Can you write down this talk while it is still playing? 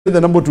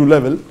the number 2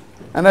 level,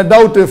 and I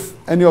doubt if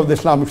any of the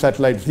Islamic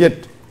satellites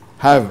yet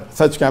have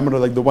such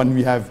cameras like the one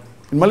we have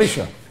in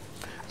Malaysia.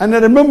 And I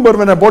remember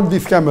when I bought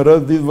these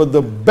cameras, these were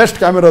the best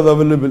cameras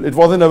available. It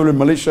wasn't available in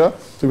Malaysia,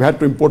 so we had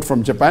to import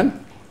from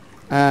Japan.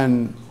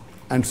 And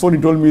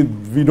Sony told me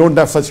we don't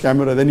have such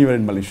cameras anywhere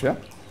in Malaysia.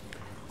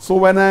 So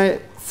when I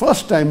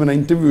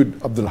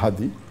interviewed Abdul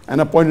Hadi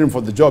and appointed him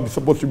for the job, he's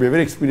supposed to be a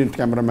very experienced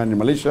cameraman in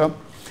Malaysia.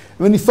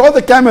 When he saw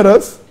the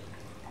cameras,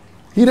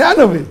 he ran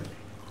away.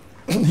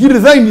 He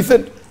resigned. He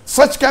said,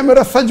 such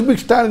cameras, such big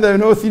stands I've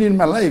never seen in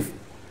my life.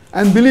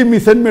 And believe me,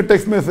 send me a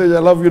text message, I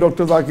love you,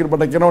 Dr. Zakir,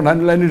 but I cannot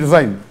handle, and he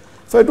resigned.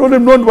 So I told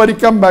him, don't worry,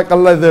 come back,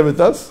 Allah is there with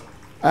us,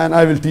 and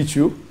I will teach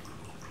you.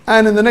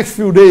 And in the next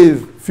few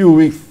days, few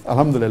weeks,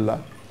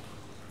 alhamdulillah,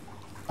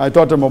 I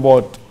taught him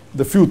about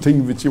the few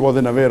things which he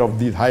wasn't aware of,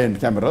 these high-end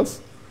cameras.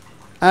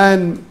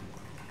 And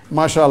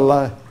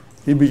mashallah,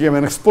 he became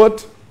an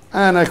expert,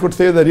 and I could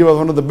say that he was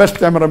one of the best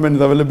cameramen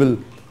available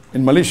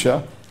in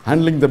Malaysia,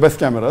 handling the best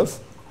cameras.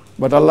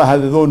 But Allah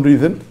has His own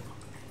reason,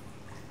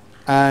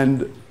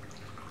 and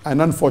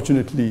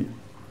unfortunately,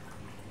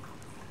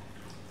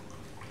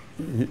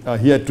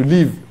 he had to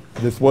leave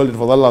this world. It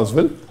was Allah's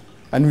will,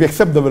 and we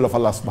accept the will of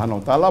Allah subhanahu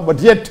wa ta'ala. But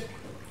yet,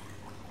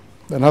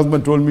 the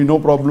husband told me, no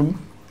problem,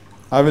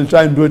 I will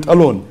try and do it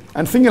alone,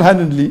 and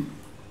single-handedly,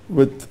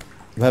 with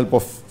the help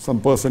of some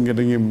person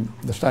getting him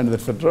the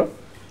standards, etc.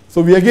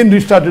 So we again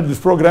restarted this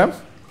program,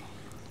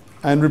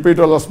 and we pray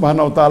to Allah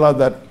subhanahu wa ta'ala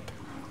that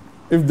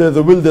if there's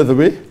a will, there's a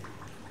way,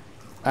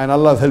 and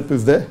Allah's help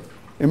is there.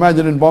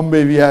 Imagine in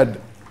Bombay we had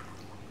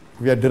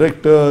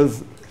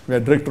directors, we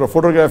had director of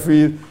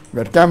photography, we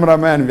had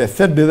cameraman, we had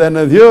set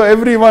designers. Here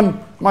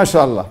everyone,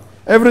 mashallah,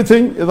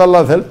 everything is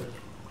Allah's help,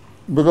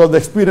 because the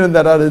experience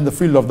that are in the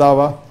field of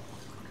dawah,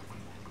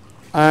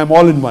 I am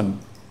all in one.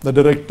 The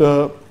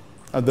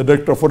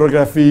director of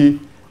photography,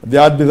 the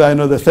art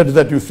designer, the sets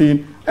that you've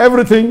seen,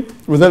 everything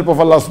with the help of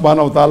Allah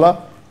subhanahu wa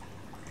ta'ala.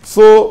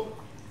 So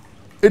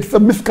it's a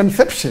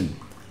misconception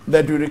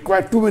that you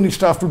require too many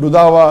staff to do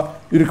dawah,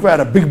 you require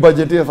a big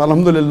budget. Yes,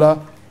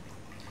 alhamdulillah,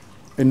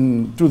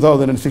 in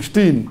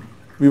 2016,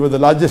 we were the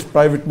largest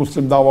private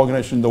Muslim dawah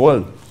organization in the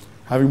world,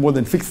 having more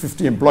than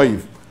 650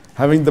 employees,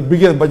 having the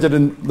biggest budget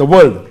in the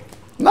world.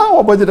 Now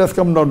our budget has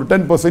come down to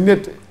 10%,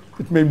 yet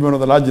it may be one of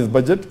the largest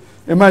budget.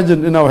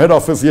 Imagine in our head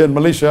office here in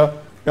Malaysia,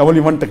 we have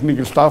only 1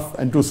 technical staff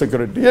and 2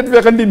 security, yet we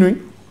are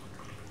continuing.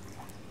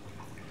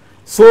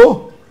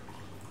 So,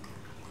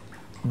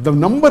 the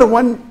number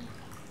 1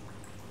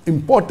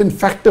 important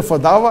factor for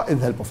dawah is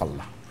the help of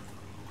Allah.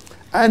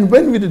 And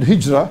when we did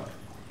hijrah,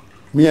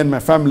 me and my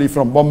family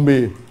from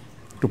Bombay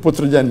to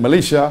Putrajaya in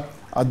Malaysia,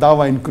 our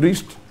dawah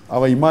increased,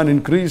 our iman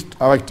increased,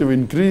 our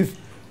activity increased.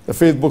 The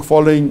Facebook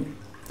following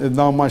is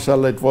now,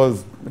 mashallah, it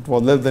was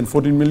less than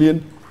 14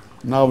 million.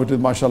 Now it is,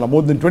 mashallah,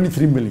 more than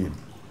 23 million.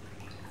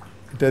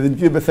 It has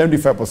increased by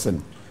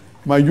 75%.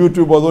 My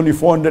YouTube was only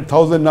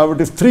 400,000, now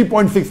it is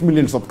 3.6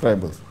 million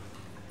subscribers.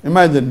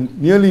 Imagine,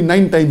 nearly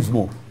 9 times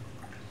more.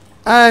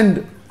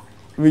 And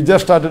we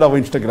just started our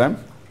Instagram.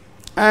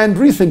 And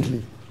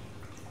recently,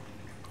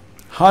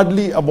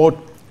 hardly about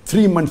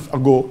 3 months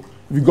ago,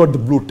 we got the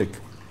blue tick.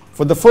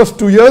 For the first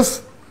 2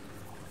 years,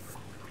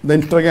 the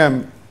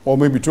Instagram, or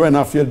maybe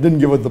 2.5 years, didn't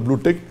give us the blue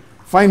tick.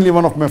 Finally,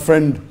 one of my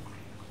friends,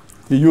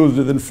 he used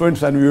his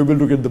influence and we were able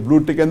to get the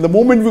blue tick. And the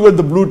moment we got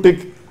the blue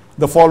tick,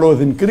 the followers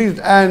increased.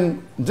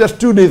 And just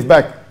 2 days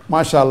back,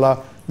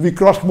 mashallah, we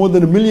crossed more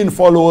than 1 million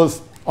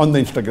followers on the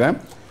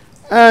Instagram.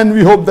 And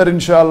we hope that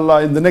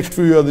inshallah, in the next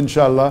few years,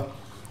 inshallah,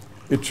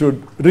 it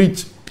should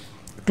reach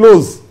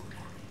close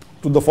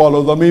to the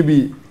followers, or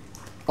maybe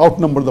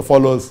outnumber the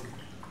followers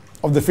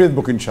of the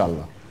Facebook,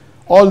 inshallah.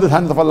 All the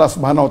hands of Allah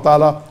subhanahu wa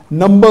ta'ala.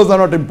 Numbers are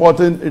not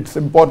important. It's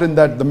important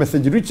that the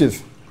message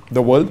reaches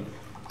the world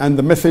and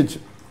the message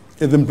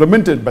is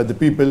implemented by the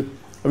people.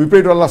 We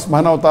pray to Allah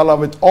subhanahu wa ta'ala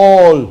with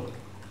all.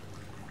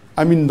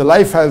 I mean, the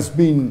life has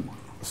been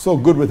so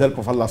good with help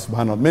of Allah subhanahu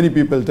wa ta'ala. Many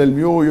people tell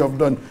me, oh, you have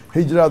done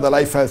hijrah, the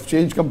life has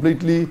changed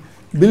completely.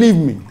 Believe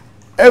me,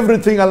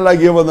 everything Allah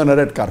gave us on a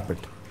red carpet.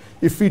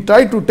 If we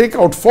try to take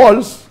out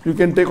faults, you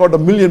can take out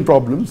 1 million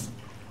problems.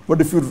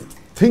 But if you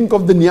think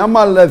of the ni'mah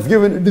Allah has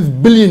given, it is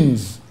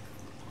billions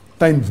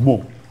times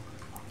more.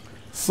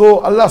 So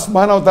Allah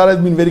subhanahu wa ta'ala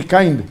has been very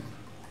kind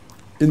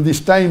in this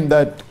time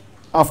that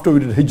after we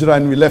did hijrah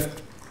and we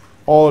left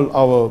all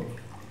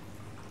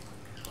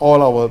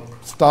our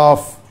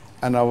staff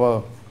and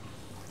our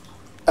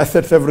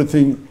assets,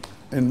 everything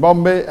in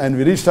Bombay, and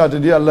we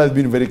restarted here. Allah has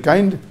been very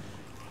kind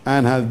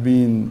and has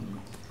been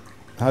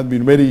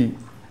very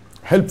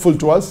helpful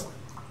to us.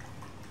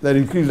 That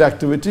increased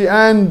activity,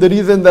 and the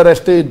reason that I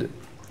stayed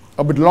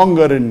a bit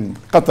longer in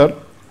Qatar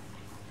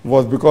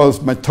was because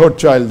my 3rd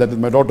child, that is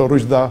my daughter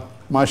Rushda,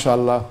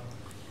 mashallah,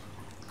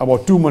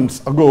 about 2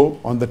 months ago,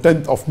 on the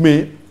 10th of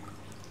May,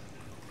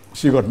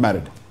 she got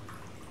married.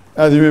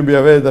 As you may be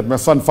aware that my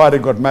son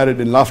Farid got married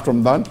in last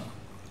Ramadan,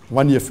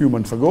 1 year, few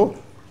months ago,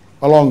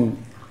 along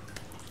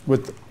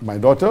with my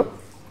daughter.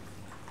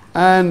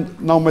 And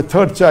now my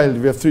 3rd child,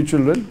 we have 3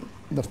 children.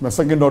 That's my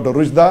 2nd daughter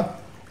Rushda.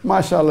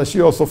 MashaAllah,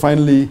 she also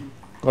finally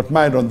got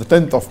married on the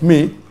 10th of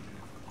May,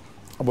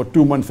 about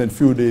 2 months and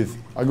few days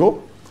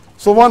ago.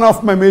 So one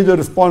of my major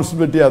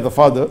responsibility as a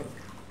father,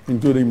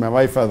 including my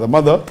wife as a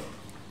mother,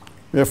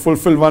 we have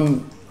fulfilled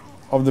one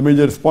of the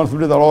major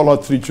responsibilities that all our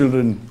 3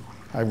 children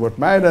have got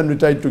married, and we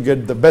tried to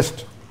get the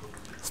best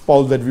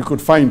spouse that we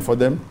could find for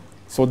them,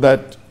 so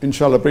that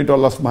inshallah pray to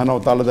Allah subhanahu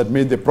wa ta'ala that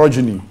may the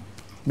progeny,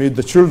 may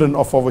the children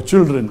of our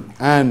children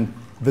and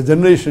the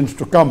generations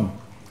to come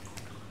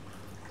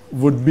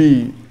would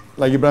be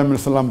like Ibrahim alayhi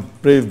salam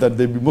prays that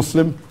they be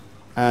Muslim,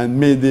 and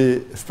may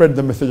they spread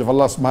the message of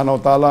Allah subhanahu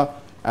wa ta'ala,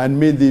 and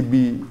may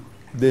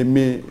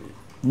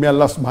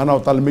Allah subhanahu wa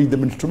ta'ala make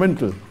them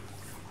instrumental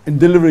in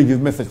delivering his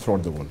message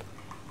throughout the world.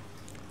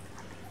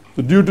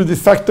 So due to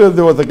these factors,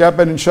 there was a gap,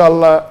 and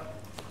inshallah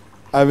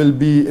I will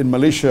be in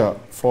Malaysia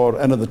for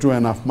another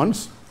 2.5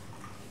 months.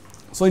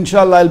 So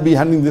inshallah I'll be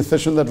handling this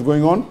session that's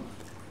going on,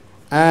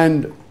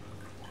 and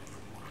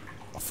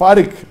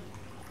Farik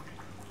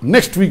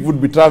next week would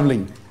be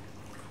traveling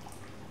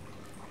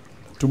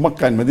to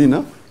Makkah and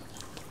Medina.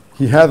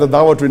 He has a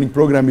Dawah training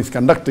program he's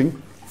conducting,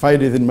 5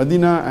 days in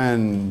Medina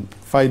and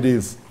 5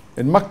 days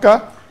in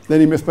Makkah.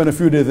 Then he may spend a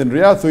few days in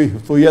Riyadh.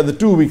 So he has a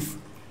 2 weeks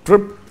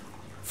trip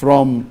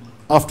from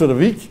after a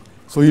week.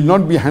 So he'll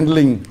not be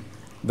handling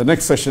the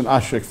next session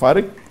as Sheikh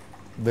Farik.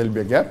 There'll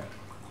be a gap.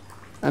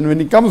 And when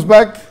he comes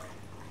back,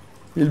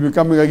 he'll be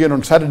coming again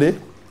on Saturday.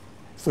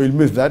 So he'll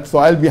miss that. So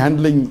I'll be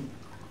handling,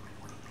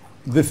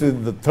 this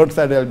is the 3rd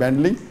Saturday I'll be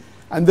handling.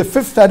 And the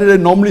 5th Saturday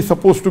normally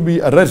supposed to be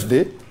a rest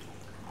day.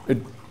 It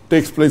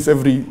takes place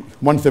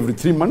once every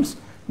 3 months.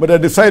 But I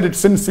decided,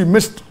 since we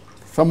missed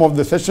some of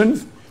the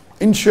sessions,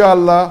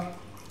 inshallah,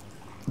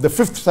 the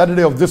 5th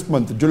Saturday of this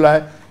month,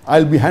 July,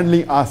 I'll be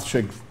handling Ask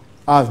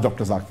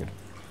Dr. Zakir.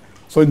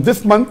 So in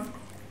this month,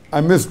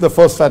 I missed the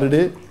 1st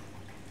Saturday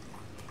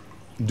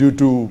due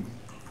to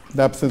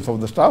the absence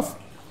of the staff.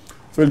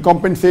 So we'll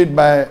compensate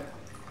by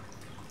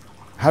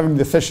having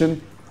the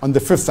session on the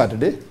 5th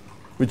Saturday,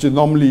 which is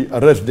normally a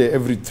rest day.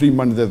 Every 3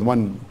 months there's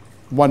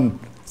one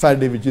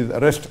Saturday which is a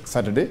rest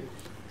Saturday.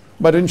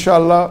 But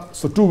inshallah,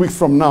 so 2 weeks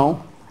from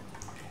now,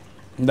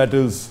 that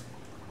is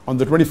on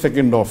the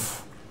 22nd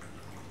of,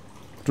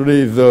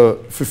 today is the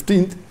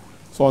 15th,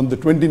 so on the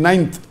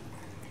 29th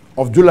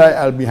of July,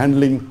 I'll be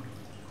handling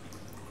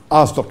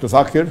Ask Dr.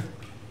 Zakir,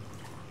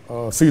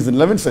 Season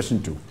 11,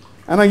 Session 2.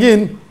 And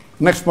again,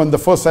 next month, the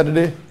 1st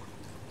Saturday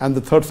and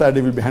the 3rd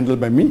Saturday will be handled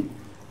by me,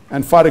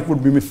 and Farik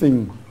would be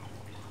missing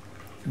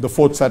the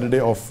 4th Saturday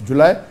of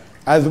July,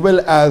 as well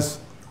as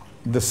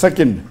the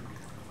 2nd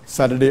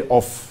Saturday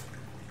of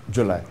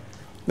July.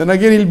 Then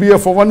again he'll be here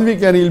for 1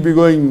 week, and he'll be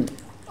going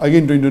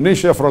again to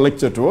Indonesia for a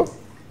lecture tour,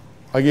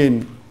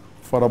 again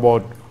for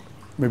about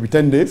maybe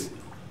 10 days.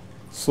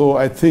 So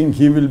I think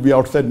he will be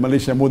outside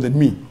Malaysia more than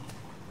me.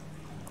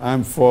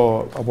 I'm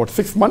for about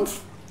 6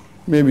 months,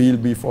 maybe he'll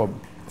be for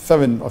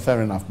 7 or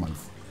 7.5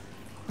 months.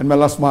 And may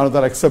Allah subhanahu wa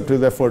ta'ala accept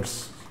his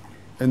efforts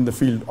in the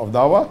field of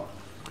dawah.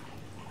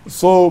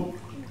 So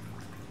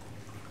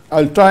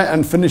I'll try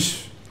and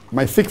finish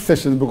my 6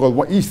 sessions,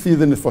 because each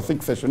season is for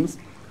 6 sessions.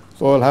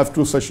 So I'll have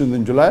 2 sessions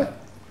in July,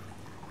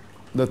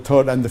 the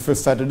 3rd and the 5th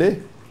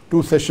Saturday,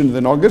 2 sessions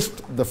in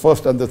August, the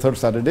 1st and the 3rd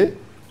Saturday,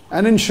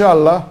 and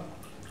inshallah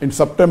in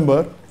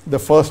September, the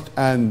 1st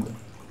and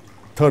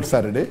 3rd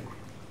Saturday,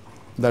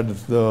 that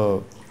is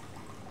the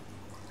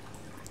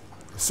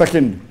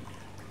 2nd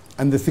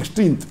and the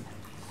 16th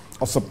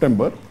of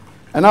September.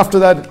 And after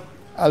that,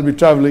 I'll be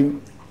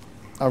traveling.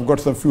 I've got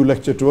some few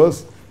lecture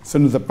tours.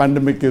 Since the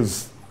pandemic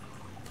is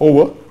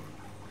over,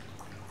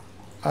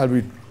 I'll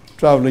be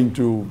traveling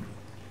to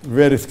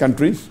various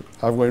countries.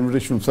 I've got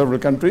invitation from several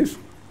countries.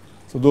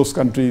 So those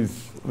countries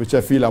which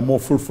I feel are more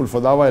fruitful for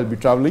dawah, I'll be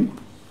traveling.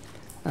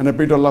 And I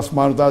pray to Allah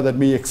subhanahu wa ta'ala that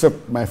may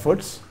accept my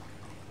efforts.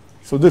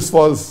 So this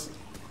was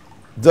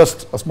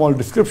just a small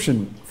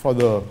description for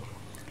the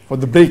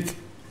break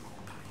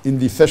in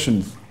the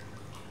sessions,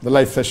 the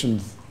live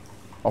sessions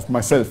of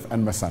myself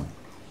and my son.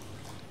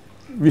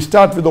 We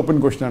start with open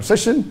question and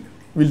session.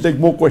 We'll take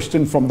more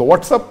questions from the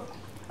WhatsApp.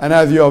 And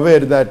as you're aware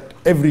that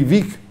every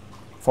week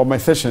for my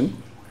session,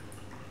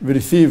 we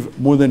receive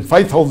more than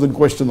 5,000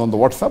 questions on the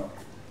WhatsApp,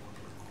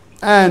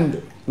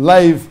 and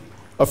live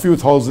a few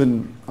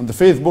thousand on the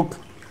Facebook,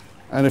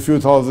 and a few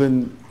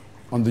thousand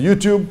on the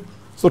YouTube.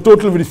 So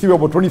total we receive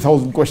about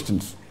 20,000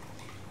 questions.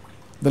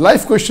 The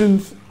live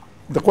questions,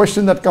 the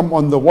question that come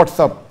on the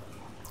WhatsApp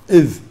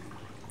is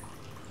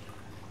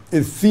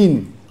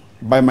seen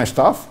by my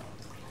staff.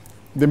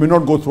 They may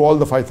not go through all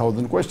the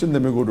 5,000 questions. They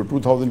may go to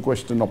 2,000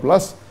 questions or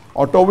plus,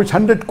 out of which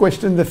 100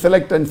 questions they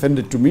select and send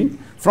it to me.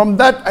 From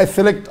that, I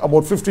select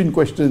about 15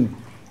 questions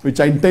which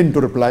I intend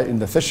to reply in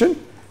the session.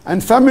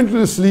 And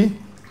simultaneously,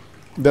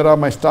 there are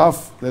my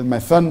staff, there's my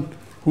son,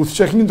 who's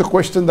checking the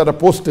questions that are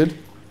posted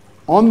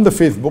on the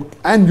Facebook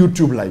and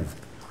YouTube live.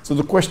 So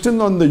the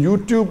questions on the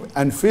YouTube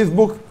and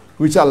Facebook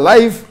which are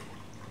live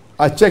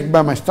are checked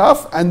by my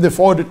staff, and they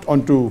forward it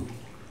onto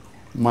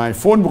my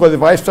phone, because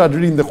if I start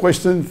reading the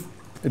questions,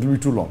 it will be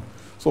too long.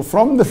 So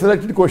from the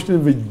selected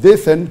questions which they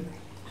send,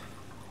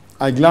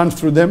 I glance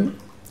through them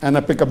and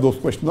I pick up those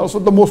questions. Also,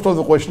 the most of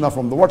the questions are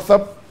from the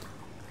WhatsApp.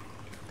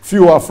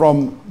 Few are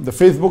from the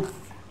Facebook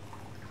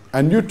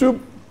and YouTube,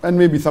 and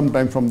maybe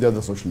sometime from the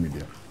other social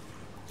media.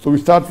 So we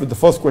start with the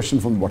first question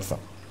from WhatsApp.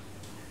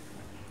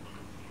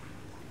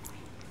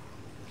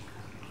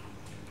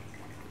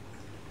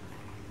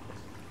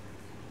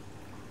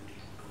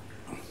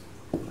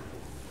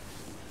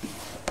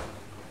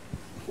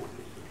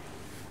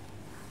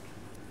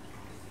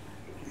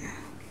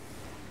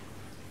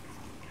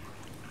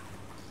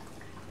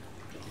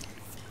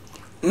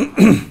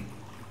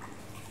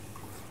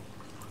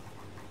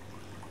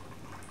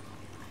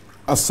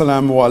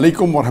 Assalamu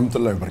alaikum wa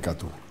rahmatullahi wa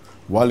barakatuh.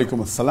 Wa alaikum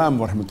assalam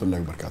wa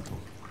rahmatullahi wa barakatuh.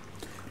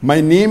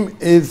 My name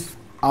is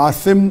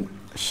Asim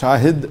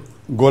Shahid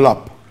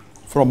Golap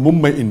from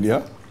Mumbai,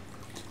 India.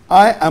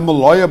 I am a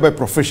lawyer by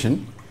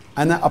profession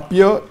and I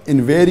appear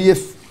in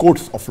various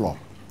courts of law.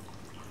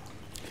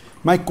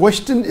 My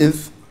question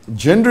is,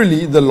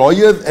 generally the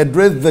lawyers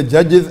address the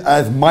judges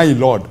as my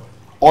lord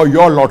or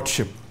your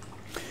lordship.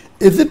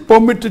 Is it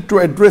permitted to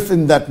address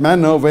in that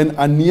manner when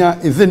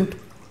niyyah isn't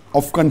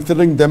of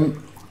considering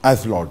them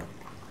as Lord?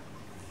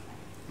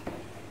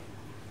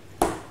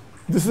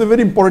 This is a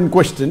very important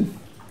question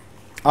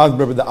asked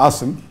by Brother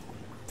Asim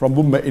from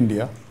Mumbai,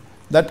 India,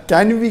 that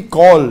can we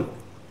call,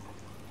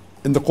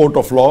 in the court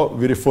of law,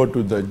 we refer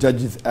to the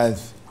judges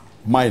as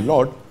my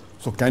Lord.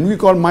 So can we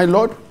call my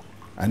Lord?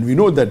 And we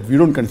know that we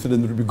don't consider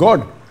them to be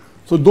God.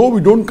 So though we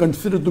don't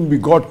consider them to be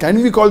God,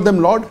 can we call them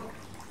Lord?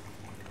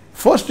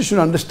 First, you should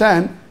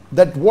understand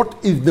that what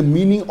is the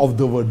meaning of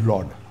the word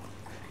Lord.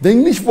 The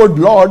English word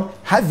Lord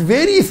has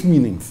various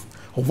meanings.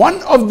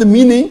 One of the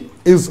meaning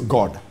is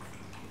God.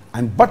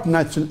 And but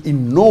natural,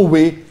 in no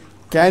way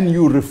can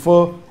you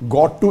refer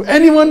God to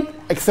anyone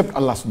except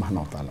Allah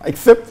subhanahu wa ta'ala,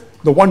 except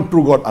the one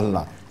true God,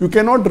 Allah. You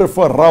cannot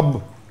refer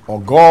Rabb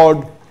or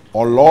God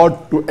or Lord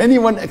to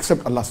anyone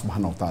except Allah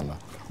subhanahu wa ta'ala.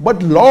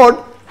 But Lord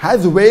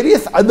has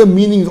various other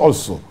meanings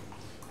also.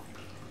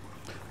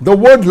 The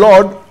word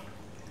Lord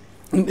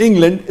in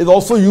England is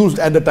also used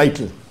as a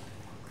title.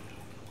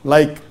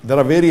 Like there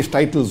are various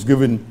titles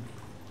given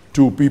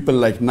to people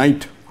like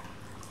knight.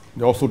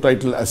 They also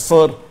title as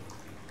sir.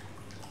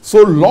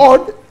 So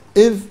Lord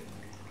is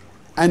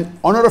an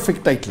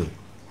honorific title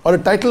or a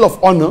title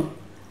of honor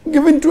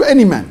given to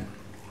any man.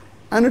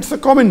 And it's a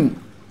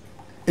common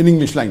in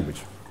English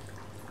language.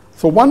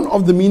 So one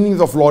of the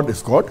meanings of Lord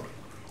is God.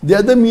 The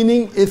other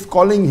meaning is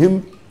calling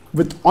him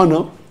with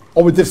honor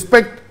or with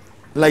respect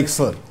like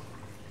sir.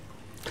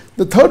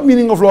 The third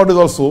meaning of Lord is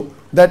also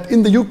that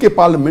in the UK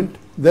Parliament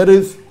there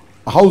is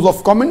a House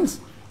of Commons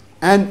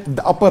and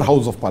the upper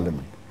house of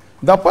Parliament.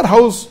 The upper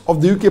house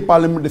of the UK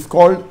Parliament is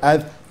called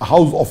as a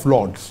House of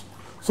Lords.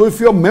 So if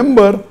you're a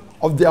member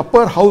of the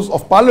upper house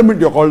of Parliament,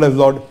 you're called as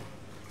Lord.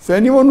 So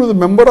anyone who's a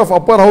member of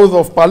upper house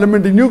of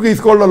Parliament in UK is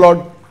called a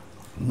Lord.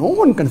 No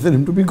one considers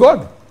him to be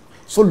God.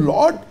 So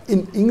Lord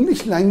in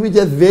English language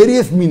has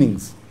various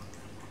meanings.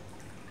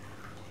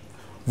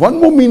 One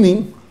more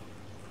meaning,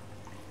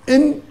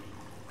 in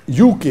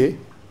UK,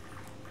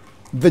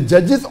 the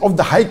judges of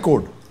the High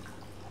Court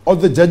or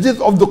the judges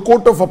of the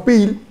Court of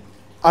Appeal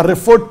are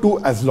referred to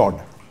as Lord.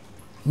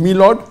 Me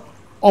Lord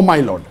or my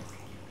Lord.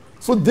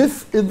 So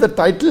this is the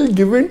title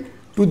given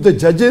to the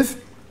judges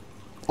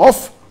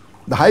of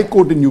the High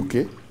Court in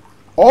UK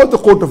or the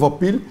Court of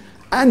Appeal,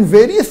 and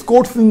various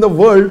courts in the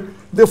world,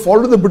 they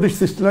follow the British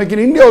system. Like in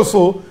India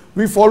also,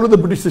 we follow the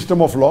British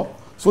system of law.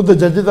 So the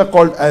judges are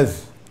called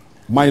as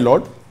my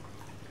Lord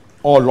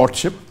or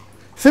Lordship.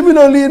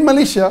 Similarly in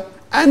Malaysia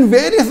and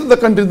various other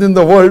countries in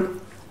the world,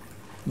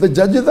 the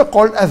judges are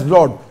called as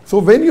Lord. So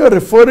when you are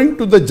referring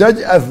to the judge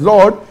as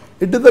Lord,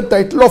 it is a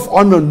title of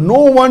honor. No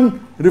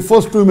one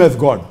refers to him as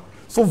God.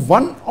 So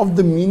one of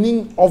the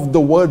meaning of the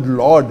word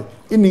Lord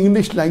in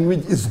English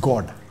language is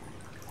God.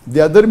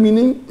 The other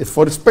meaning is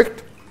for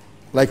respect,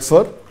 like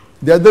sir.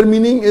 The other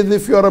meaning is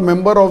if you are a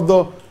member of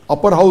the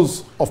upper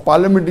house of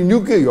Parliament in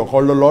UK, you are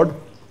called a Lord.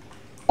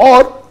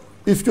 Or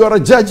if you are a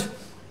judge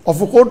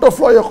of a court of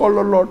law, you are called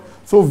a Lord.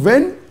 So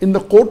when in the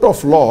court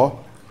of law,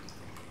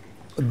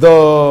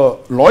 the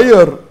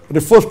lawyer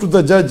refers to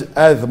the judge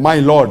as my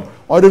Lord,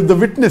 or if the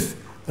witness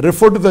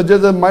refers to the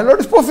judge as my Lord,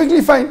 it's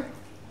perfectly fine.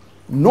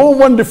 No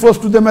one refers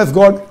to them as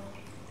God.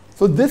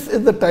 So this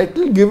is the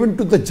title given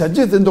to the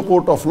judges in the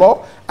court of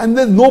law, and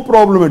there's no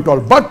problem at all.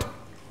 But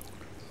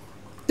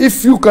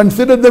if you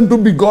consider them to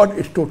be God,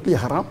 it's totally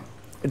haram.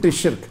 It is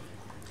shirk.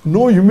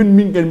 No human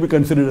being can be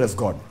considered as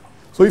God.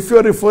 So if you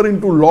are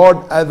referring to Lord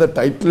as a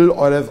title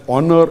or as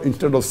honor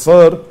instead of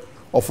sir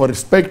or for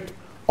respect,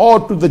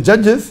 or to the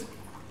judges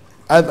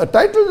as a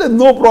title, there's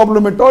no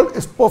problem at all.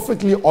 It's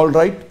perfectly all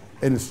right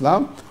in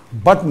Islam,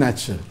 but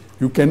natural.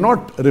 You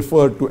cannot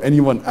refer to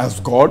anyone as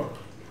God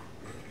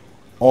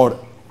or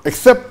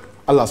except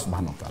Allah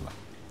subhanahu wa ta'ala.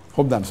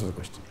 Hope that answers the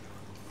question.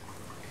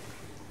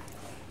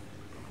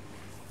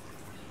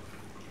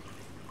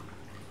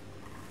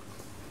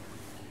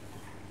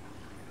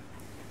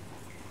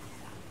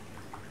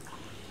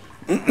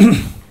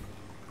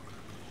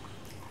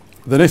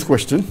 The next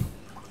question.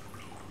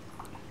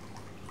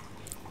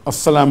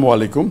 Assalamu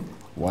alaikum.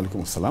 Wa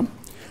alaikum assalam.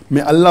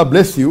 May Allah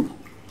bless you.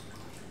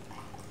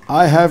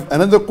 I have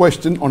another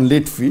question on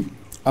late fee.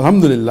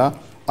 Alhamdulillah,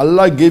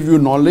 Allah gave you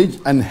knowledge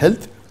and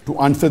health to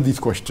answer these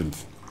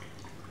questions.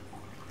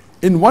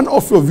 In one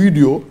of your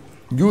video,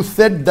 you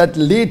said that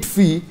late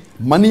fee,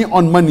 money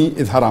on money,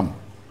 is haram.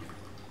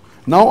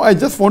 Now I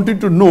just wanted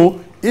to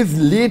know, is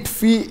late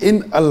fee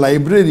in a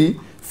library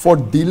for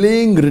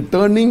delaying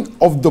returning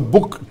of the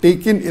book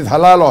taken is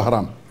halal or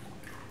haram?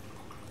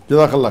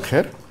 Jazakallah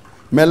khair.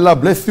 May Allah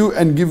bless you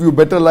and give you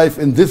better life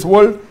in this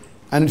world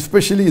and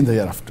especially in the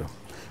hereafter.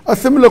 A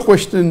similar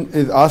question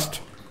is asked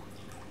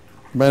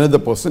by another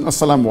person.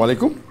 Assalamu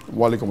alaikum.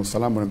 Wa alaikum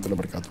assalam wa rahmatullahi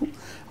wa barakatuh.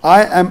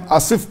 I am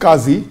Asif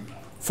Qazi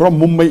from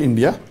Mumbai,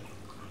 India.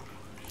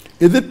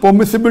 Is it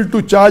permissible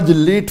to charge a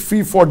late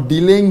fee for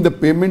delaying the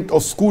payment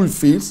of school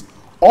fees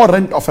or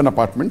rent of an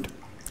apartment?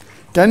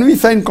 Can we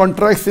sign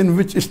contracts in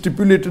which is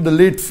stipulated a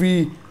late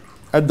fee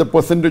at the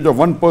percentage of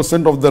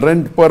 1% of the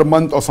rent per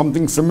month or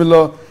something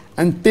similar,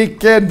 and take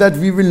care that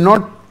we will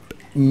not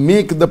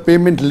make the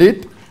payment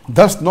late,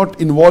 thus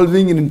not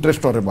involving in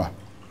interest or riba?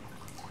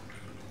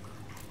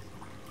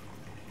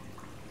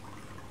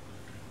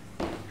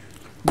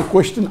 The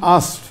question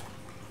asked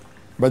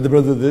by the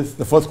brother is,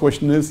 the first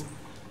question is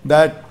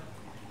that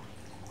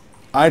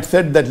I had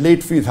said that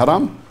late fee is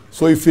haram.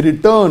 So if we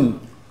return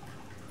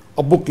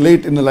a book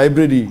late in the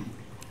library,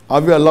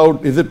 are we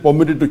allowed, is it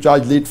permitted to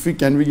charge late fee?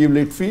 Can we give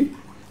late fee?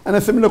 And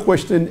a similar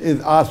question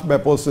is asked by a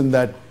person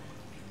that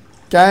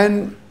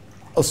can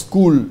a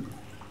school,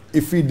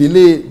 if we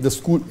delay the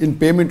school in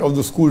payment of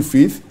the school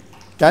fees,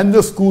 can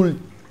the school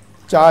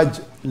charge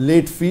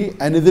late fee,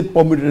 and is it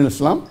permitted in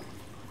Islam?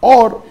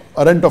 Or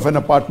a rent of an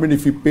apartment,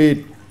 if we pay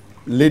it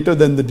later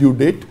than the due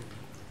date,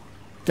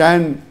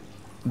 can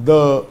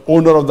the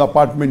owner of the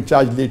apartment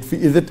charge late fee?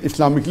 Is it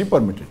Islamically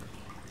permitted?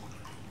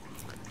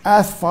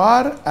 As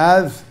far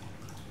as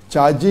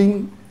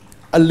charging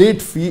a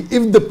late fee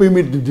if the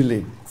payment is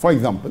delayed, for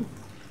example,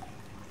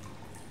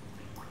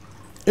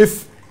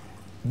 if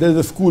there is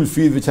a school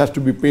fee which has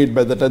to be paid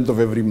by the 10th of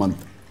every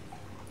month,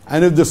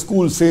 and if the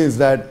school says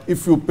that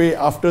if you pay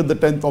after the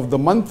 10th of the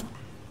month,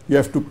 you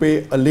have to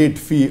pay a late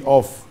fee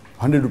of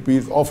 100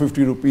 rupees or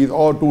 50 rupees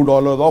or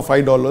 $2 or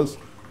 $5,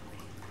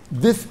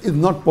 this is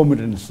not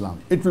permitted in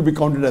Islam. It will be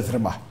counted as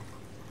riba.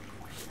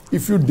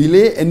 If you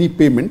delay any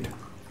payment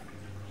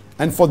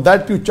and for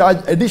that you charge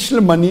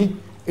additional money,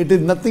 it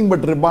is nothing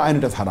but riba and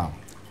it is haram.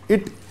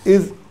 It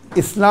is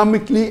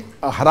Islamically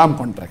a haram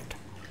contract.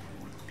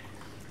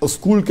 A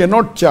school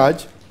cannot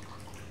charge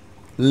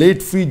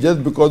late fee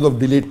just because of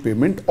delayed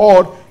payment,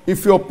 or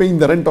if you are paying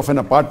the rent of an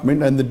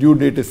apartment and the due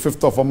date is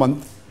 5th of a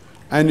month,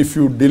 and if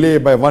you delay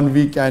by 1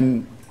 week,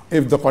 and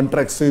if the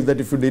contract says that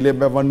if you delay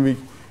by 1 week,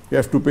 you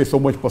have to pay so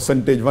much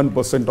percentage,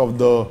 1%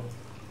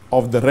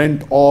 of the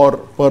rent or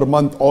per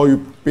month, or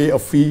you pay a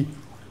fee.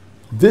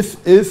 This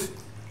is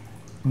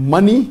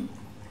money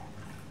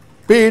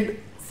paid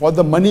for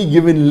the money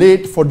given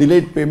late for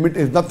delayed payment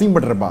is nothing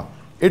but riba.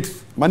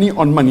 It's money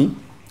on money,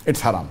 it's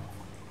haram.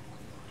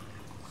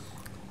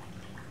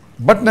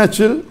 But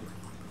natural,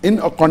 in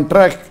a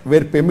contract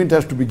where payment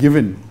has to be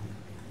given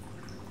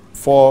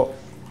for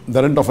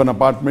the rent of an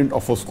apartment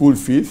or for school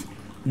fees,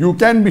 you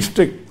can be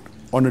strict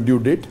on a due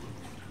date.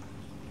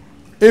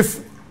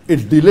 If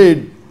it's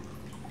delayed,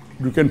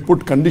 you can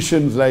put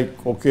conditions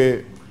like,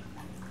 okay,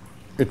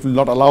 it will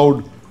not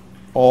allowed,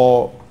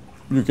 or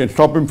you can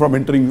stop him from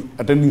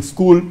attending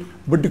school,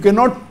 but you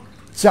cannot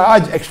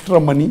charge extra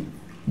money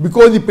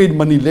because he paid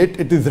money late.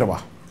 It is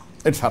riba,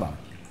 it's haram.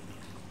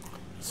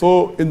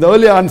 So in the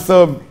earlier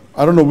answer,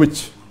 I don't know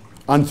which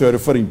answer you're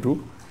referring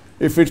to.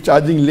 If it's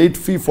charging late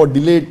fee for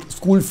delayed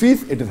school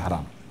fees, it is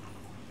haram.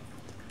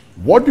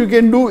 What you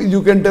can do is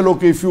you can tell,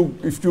 okay, if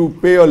you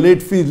pay your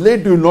late fees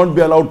late, you will not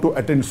be allowed to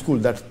attend school.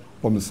 That's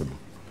permissible.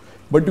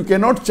 But you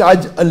cannot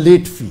charge a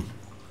late fee.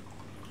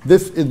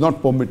 This is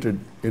not permitted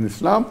in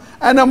Islam.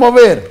 And I'm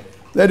aware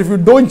that if you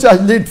don't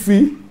charge late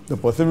fee, the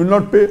person will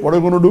not pay. What are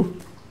you going to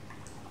do?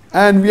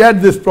 And we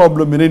had this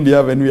problem in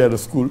India when we had a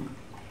school.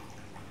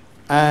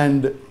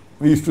 And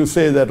we used to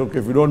say that, okay,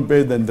 if you don't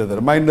pay, then there's a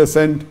reminder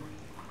sent.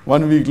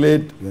 1 week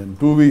late, then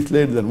 2 weeks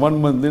late, then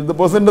 1 month late. The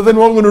person doesn't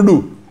know what we're going to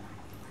do.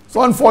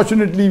 So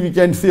unfortunately, we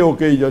can say,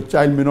 okay, your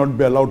child may not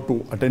be allowed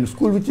to attend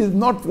school, which is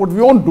not what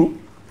we want to.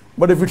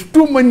 But if it's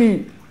too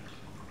many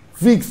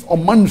weeks or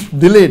months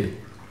delayed,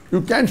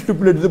 you can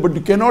stipulate this, but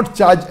you cannot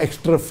charge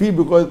extra fee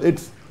because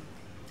it's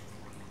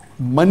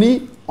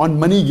money on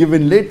money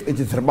given late, it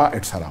is riba,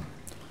 it's haram.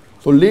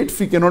 So late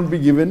fee cannot be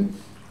given,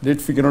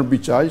 late fee cannot be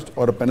charged,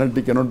 or a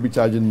penalty cannot be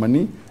charged in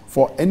money.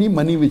 For any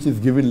money which is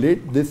given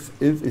late, this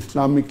is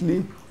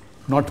Islamically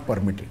not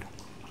permitted.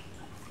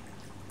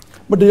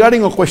 But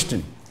regarding a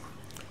question,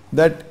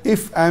 that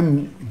if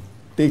I'm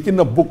taking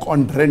a book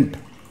on rent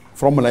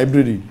from a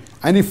library,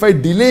 and if I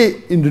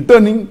delay in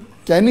returning,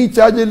 can he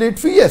charge a late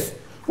fee? Yes.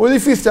 Well,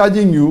 if he's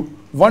charging you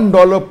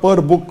 $1 per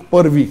book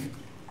per week,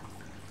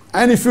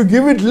 and if you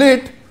give it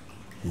late,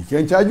 he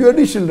can charge you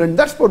additional rent.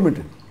 That's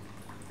permitted.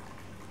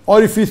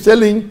 Or if he's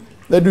telling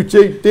that you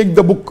take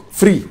the book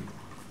free,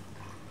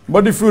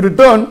 but if you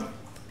return,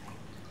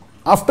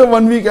 After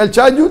 1 week, I'll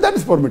charge you, that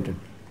is permitted.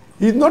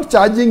 He is not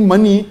charging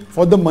money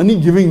for the money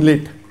giving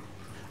late.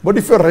 But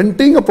if you're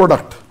renting a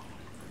product,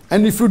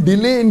 and if you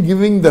delay in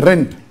giving the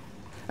rent,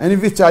 and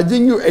if he's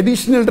charging you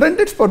additional rent,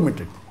 it's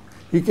permitted.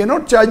 He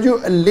cannot charge you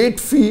a late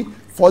fee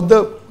for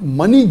the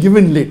money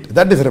given late.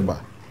 That is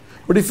riba.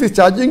 But if he's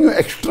charging you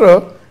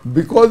extra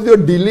because you're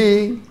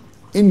delaying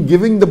in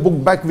giving the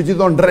book back, which is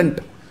on rent.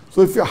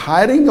 So if you're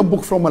hiring a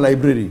book from a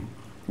library,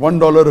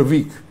 $1 a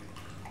week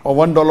or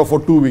 $1 for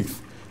 2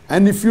 weeks,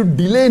 and if you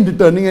delay in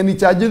returning and he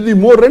charges you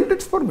more rent,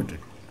 it's permitted.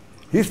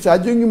 He's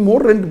charging you more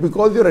rent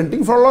because you're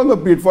renting for a longer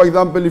period. For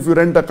example, if you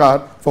rent a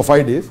car for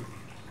 5 days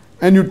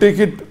and you take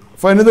it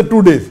for another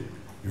 2 days,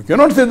 you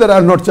cannot say that I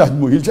will not charge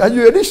more. He'll charge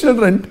you additional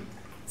rent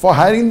for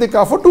hiring the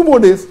car for 2 more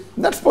days.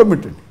 That's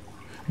permitted.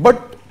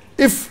 But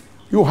if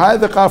you hire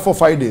the car for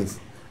 5 days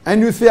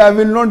and you say I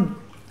will not,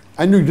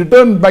 and you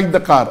return back the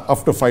car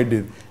after 5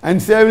 days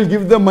and say I will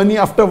give the money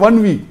after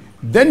 1 week,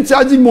 then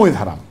charging more is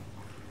haram.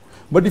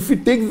 But if he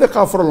takes the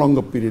car for a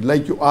longer period,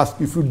 like you ask,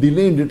 if you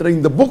delay in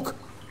returning the book,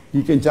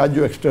 he can charge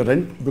you extra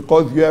rent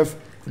because you have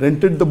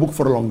rented the book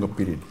for a longer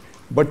period.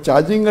 But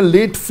charging a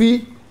late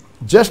fee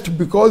just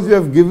because you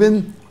have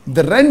given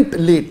the rent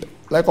late,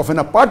 like of an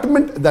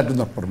apartment, that is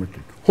not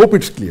permitted. Hope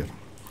it's clear.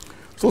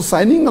 So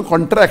signing a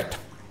contract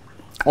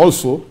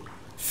also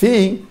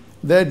saying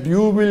that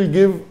you will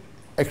give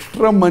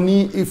extra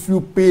money if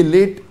you pay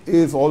late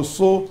is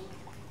also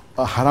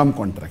a haram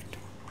contract.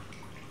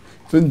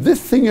 So in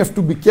this thing you have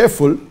to be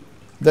careful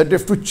that you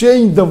have to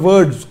change the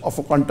words of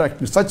a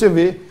contract in such a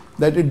way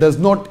that it does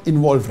not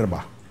involve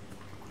riba.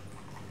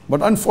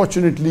 But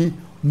unfortunately,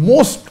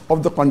 most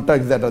of the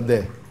contracts that are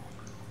there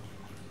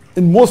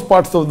in most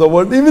parts of the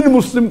world, even in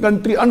Muslim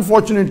country,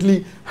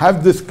 unfortunately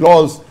have this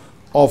clause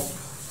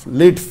of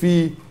late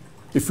fee,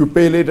 if you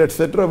pay late,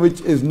 etc., which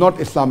is not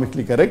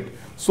Islamically correct.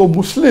 So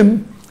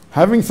Muslim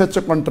having such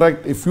a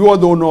contract, if you are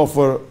the owner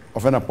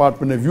of an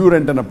apartment, if you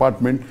rent an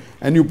apartment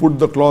and you put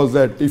the clause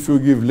that if you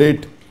give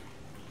late,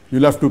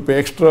 you'll have to pay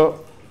extra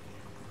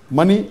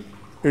money,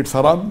 it's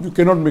haram. You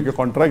cannot make a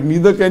contract.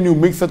 Neither can you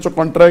make such a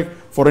contract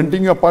for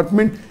renting your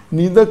apartment.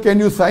 Neither can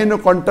you sign a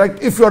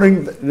contract if you are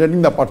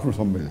renting the apartment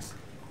from somebody else.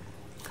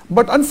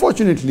 But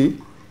unfortunately,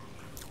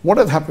 what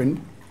has happened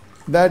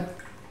that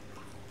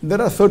there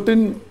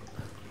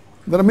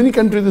are many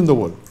countries in the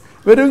world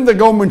where even the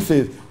government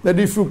says that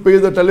if you pay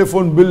the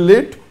telephone bill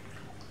late,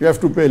 you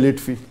have to pay a late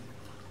fee.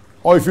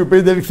 Or if you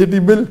pay the electricity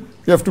bill,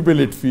 you have to pay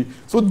late fee.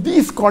 So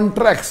these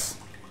contracts,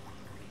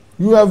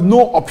 you have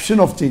no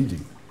option of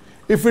changing.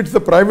 If it's a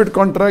private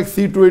contract,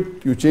 see to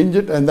it, you change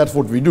it, and that's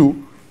what we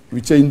do.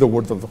 We change the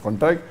words of the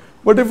contract.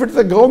 But if it's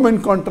a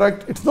government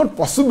contract, it's not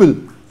possible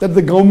that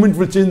the government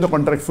will change the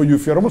contract for you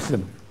if you're a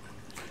Muslim.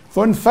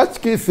 So in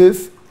such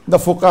cases, the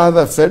fuqahas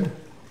have said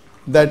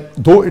that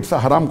though it's a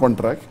haram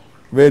contract,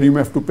 where you may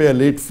have to pay a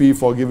late fee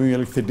for giving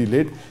electricity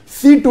late,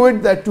 see to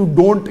it that you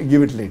don't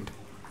give it late.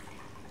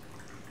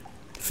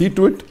 See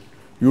to it,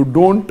 you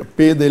don't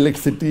pay the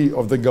electricity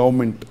of the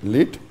government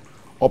late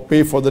or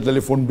pay for the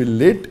telephone bill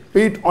late,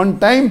 pay it on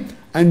time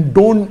and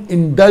don't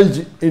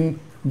indulge in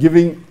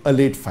giving a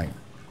late fine.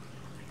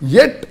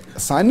 Yet,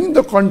 signing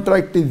the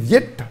contract is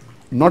yet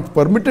not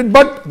permitted,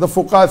 but the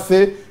fuqahas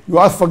say you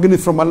ask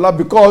forgiveness from Allah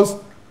because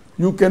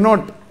you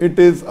cannot, it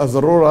is a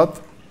zarurat,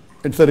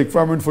 it's a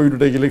requirement for you to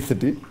take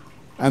electricity,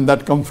 and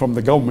that comes from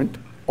the government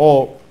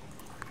or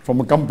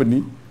from a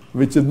company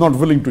which is not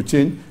willing to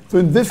change. So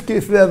in this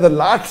case, there is a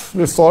last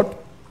resort.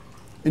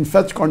 In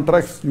such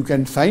contracts you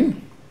can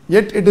sign,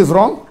 yet it is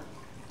wrong,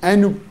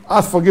 and you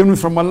ask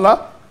forgiveness from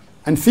Allah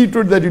and see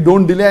to it that you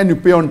don't delay and you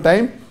pay on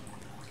time,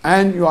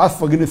 and you ask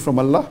forgiveness from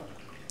Allah,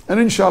 and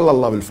inshallah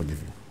Allah will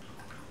forgive you.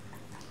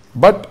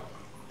 But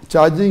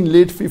charging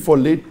late fee for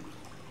late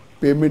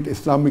payment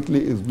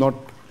Islamically is not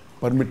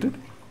permitted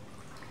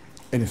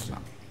in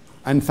Islam.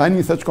 And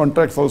signing such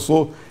contracts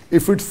also,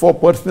 if it's for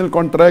personal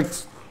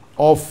contracts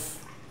of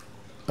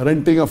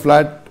renting a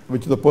flat,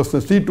 which the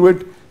person see to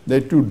it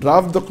that you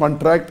draft the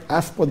contract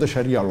as per the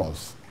Sharia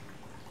laws.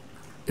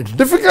 It's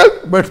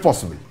difficult, but it's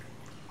possible.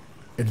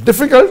 It's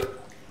difficult.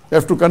 You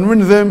have to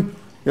convince them.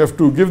 You have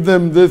to give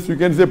them this. You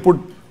can say put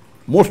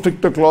more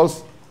stricter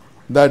clause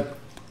that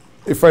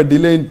if I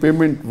delay in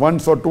payment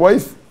once or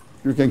twice,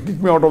 you can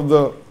kick me out of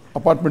the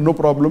apartment, no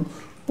problem.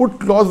 Put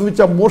clauses which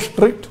are more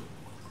strict,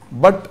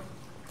 but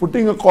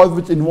putting a clause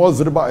which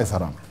involves riba is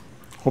haram.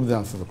 Hope that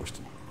answers the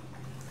question.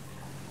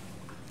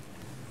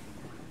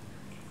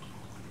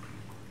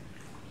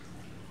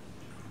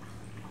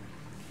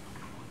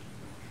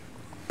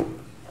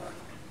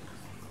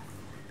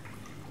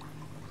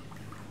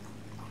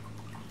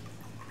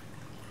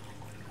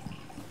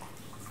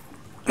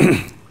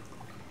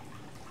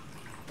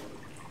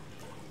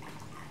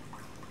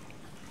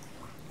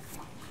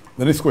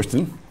 The next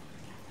question.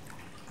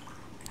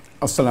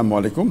 Assalamu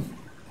alaikum.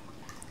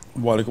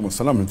 Wa alaikum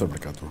assalam wa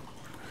barakatuh.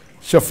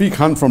 Shafiq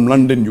Khan from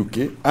London,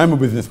 UK. I am a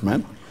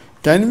businessman.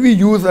 Can we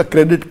use a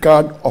credit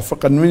card of a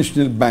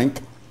conventional bank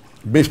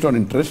based on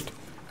interest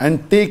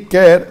and take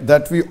care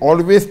that we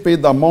always pay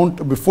the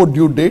amount before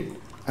due date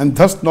and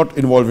thus not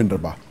involve in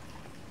riba?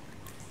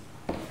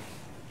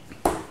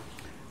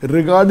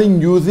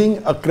 regarding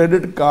using a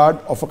credit card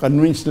of a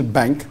conventional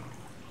bank,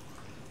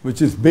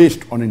 which is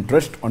based on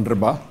interest, on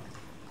riba,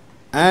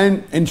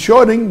 and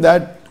ensuring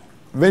that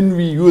when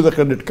we use a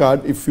credit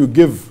card, if you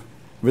give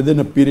within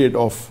a period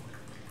of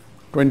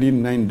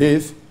 29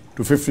 days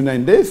to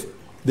 59 days,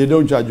 they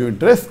don't charge you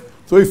interest.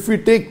 So if we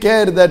take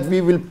care that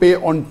we will pay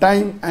on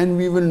time and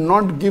we will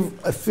not give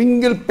a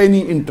single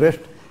penny interest,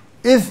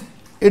 is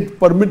it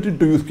permitted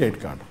to use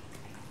credit card?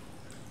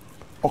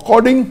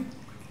 According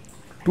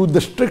to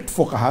the strict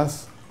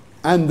fuqahas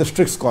and the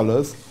strict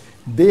scholars,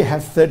 they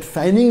have said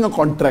signing a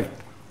contract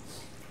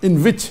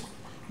in which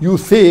you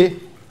say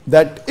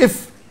that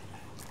if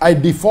I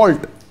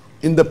default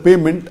in the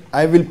payment,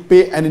 I will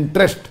pay an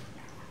interest,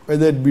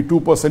 whether it be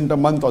 2% a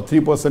month or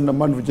 3% a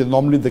month, which is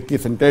normally the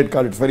case in credit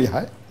card. It's very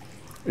high.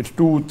 It's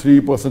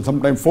 2-3%,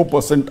 sometimes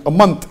 4% a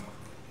month,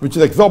 which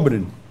is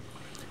exorbitant.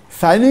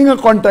 Signing a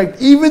contract,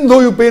 even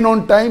though you pay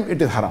on time,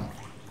 it is haram.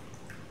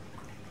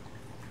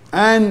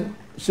 And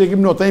Sheikh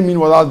Ibn Uthaymeen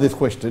was asked this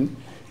question.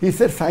 He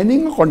said,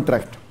 signing a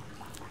contract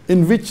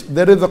in which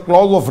there is a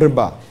clause of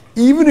riba,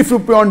 even if you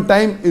pay on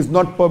time, is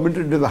not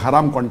permitted. It is a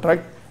haram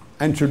contract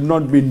and should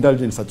not be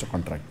indulged in such a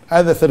contract.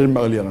 As I said in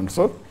my earlier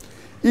answer,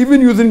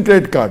 even using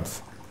credit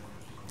cards,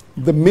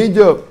 the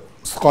major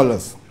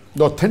scholars,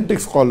 the authentic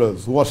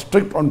scholars who are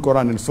strict on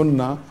Quran and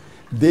Sunnah,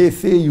 they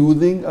say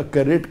using a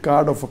credit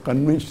card of a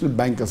conventional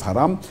bank is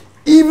haram,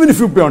 even if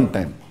you pay on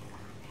time.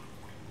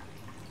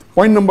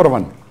 Point number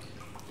one,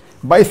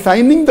 by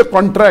signing the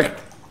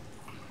contract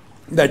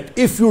that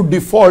if you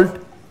default,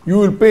 you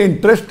will pay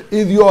interest,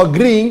 is you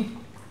agreeing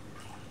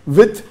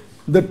with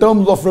the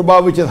terms of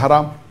riba, which is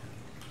haram.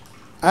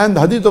 And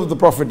the hadith of the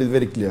Prophet is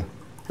very clear,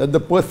 that the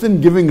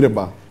person giving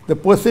riba, the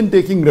person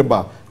taking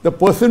riba, the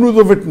person who is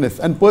a witness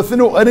and person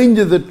who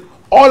arranges it,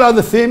 all are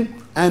the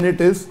same, and it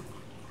is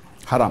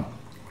haram.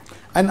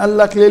 And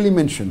Allah clearly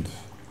mentioned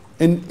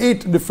in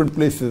 8 different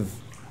places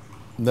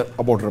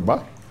about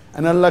riba.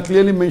 And Allah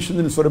clearly mentioned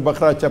in Surah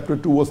Baqarah chapter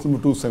 2 verse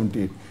number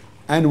 278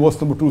 and verse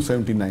number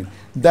 279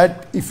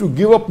 that if you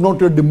give up not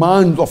your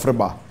demands of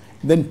riba,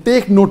 then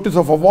take notice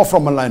of Allah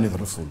from Allah and His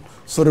Rasul.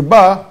 So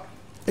riba,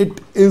 it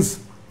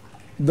is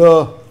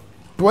the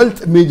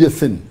 12th major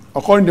sin.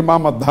 According to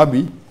Imam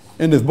al-Dhahabi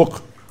in his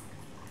book,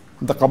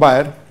 The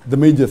Kabair, the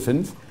major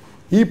sins,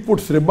 he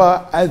puts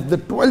riba as the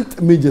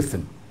 12th major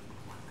sin.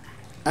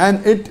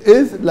 And it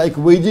is like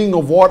waging a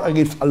war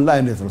against Allah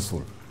and His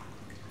Rasul.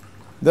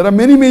 There are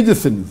many major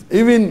sins.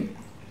 Even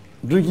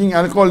drinking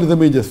alcohol is a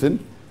major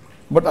sin.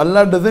 But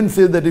Allah doesn't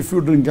say that if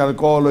you drink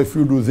alcohol or if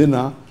you do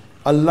zina,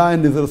 Allah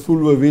and His Rasul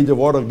will wage a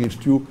war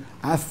against you.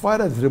 As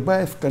far as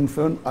riba is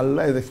concerned,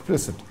 Allah is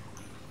explicit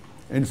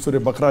in Surah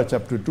Baqarah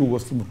chapter 2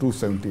 verse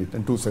 278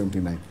 and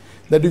 279.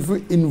 That if you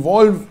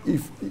involve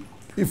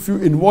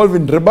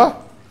in riba,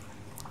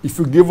 if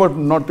you give out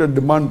not your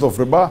demands of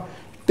riba,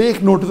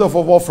 take notice of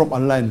Allah from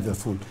Allah and His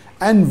Rasul.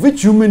 And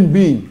which human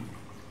being,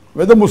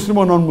 whether Muslim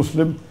or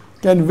non-Muslim,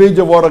 can wage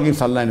a war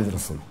against Allah and His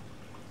Rasul?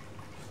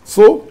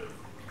 So,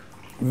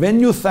 when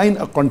you sign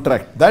a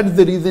contract, that's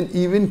the reason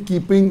even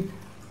keeping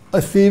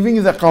a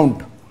savings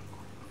account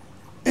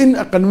in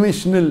a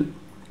conventional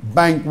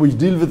bank which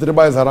deals with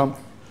riba is haram.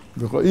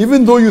 Because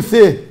even though you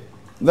say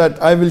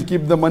that I will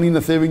keep the money in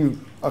a savings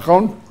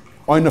account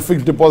or in a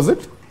fixed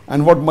deposit,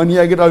 and what money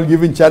I get I will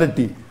give in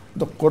charity,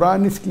 the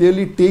Quran is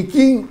clearly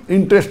taking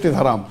interest is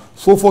haram.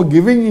 So for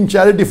giving in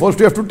charity, first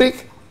you have to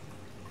take.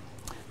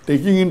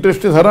 Taking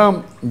interest is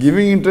haram,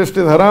 giving interest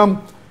is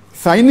haram,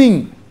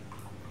 signing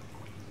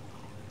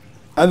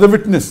as a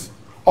witness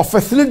or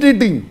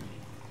facilitating,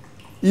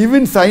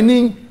 even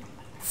signing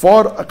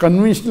for a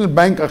conventional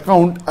bank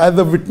account as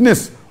a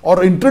witness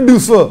or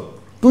introducer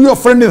to your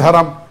friend is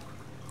haram.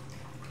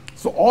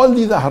 So all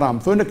these are haram.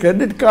 So in a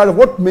credit card,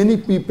 what many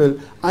people,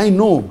 I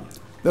know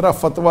there are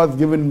fatwas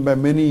given by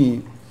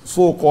many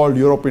so-called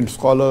European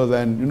scholars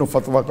and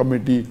fatwa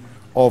committee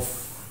of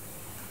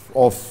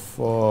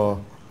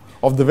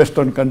the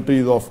Western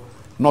countries of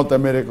North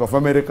America, of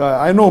America.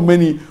 I know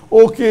many,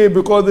 okay,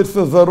 because it's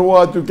a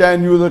zaruat, you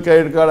can use a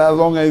credit card as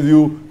long as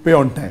you pay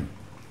on time.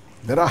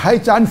 There are high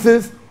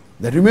chances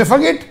that you may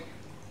forget.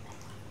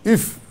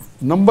 If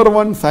number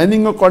one,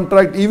 signing a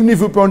contract, even if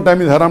you pay on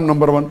time, is haram,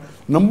 number one.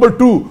 Number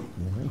two,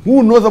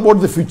 who knows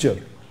about the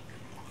future?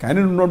 Can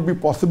it not be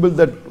possible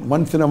that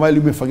once in a while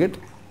you may forget?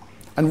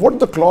 And what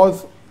the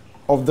clause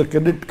of the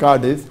credit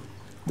card is,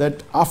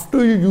 that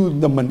after you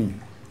use the money,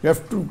 you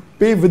have to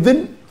pay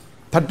within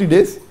 30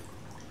 days,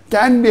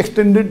 can be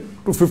extended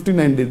to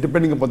 59 days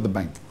depending upon the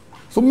bank.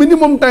 So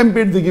minimum time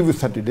paid they give you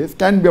 30 days,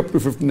 can be up to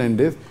 59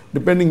 days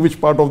depending which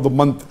part of the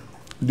month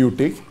do you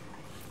take.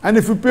 And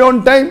if you pay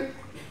on time,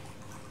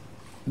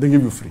 they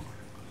give you free.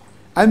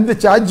 And they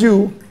charge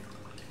you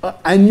an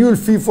annual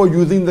fee for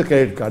using the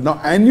credit card. Now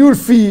annual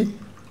fee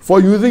for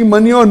using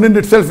money on it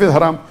itself is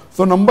haram.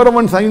 So number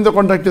one, signing the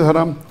contract is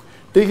haram.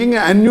 Taking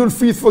an annual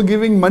fees for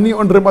giving money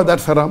on riba,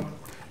 that's haram.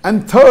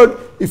 And third,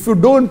 if you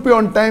don't pay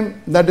on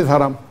time, that is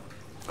haram.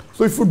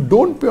 So if you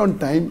don't pay on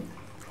time,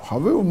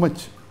 however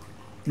much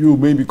you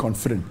may be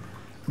confident,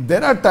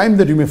 there are times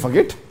that you may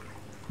forget.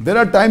 There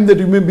are times that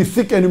you may be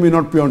sick and you may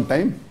not pay on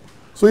time.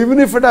 So even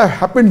if it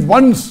happened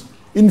once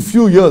in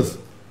few years,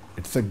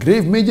 it's a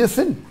grave major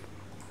sin.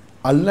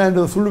 Allah and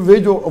Rasul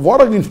wage a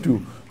war against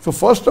you. So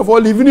first of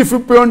all, even if you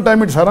pay on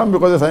time, it's haram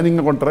because you're signing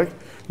a contract.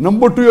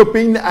 Number two, you're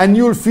paying the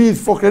annual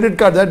fees for credit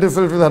card, that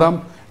itself is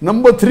haram.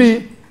 Number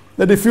three,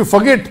 that if you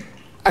forget,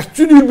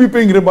 actually you'll be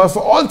paying riba.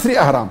 So all three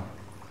are haram.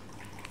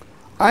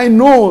 I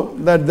know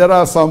that there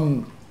are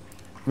some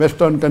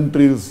Western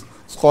countries,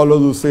 scholars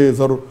who say,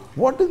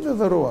 what is the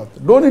Zarurat?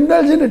 Don't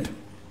indulge in it.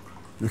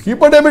 You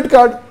keep a debit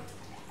card.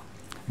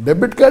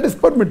 Debit card is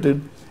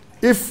permitted.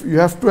 If you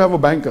have to have a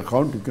bank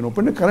account, you can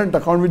open a current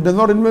account which does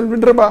not involve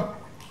in riba.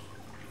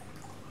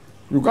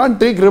 You can't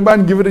take riba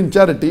and give it in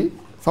charity.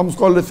 Some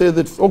scholars say that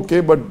it's okay,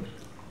 but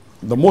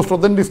the most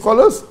authentic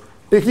scholars,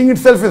 taking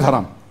itself is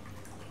haram.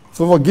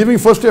 So for giving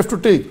first you have to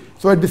take.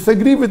 So I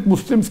disagree with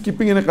Muslims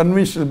keeping in a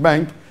conventional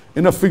bank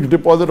in a fixed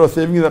deposit or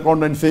savings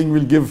account and saying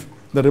we'll give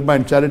the riba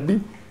in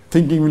charity,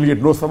 thinking we'll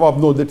get no sawab.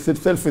 No, that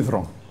itself is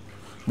wrong.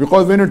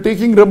 Because when you're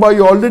taking riba,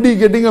 you're already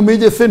getting a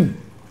major sin.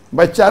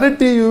 By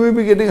charity, you may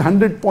be getting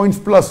 100 points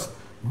plus,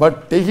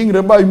 but taking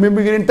riba, you may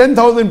be getting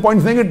 10,000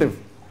 points negative.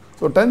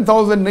 So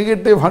 10,000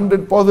 negative,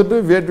 100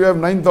 positive, yet you have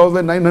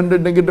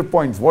 9,900 negative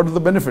points. What is the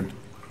benefit?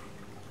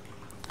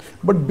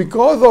 But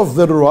because of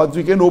zarurat,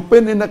 you can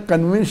open in a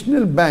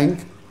conventional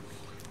bank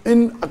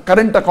in a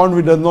current account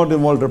which does not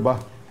involve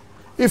riba.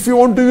 If you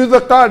want to use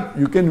a card,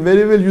 you can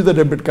very well use a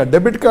debit card.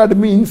 Debit card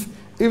means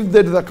if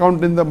there is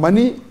account in the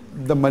money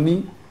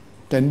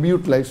can be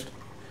utilized.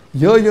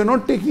 Here you are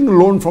not taking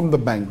loan from the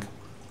bank.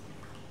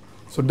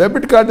 So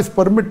debit card is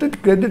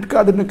permitted, credit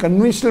card in a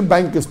conventional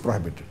bank is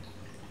prohibited.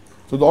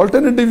 So the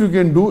alternative you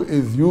can do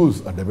is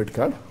use a debit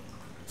card.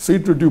 See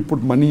to it you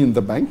put money in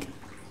the bank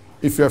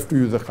if you have to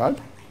use a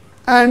card.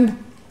 And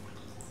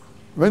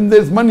when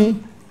there is money,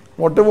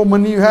 whatever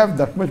money you have,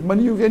 that much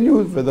money you can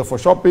use, whether for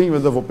shopping,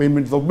 whether for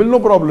payments of bill, no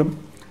problem.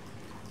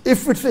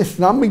 If it's an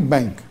Islamic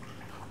bank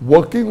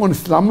working on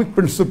Islamic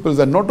principles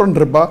and not on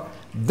riba,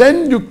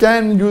 then you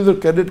can use a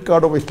credit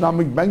card of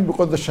Islamic bank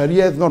because the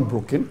Sharia is not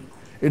broken.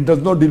 It does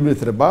not deal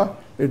with riba.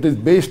 It is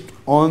based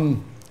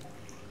on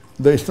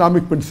the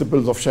Islamic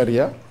principles of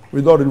Sharia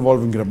without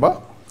involving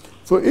riba.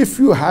 So if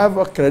you have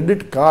a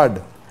credit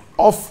card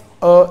of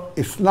a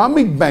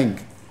Islamic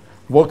bank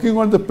working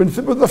on the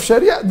principles of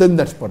Sharia, then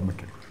that's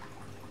permitted.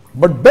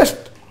 But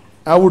best,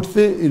 I would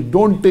say, is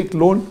don't take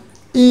loan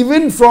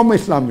even from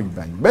Islamic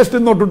bank. Best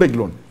is not to take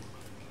loan.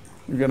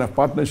 You can have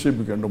partnership,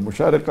 you can do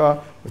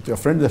musharaka with your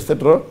friends,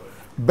 etc.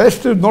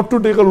 Best is not to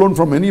take a loan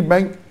from any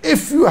bank.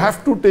 If you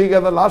have to take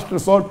as a last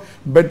resort,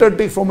 better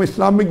take from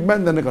Islamic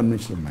bank than a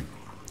conventional bank.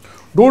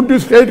 Don't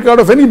use credit card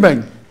of any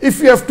bank. If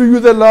you have to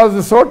use a last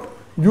resort,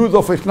 use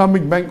of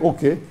Islamic bank,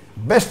 okay.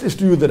 Best is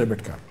to use the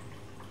debit card.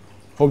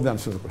 Hope that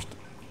answers the question.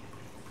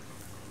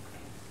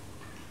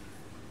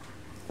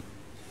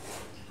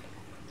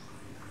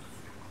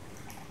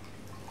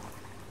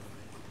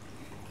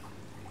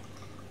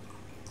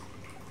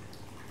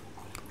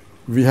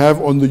 We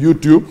have on the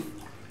YouTube,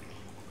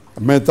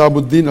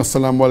 Mehtabuddin,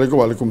 Assalamu alaikum,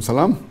 wa alaikum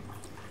salam.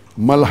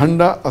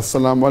 Malhanda,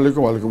 Assalamu alaikum,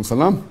 wa alaikum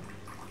salam.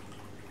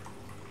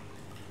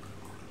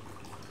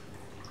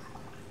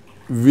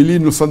 Willy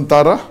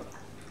Nusantara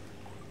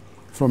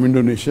from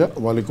Indonesia,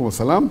 wa alaikum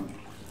salam.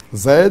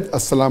 Zaid,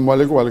 Assalamu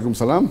alaikum, wa alaikum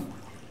salam.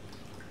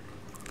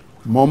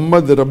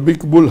 Muhammad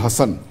Rabiqbul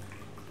Hassan,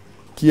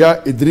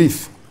 Kia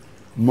Idris,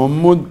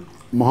 Muhammad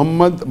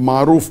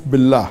Maruf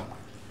Billah,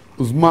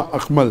 Uzma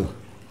Akmal,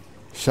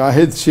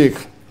 Shahid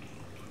Sheikh,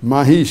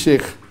 Mahi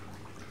Sheikh,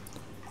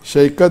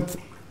 Shaikat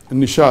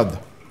Nishad,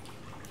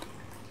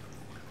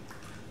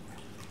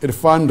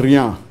 Irfan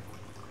Riyan,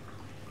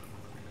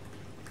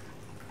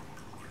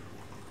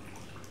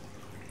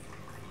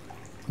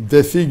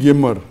 Desi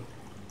Gamer,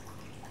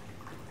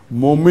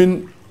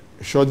 Momin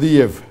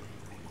Shodiev,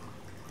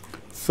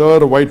 Sir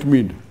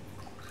Whitemead,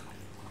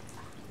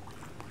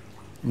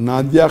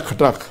 Nadia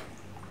Khatak,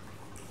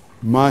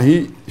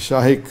 Mahi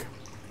Shahik,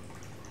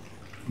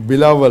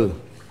 Bilawal,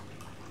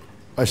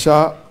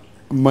 Asha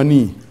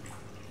Mani,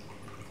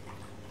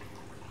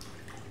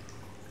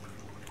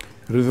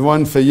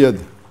 Rizwan Sayyid,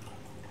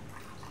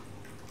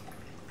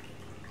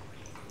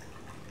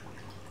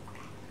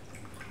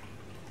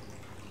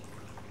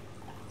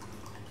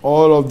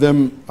 all of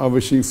them are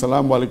wishing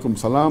salam alaikum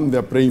salam. They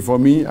are praying for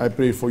me. I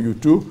pray for you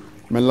too.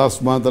 May Allah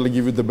subhanahu wa ta'ala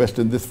give you the best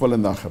in this world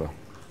and the akhirah.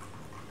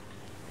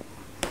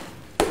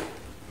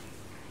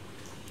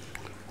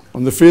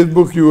 On the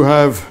Facebook you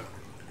have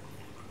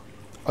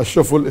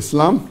Ashraful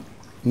Islam,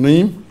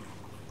 Naeem,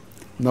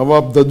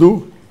 Nawab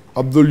Dadu,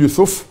 Abdul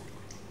Yusuf,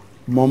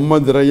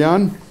 Muhammad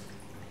Rayan,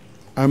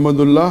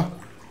 Ahmadullah,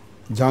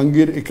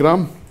 Jahangir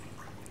Ikram,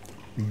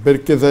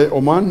 Berkezai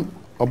Oman,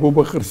 Abu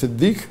Bakr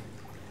Siddiq,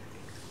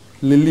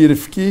 Lily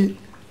Rifki,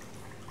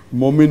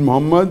 Momin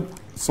Muhammad,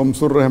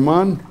 Samsur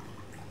Rahman,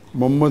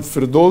 Muhammad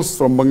Firdaus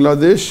from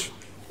Bangladesh,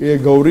 A.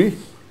 Gauri,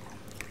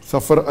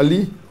 Safar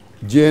Ali,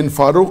 J.N.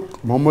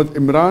 Farooq, Muhammad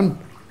Imran,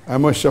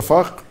 Ahmad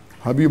Shafaq,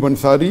 Habib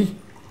Ansari,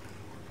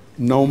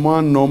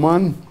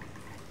 Nauman,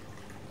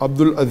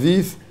 Abdul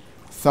Aziz,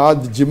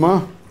 Saad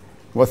Jima,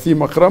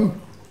 Wasim Akram.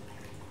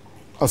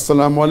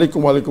 Assalamu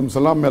alaikum wa alaikum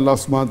salam. May Allah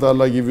subhanahu wa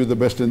ta'ala give you the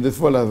best in this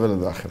world as well as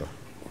the akhirah.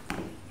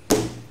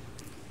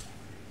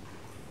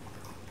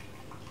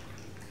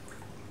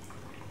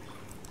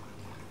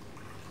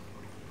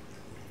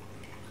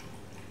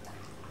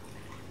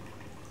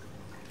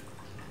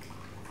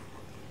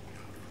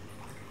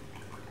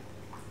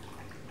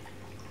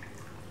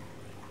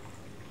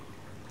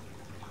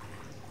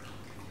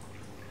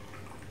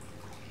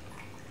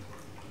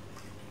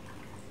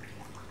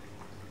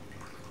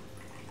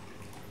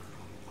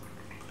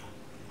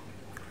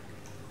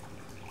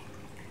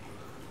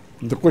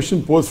 The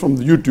question posed from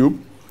the YouTube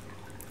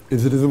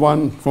is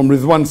Rizwan, from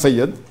Rizwan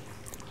Sayyed.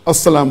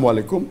 Assalamu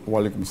alaikum, wa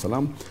alaikum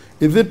salam.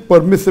 Is it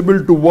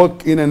permissible to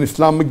work in an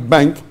Islamic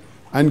bank,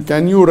 and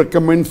can you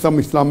recommend some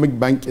Islamic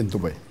bank in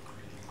Dubai?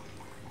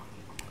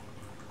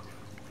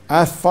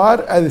 As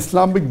far as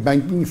Islamic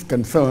banking is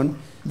concerned,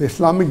 the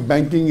Islamic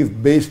banking is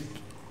based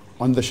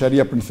on the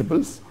Sharia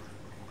principles,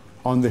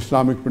 on the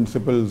Islamic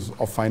principles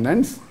of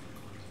finance,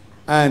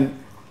 and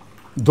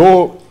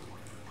though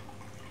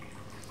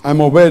I'm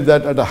aware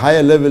that at a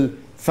higher level,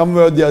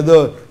 somewhere or the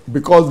other,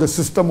 because the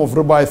system of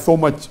riba is so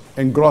much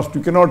engrossed, you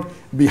cannot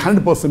be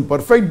 100%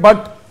 perfect.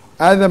 But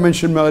as I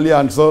mentioned in my earlier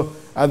answer,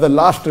 as a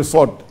last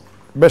resort,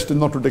 best is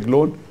not to take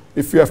loan.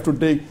 If you have to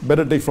take,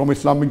 better take from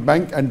Islamic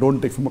bank and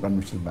don't take from a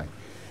conventional bank.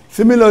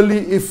 Similarly,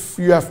 if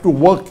you have to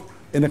work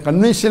in a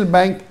conventional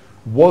bank,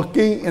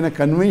 working in a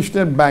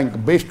conventional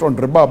bank based on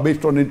riba,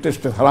 based on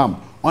interest is haram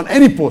on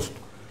any post,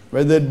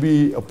 whether it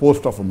be a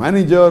post of a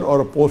manager or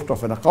a post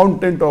of an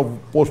accountant or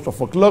a post of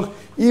a clerk,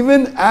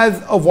 even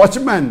as a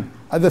watchman,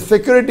 as a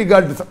security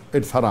guard,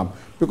 it's haram.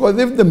 Because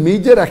if the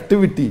major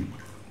activity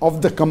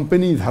of the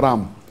company is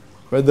haram,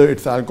 whether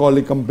it's an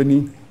alcoholic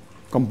company,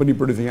 company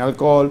producing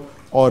alcohol,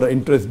 or an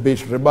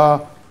interest-based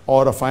riba,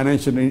 or a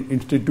financial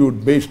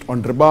institute based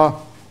on riba,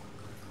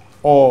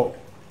 or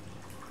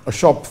a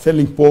shop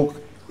selling pork,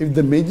 if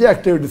the major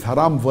activity is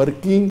haram,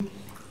 working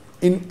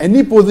in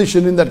any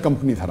position in that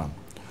company is haram.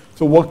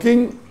 So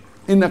working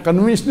in a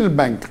conventional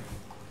bank,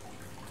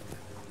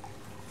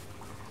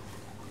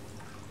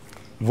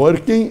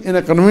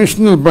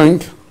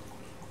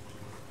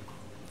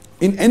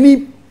 in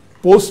any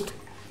post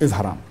is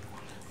haram.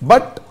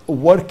 But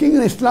working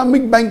in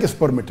Islamic bank is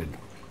permitted.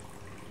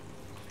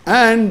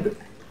 And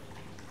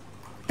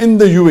in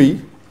the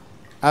UAE,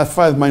 as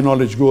far as my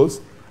knowledge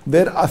goes,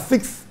 there are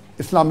 6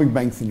 Islamic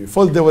banks in UAE.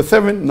 First there were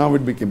 7, now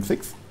it became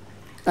 6.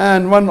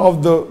 And one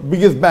of the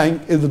biggest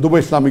bank is the Dubai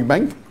Islamic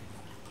Bank.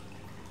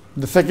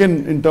 The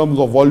second in terms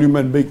of volume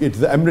and big, it's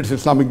the Emirates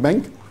Islamic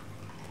Bank.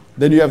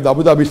 Then you have the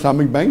Abu Dhabi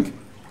Islamic Bank.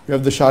 You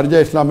have the Sharjah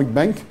Islamic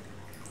Bank.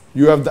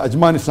 You have the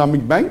Ajman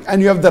Islamic Bank.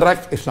 And you have the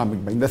Rak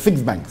Islamic Bank. There are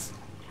 6 banks.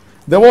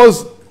 There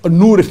was a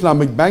Noor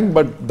Islamic Bank,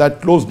 but that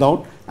closed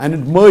down and it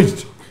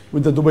merged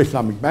with the Dubai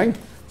Islamic Bank.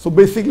 So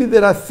basically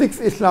there are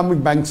 6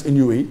 Islamic banks in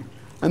UAE,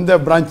 and there are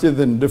branches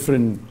in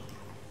different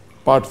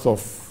parts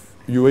of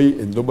UAE,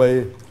 in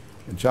Dubai,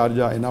 in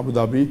Sharjah, in Abu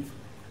Dhabi.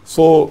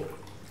 So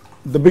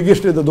the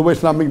biggest is the Dubai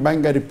Islamic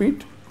Bank, I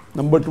repeat.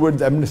 Number 2 is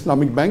the Emirates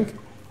Islamic Bank.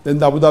 Then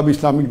the Abu Dhabi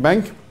Islamic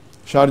Bank,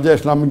 Sharjah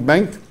Islamic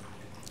Bank,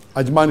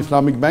 Ajman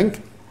Islamic Bank,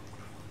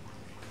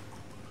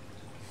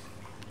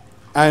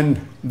 and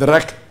the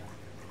Rak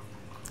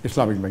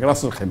Islamic Bank,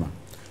 Ras Al Khaimah.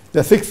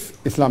 There are 6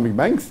 Islamic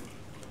banks,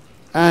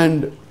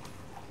 and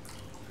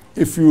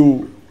if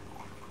you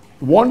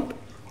want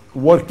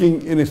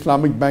working in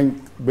Islamic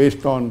bank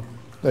based on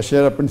the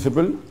Sharia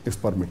principle, is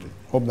permitted.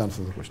 Hope that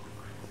answers the question.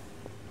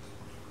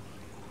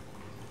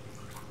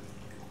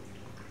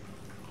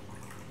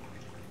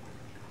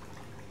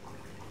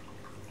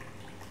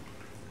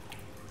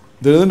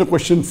 There is a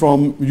question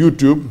from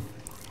YouTube,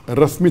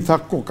 Rasmitha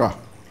Koka.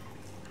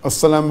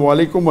 Assalamu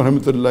alaikum wa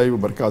rahmatullahi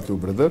wa barakatuh,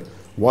 brother.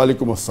 Wa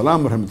alaikum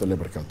assalam wa rahmatullahi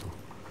wa barakatuh.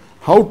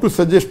 How to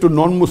suggest to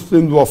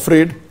non-Muslims who are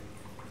afraid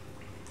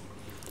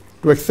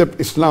to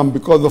accept Islam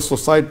because of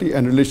society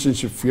and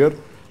relationship fear?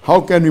 How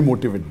can we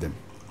motivate them?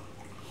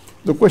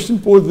 The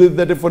question posed is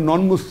that if a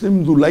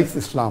non-Muslim who likes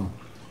Islam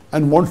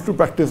and wants to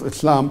practice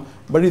Islam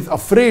but is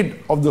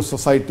afraid of the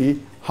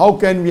society, how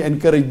can we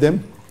encourage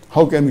them?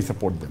 How can we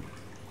support them?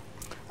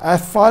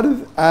 As far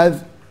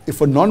as if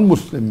a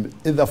non-Muslim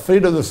is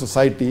afraid of the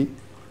society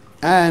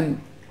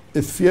and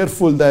is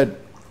fearful that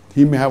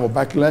he may have a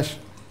backlash,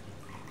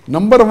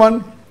 number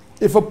 1,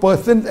 if a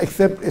person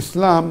accepts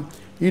Islam,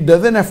 he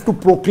doesn't have to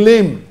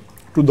proclaim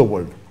to the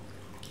world.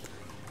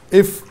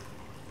 If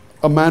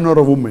a man or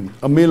a woman,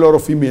 a male or a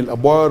female, a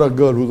boy or a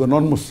girl who is a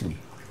non-Muslim,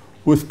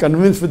 who is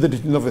convinced with the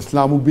teachings of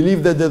Islam, who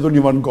believes that there is only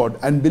one God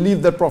and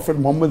believes that Prophet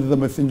Muhammad is the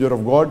messenger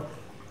of God,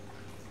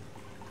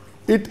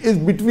 it is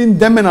between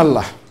them and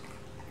Allah.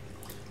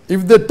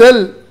 If they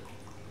tell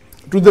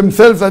to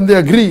themselves and they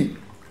agree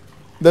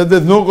that there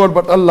is no God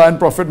but Allah and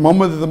Prophet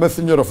Muhammad is the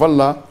messenger of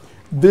Allah,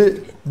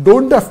 they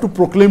don't have to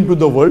proclaim to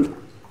the world.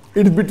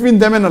 It is between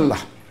them and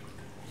Allah.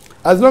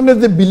 As long as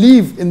they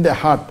believe in their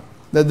heart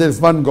that there is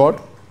one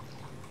God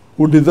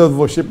who deserves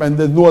worship and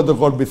there is no other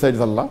God besides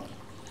Allah,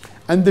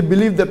 and they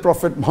believe that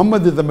Prophet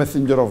Muhammad is the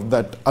messenger of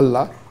that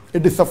Allah,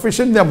 it is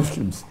sufficient, they are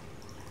Muslims.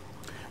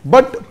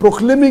 But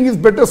proclaiming is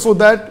better so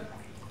that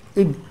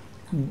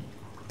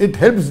it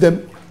helps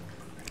them,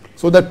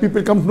 so that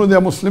people come to know they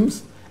are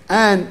Muslims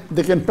and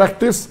they can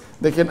practice,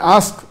 they can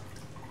ask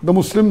the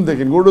Muslim, they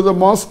can go to the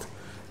mosque,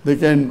 they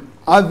can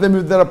ask them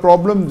if there are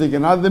problems, they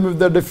can ask them if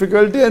there are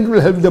difficulty, and it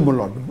will help them a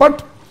lot.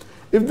 But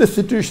if the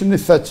situation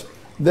is such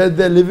that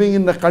they are living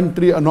in a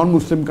country, a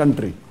non-Muslim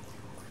country,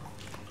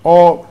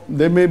 or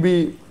there may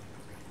be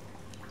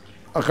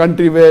a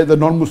country where the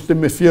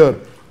non-Muslim may fear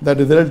that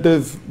his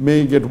relatives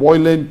may get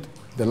violent,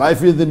 their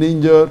life is in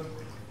danger,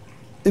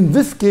 in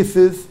these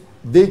cases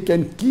they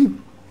can keep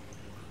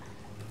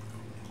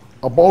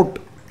about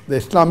the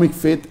Islamic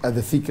faith as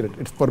a secret.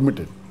 It's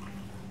permitted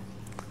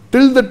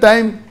till the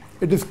time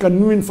it is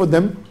convenient for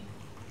them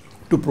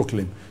to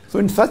proclaim. So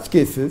in such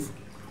cases,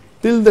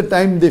 till the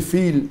time they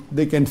feel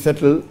they can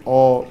settle,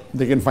 or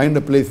they can find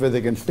a place where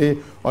they can stay,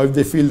 or if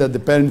they feel that the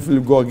parents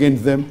will go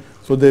against them,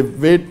 so they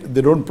wait,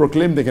 they don't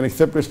proclaim, they can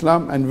accept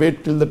Islam and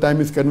wait till the time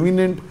is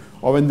convenient,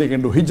 or when they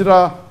can do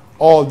hijrah,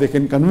 or they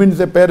can convince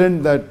their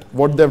parent that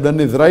what they have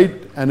done is right,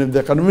 and if they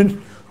are convinced,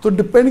 so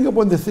depending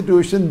upon the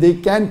situation, they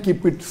can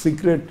keep it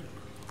secret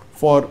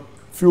for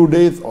few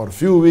days or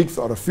few weeks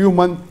or a few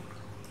months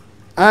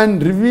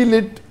and reveal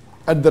it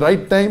at the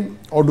right time,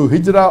 or do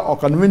hijrah, or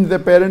convince their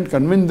parent,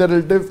 convince their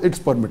relatives, it's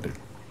permitted.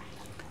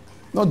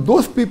 Now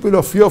those people who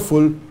are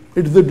fearful,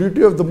 it's the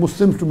duty of the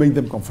Muslims to make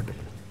them comfortable.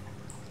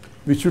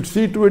 We should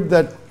see to it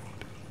that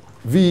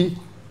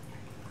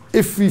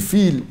if we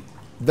feel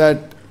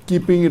that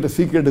keeping it a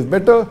secret is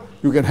better,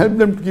 you can help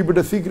them to keep it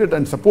a secret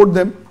and support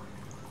them.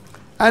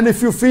 And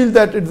if you feel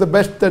that it's the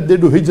best that they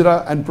do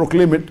hijrah and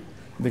proclaim it,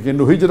 they can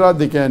do hijrah,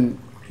 they can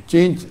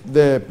change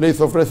their place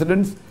of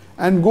residence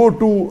and go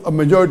to a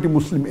majority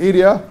Muslim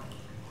area,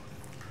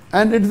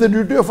 and it's the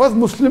duty of us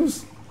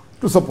Muslims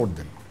to support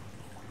them.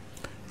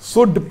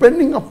 So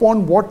depending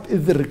upon what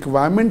is the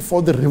requirement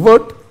for the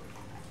revert,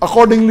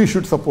 accordingly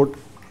should support.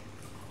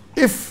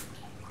 If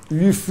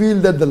we feel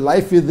that the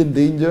life is in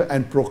danger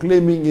and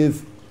proclaiming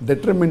is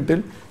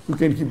detrimental, you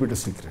can keep it a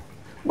secret.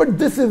 But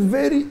this is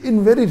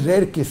in very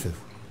rare cases.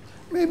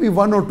 Maybe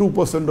 1 or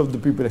 2% of the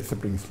people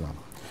accepting Islam.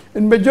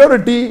 In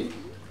majority,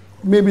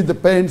 maybe the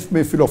parents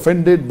may feel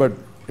offended, but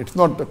it's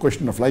not a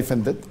question of life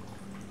and death.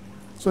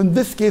 So in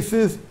these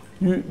cases,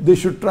 they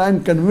should try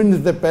and convince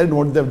their parent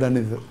what they've done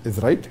is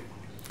right.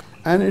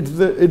 And it's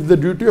the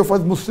duty of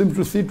us Muslims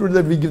to see to it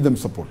that we give them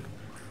support.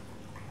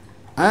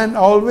 And I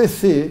always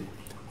say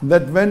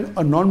that when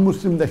a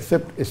non-Muslim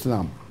accepts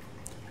Islam,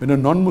 when a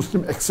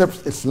non-Muslim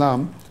accepts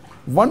Islam,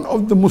 one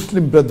of the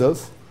Muslim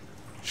brothers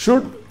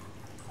should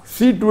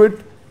see to it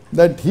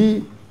that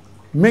he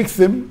makes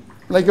him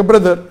like a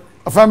brother,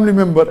 a family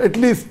member, at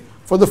least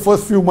for the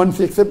first few months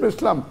he accepts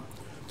Islam.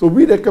 So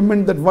we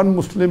recommend that one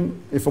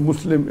Muslim, if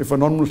a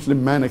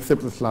non-Muslim man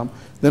accepts Islam,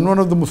 then one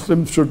of the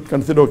Muslims should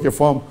consider, okay,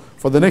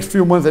 for the next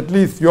few months at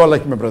least, you are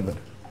like my brother.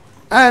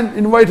 And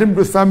invite him to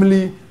his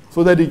family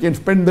so that he can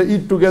spend the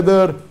Eid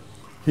together,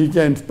 he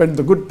can spend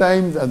the good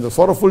times and the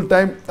sorrowful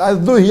time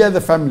as though he has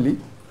a family.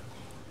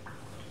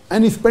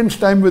 And he spends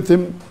time with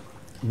him,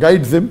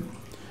 guides him.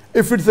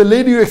 If it's a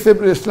lady who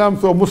accepts Islam,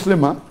 so a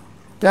Muslimah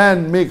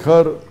can make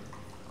her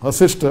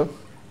sister,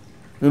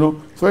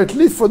 So at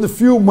least for the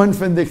few months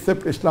when they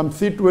accept Islam,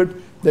 see to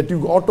it that you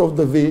go out of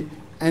the way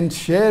and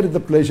share the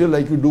pleasure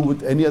like you do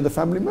with any other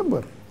family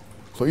member.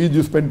 So Eid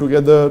you spend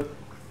together,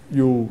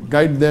 you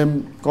guide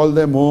them, call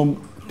them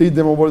home, teach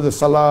them about the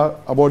Salah,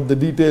 about the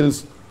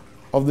details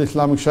of the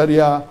Islamic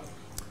Sharia,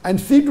 and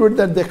see to it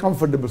that they're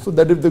comfortable, so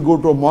that if they go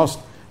to a mosque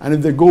and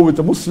if they go with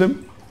a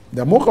Muslim,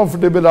 they're more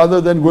comfortable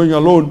rather than going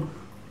alone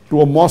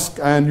to a mosque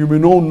and you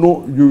don't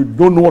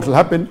know what will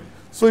happen.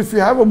 So if you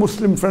have a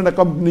Muslim friend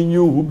accompanying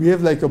you who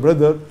behaves like a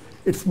brother,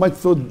 it's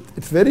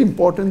very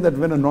important that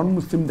when a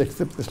non-Muslim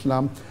accepts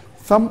Islam,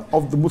 some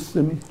of the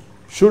Muslims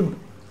should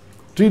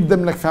treat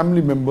them like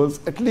family members,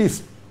 at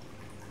least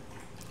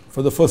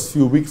for the first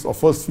few weeks or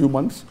first few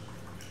months,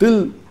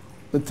 till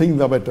the things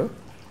are better.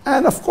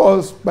 And of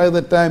course, by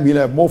the time he'll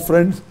have more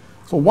friends.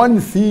 So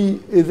once he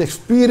is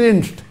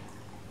experienced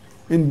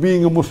in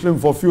being a Muslim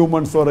for a few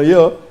months or a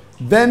year,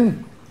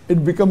 then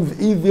it becomes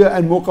easier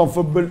and more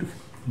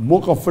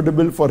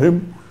comfortable for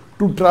him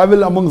to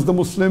travel amongst the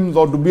Muslims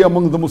or to be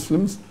among the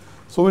Muslims.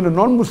 So when a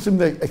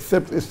non-Muslim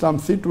accepts Islam,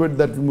 see to it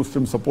that we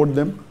Muslims support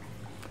them.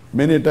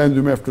 Many times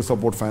you may have to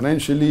support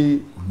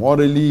financially,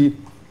 morally,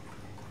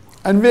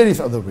 and various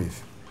other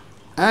ways.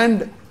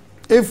 And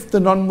if the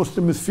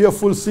non-Muslim is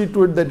fearful, see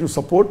to it that you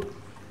support,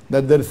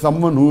 that there is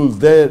someone who is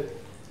there.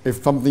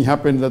 If something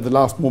happens at the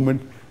last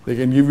moment, they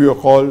can give you a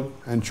call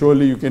and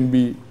surely you can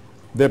be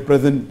there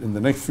present in the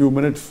next few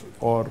minutes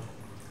or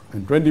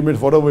in 20 minutes,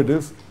 whatever it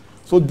is.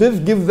 So this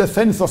gives a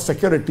sense of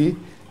security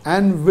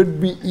and would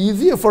be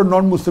easier for a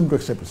non-Muslim to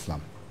accept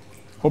Islam.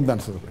 Hope that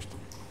answers the question.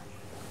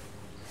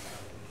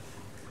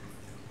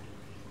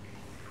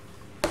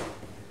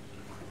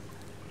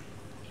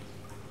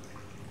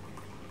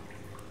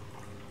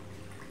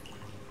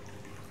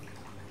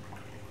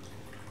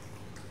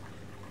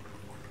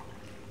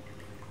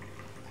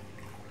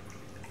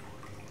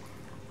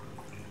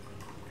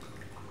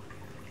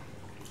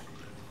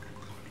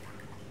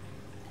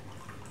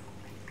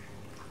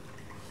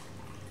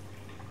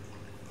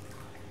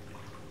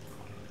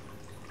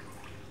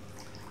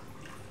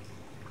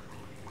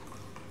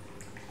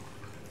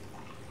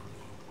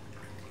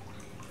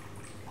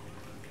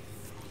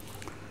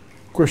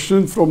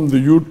 Question from the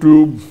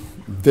YouTube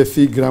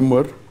Desi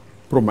Grammar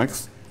Pro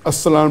Max.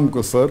 Assalamu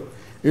alaikum, sir.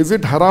 Is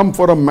it haram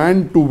for a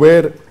man to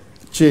wear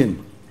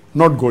chain,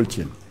 not gold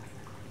chain?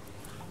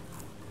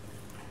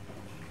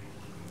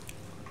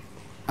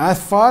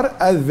 As far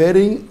as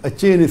wearing a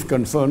chain is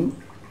concerned,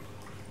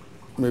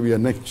 maybe a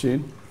neck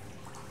chain,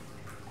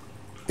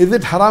 is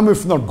it haram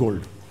if not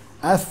gold?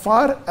 As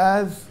far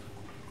as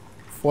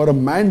for a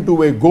man to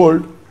wear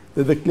gold,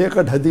 there is a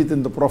clear-cut hadith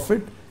in the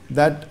Prophet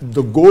that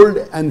the gold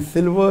and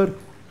silver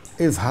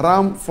is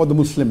haram for the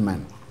Muslim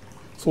man.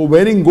 So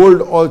wearing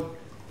gold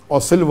or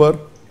silver,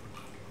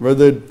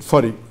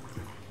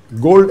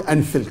 gold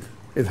and silk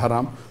is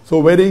haram. So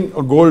wearing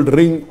a gold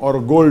ring or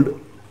a gold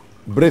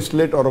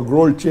bracelet or a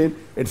gold chain,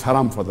 it's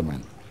haram for the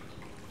man.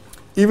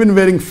 Even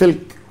wearing silk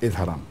is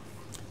haram.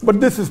 But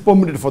this is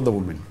permitted for the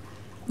woman.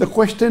 The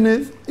question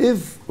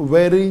is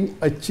wearing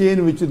a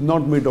chain which is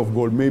not made of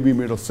gold, maybe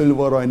made of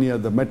silver or any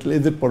other metal,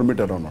 is it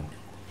permitted or not?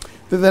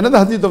 There's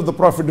another hadith of the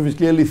Prophet which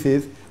clearly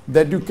says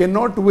that you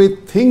cannot wear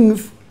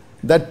things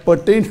that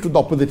pertains to the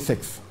opposite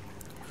sex.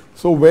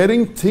 So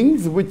wearing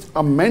things which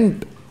are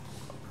meant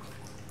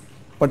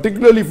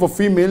particularly for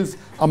females,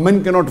 a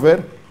man cannot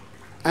wear,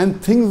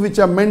 and things which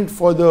are meant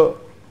for the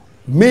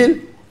male,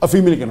 a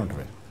female cannot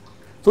wear.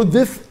 So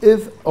this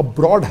is a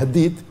broad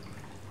hadith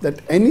that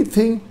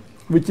anything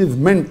which is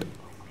meant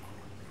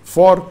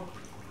for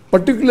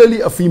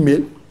particularly a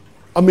female,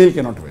 a male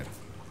cannot wear.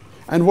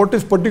 And what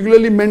is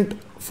particularly meant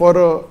for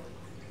a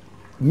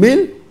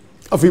male,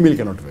 a female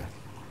cannot wear.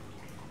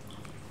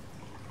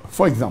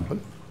 For example,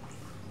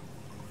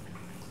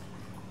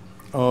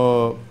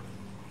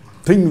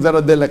 things that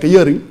are there like a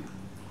earring.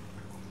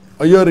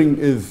 A earring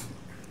is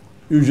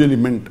usually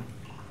meant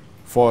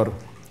for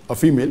a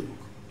female,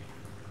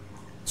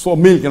 so a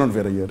male cannot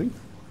wear a earring.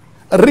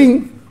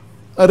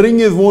 A ring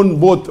is worn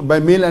both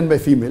by male and by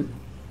female,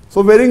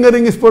 so wearing a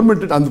ring is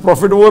permitted, and the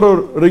Prophet wore a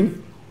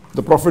ring.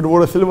 The Prophet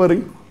wore a silver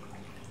ring.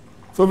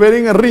 So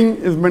wearing a ring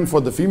is meant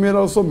for the female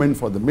also, meant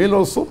for the male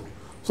also.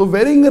 So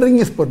wearing a ring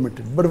is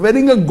permitted, but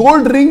wearing a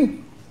gold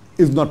ring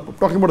is not.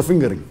 Talking about a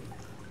finger ring.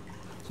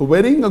 So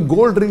wearing a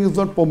gold ring is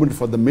not permitted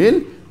for the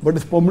male, but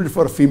is permitted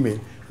for a female.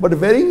 But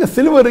wearing a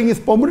silver ring is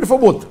permitted for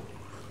both.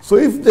 So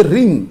if the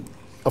ring,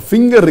 a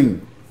finger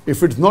ring,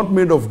 if it's not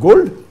made of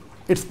gold,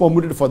 it's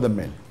permitted for the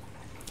male.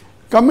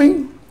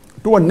 Coming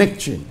to a neck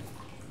chain.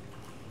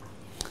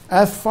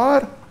 As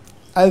far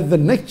as the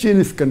neck chain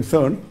is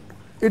concerned,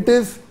 it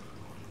is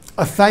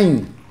a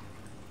sign.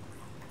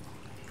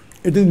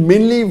 It is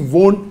mainly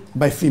worn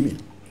by female.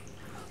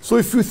 So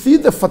if you see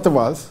the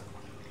fatwas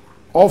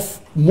of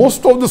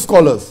most of the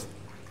scholars,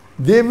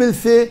 they will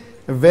say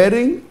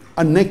wearing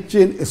a neck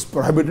chain is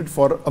prohibited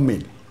for a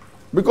male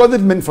because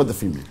it's meant for the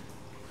female.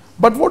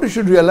 But what you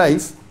should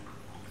realize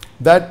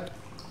that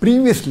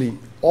previously,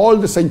 all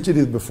the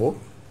centuries before,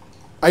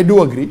 I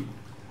do agree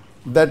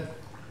that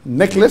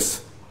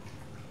necklace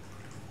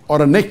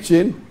or a neck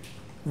chain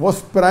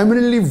was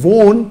primarily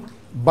worn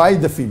by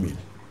the female.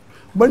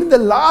 But in the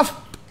last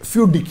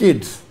few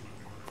decades,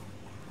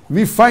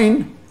 we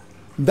find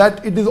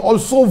that it is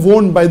also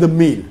worn by the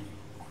male.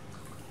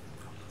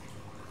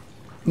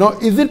 Now,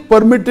 is it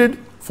permitted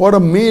for a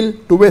male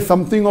to wear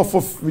something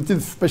which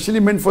is specially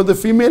meant for the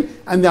female?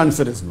 And the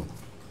answer is no.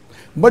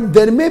 But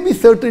there may be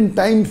certain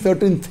times,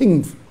 certain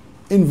things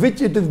in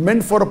which it is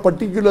meant for a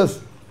particular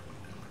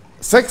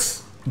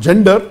sex,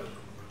 gender.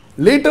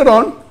 Later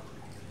on,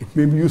 it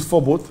may be used for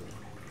both.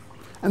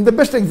 And the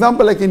best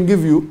example I can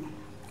give you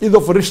is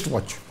of a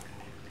wristwatch.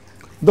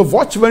 The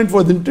watch, when it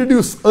was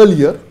introduced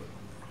earlier,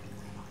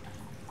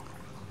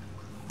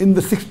 in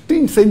the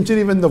 16th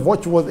century when the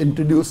watch was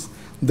introduced,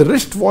 the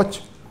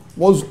wristwatch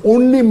was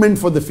only meant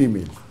for the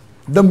female.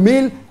 The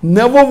male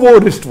never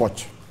wore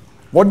wristwatch.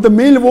 What the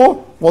male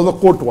wore was a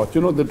coat watch. You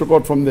know, they took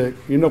out from the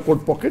inner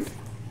coat pocket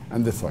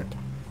and this one.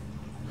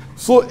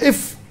 So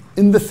if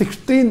in the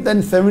 16th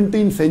and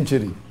 17th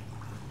century,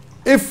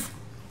 if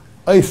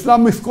an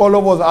Islamic scholar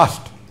was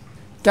asked,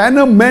 can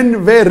a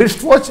man wear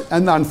wristwatch?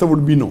 And the answer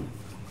would be no.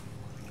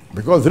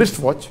 Because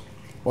wristwatch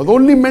was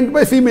only meant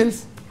by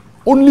females,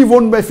 only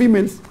worn by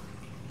females.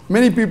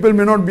 Many people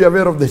may not be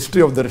aware of the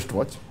history of the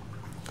wristwatch.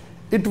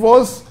 It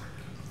was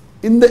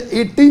in the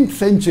 18th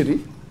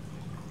century,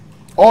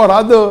 or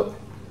rather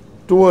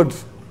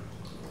towards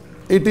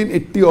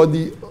 1880 or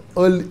the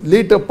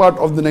later part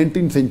of the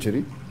 19th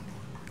century,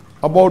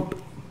 about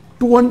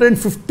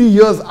 250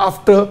 years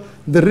after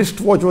the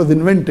wristwatch was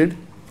invented.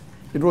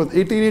 It was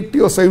 1880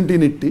 or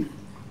 1780.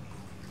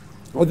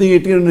 I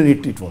think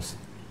 1880 it was.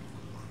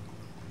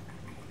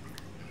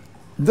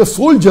 The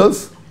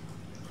soldiers,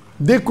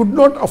 they could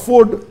not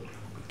afford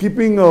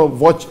keeping a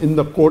watch in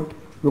the coat,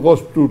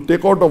 because to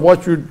take out a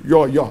watch,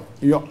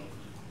 your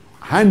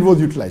hand was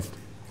utilized.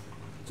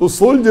 So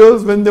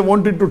soldiers, when they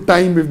wanted to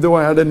time, if they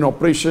had an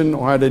operation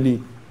or had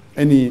any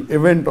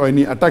event or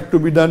any attack to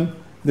be done,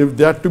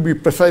 they had to be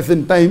precise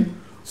in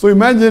time. So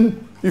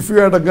imagine if you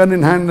had a gun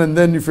in hand and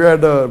then if you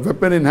had a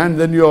weapon in hand,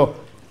 then you're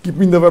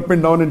keeping the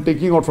weapon down and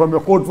taking out from your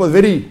coat was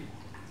very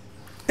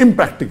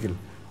impractical.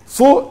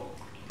 So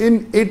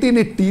in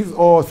 1880s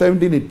or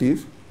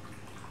 1780s,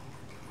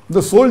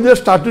 the soldiers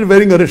started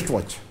wearing a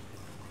wristwatch.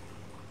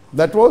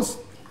 That was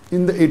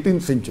in the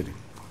 18th century.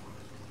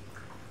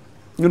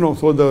 You know,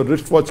 so the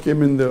wristwatch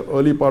came in the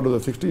early part of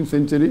the 16th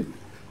century,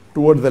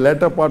 towards the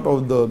latter part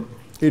of the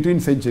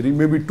 18th century,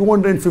 maybe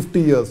 250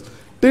 years.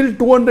 Till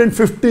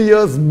 250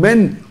 years,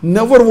 men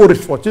never wore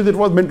wristwatches. It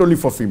was meant only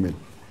for female.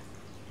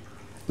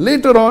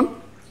 Later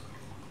on,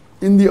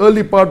 in the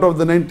early part of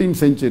the 19th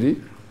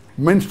century,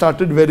 men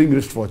started wearing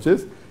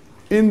wristwatches.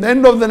 In the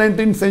end of the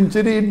 19th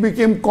century, it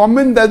became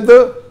common that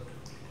the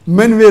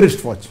men wear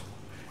wristwatch.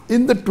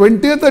 In the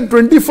 20th and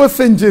 21st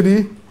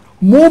century,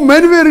 more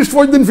men wear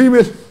wristwatch than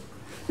female.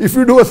 If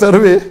you do a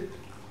survey,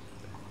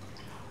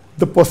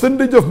 the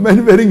percentage of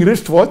men wearing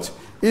wristwatch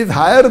is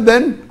higher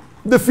than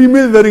the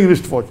female wearing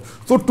wristwatch.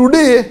 So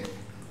today,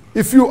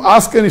 if you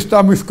ask an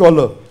Islamic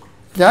scholar,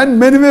 can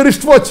men wear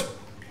wristwatch?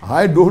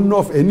 I don't know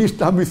of any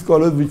Islamic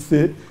scholars which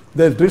say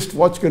that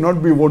wristwatch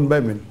cannot be worn by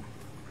men.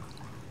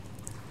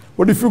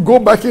 But if you go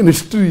back in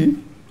history,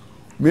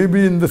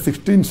 maybe in the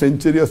 16th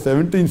century or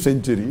 17th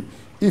century,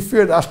 if you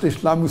had asked an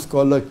Islamic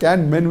scholar,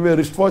 can men wear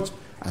wristwatch?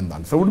 And the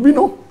answer would be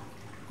no,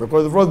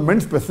 because it was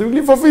meant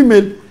specifically for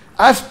female.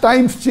 As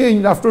times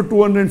changed, after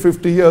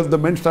 250 years, the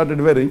men started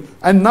wearing,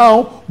 and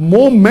now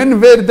more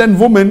men wear than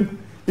women.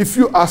 If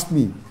you ask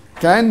me,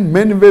 can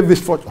men wear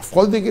wristwatch? Of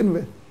course they can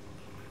wear.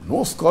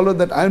 No scholar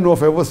that I know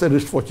of ever said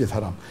wristwatch is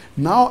haram.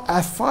 Now,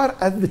 as far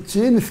as the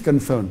chain is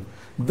concerned,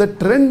 the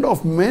trend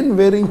of men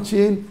wearing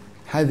chain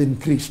has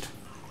increased.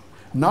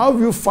 Now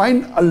you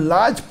find a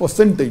large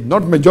percentage,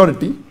 not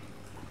majority,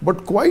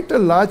 but quite a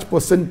large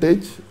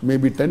percentage,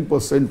 maybe 10%,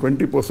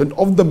 20%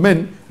 of the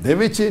men, they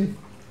wear chain.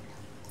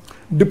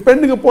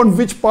 Depending upon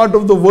which part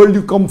of the world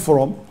you come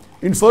from,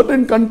 in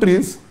certain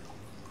countries,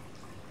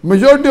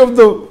 majority of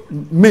the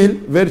male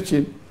wear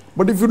chain.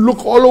 But if you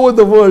look all over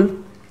the world,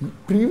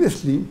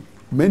 previously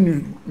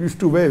men used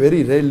to wear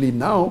very rarely.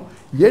 Now,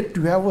 yet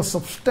you have a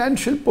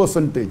substantial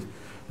percentage,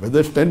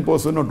 whether it's 10%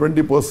 or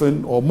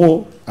 20% or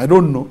more, I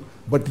don't know.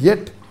 But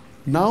yet,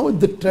 now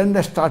the trend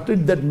has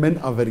started that men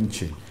are wearing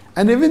chain.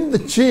 And even the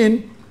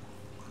chain,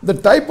 the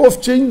type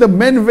of chain the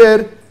men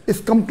wear is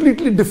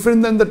completely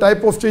different than the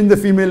type of chain the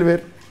female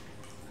wear.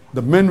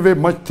 The men wear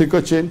much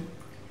thicker chain.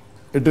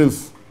 It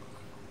is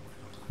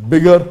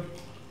bigger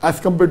as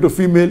compared to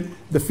female.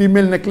 The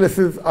female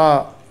necklaces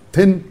are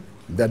thin,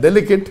 they are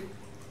delicate.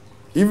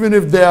 Even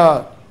if they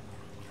are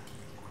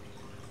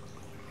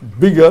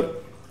bigger,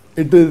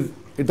 it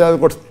has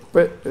got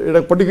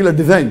a particular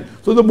design.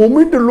 So the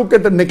moment you look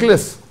at a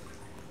necklace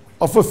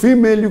of a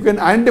female, you can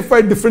identify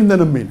it different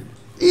than a male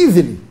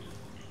easily.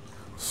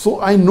 So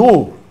I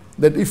know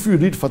that if you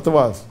read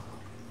fatwas,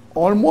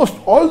 almost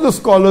all the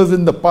scholars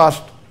in the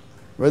past,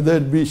 whether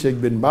it be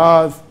Sheikh bin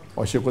Baz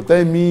or Sheikh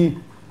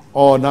Uthaymeen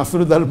or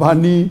Nasruddin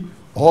Albani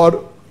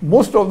or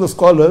most of the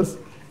scholars,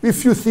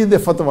 if you see their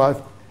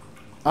fatwas,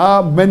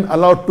 are men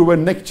allowed to wear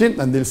neck chain?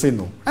 And they'll say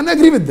no. And I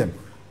agree with them.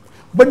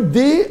 But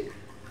they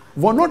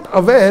were not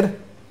aware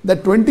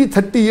that 20,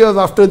 30 years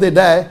after they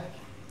die,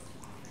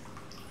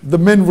 the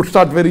men would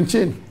start wearing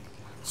chain.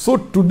 So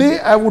today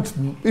I would,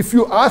 if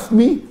you ask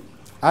me,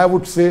 I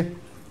would say,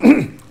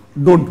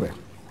 don't wear.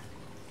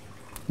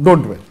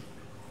 Don't wear.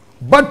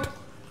 But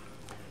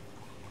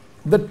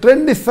the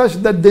trend is such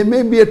that there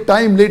may be a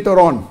time later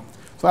on.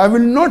 So I will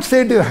not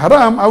say it is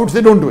haram, I would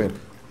say don't wear.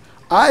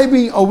 I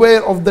being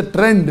aware of the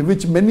trend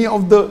which many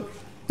of the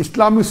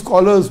Islamic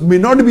scholars may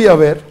not be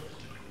aware,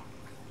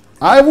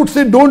 I would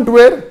say don't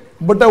wear,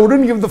 but I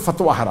wouldn't give the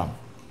fatwa haram.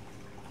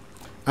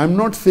 I am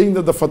not saying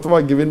that the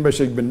fatwa given by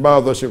Sheikh bin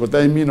Baz or Sheikh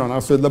Uthaymeen or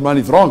Nasruddin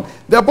Albani is wrong.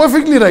 They are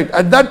perfectly right.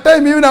 At that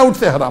time even I would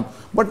say haram.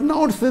 But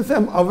now since I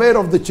am aware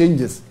of the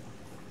changes,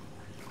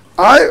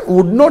 I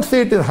would not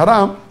say it is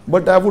haram,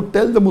 but I would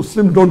tell the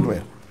Muslim don't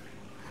wear.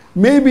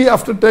 Maybe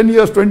after 10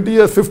 years, 20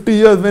 years, 50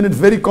 years, when it's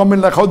very common,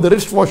 like how the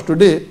wristwatch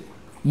today,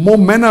 more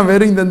men are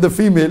wearing than the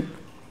female,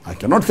 I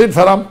cannot say it's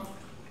haram.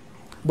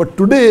 But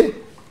today,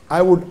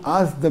 I would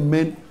ask the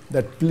men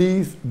that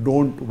please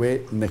don't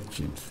wear neck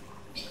chains.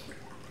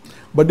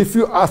 But if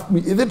you ask me,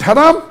 is it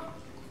haram?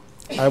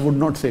 I would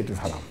not say it is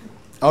haram.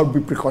 I would be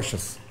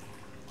precautious.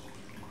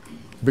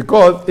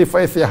 Because if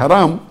I say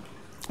haram,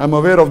 I'm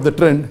aware of the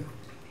trend,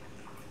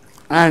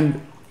 and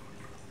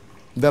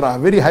there are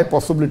very high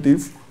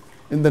possibilities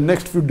in the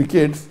next few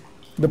decades,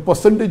 the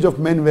percentage of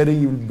men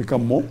wearing will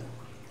become more.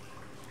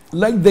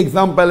 Like the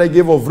example I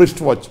gave of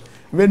wristwatch,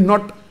 where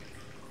not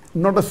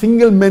a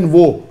single man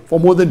wore for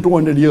more than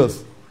 200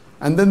 years,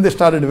 and then they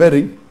started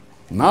wearing.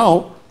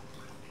 Now,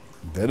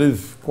 there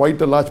is quite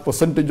a large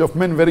percentage of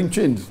men wearing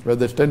chains,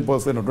 whether it's 10%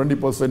 or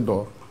 20%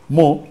 or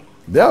more,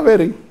 they are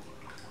wearing.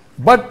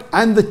 But,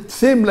 and the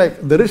same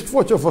like the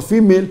wristwatch of a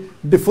female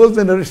differs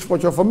than a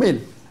wristwatch of a male.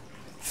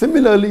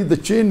 Similarly, the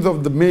chains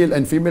of the male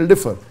and female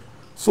differ.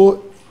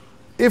 So,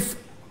 if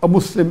a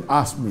Muslim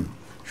asks me,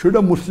 should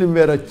a Muslim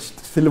wear a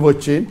silver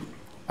chain?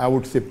 I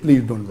would say,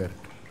 please don't wear it.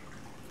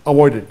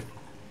 Avoid it.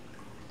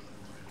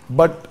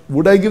 But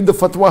would I give the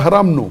fatwa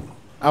haram? No.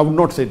 I would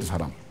not say it is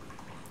haram.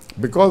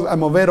 Because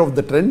I'm aware of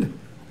the trend,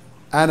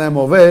 and I'm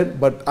aware,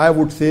 but I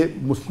would say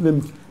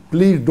Muslims,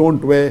 please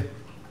don't wear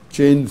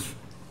chains,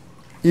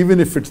 even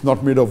if it's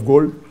not made of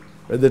gold,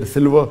 whether it's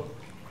silver.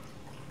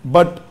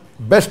 But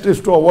best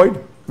is to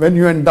avoid. When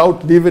you're in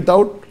doubt, leave it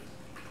out.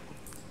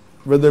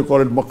 Whether you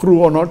call it makruh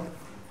or not,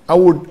 I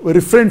would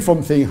refrain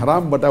from saying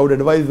haram, but I would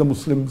advise the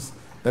Muslims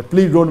that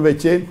please don't wear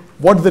chain.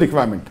 What's the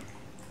requirement?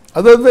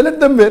 Otherwise, let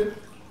them wear.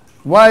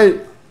 Why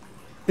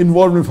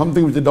involved in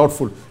something which is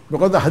doubtful?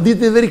 Because the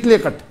hadith is very clear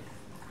cut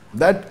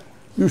that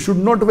you should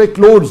not wear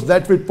clothes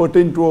that will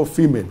pertain to a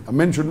female. A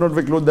man should not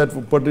wear clothes that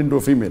will pertain to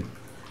a female.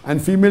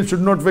 And female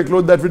should not wear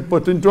clothes that will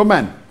pertain to a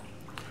man.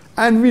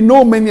 And we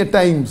know many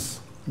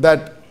times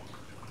that,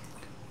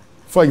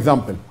 for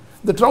example,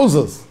 the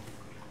trousers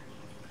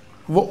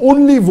were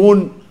only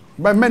worn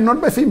by men, not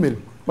by female.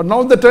 But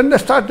now the trend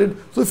has started.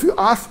 So if you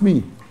ask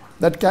me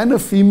that can a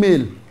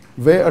female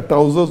wear a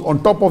trousers,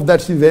 on top of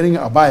that she's wearing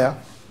a abaya,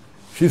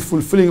 she's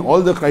fulfilling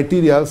all the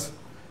criterias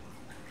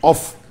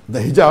of the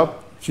hijab,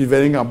 she's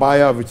wearing a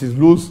abaya which is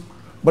loose,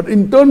 but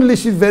internally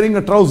she's wearing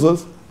a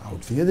trousers, I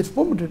would say yes, it's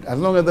permitted. As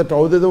long as the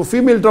trouser is a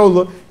female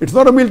trouser, it's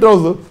not a male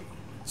trouser.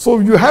 So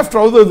you have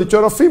trousers which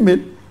are a female.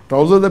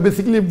 Trousers are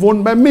basically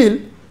worn by male.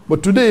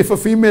 But today if a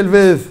female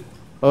wears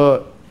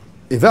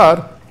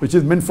izar, which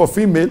is meant for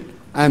female,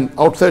 and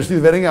outside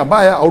she's wearing a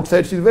abaya,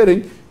 outside she's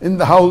wearing, in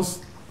the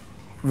house,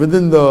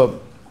 within the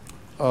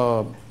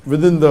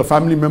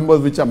family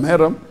members which are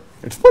mahram,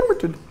 it's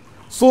permitted.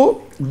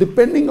 So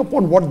depending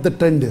upon what the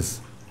trend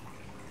is.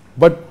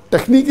 But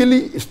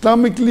technically,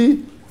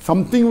 Islamically,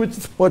 something which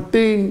is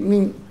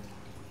pertaining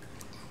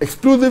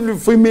exclusively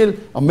female,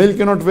 a male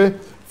cannot wear.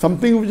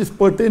 Something which is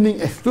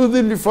pertaining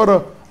exclusively for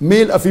a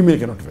male, a female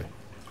cannot wear.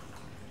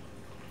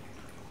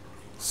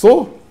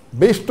 So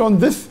based on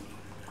this,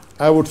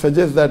 I would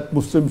suggest that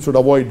Muslims should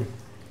avoid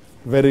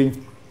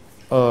wearing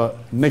a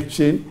neck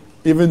chain,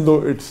 even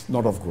though it's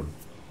not of gold.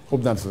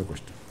 Hope that answers the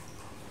question.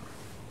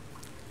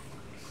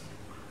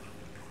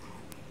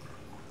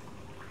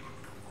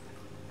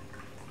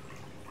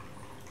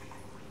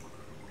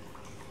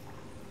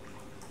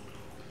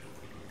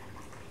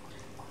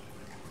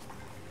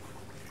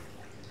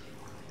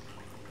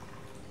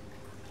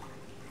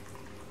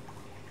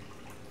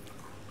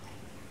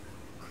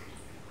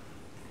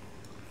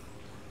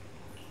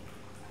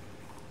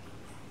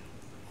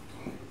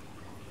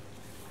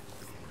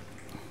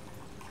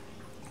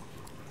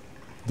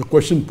 The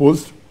question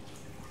posed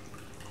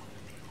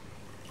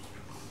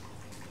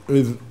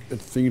is, I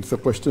think it's a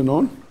question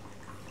on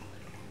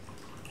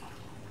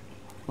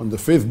the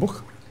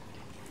Facebook.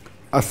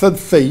 Asad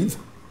says,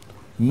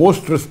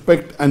 most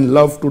respect and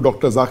love to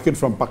Dr. Zakir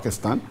from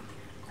Pakistan.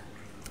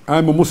 I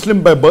am a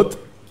Muslim by birth,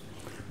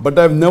 but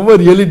I have never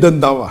really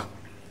done dawah.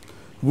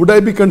 Would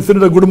I be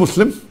considered a good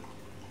Muslim?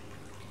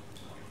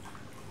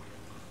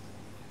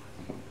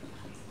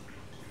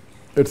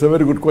 It's a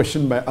very good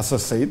question by Asad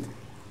Said,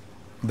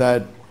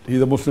 that he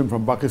is a Muslim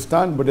from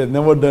Pakistan but has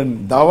never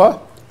done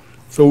dawah,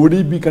 so would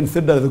he be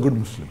considered as a good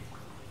Muslim?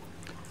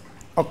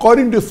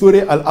 According to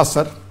Surah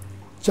Al-Asr,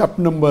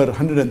 chapter number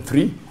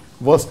 103,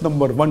 verse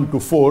number 1 to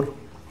 4,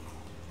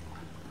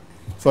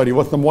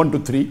 verse number 1 to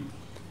 3,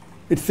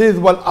 it says,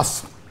 Wal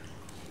Asr,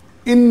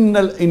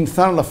 Innal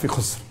insana lafi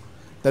khusr,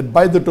 that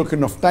by the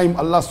token of time,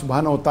 Allah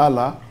subhanahu wa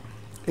ta'ala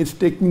is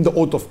taking the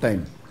oath of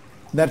time,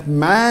 that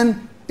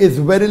man is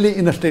verily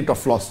in a state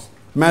of loss.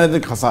 Man is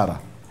in khasara.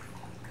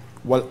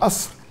 Wal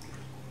Asr,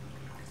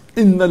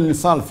 Innal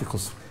insana lafi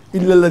khusr,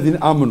 illa alladhina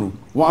amanu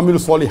wa amilu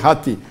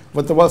salihati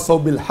wa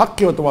tawasaw bil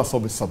haqqi wa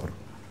tawasaw bis sabr.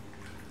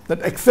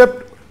 That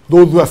except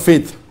those who have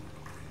faith,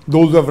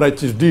 those who have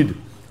righteous deed,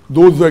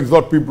 those who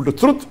exhort people to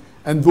truth,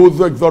 and those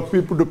who exhort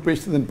people to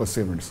patience and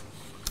perseverance.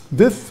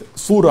 This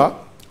surah,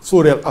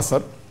 Surah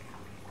Al-Asr,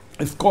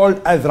 is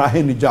called as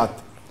Rahe Nijat,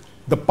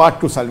 the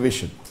path to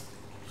salvation.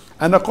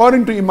 And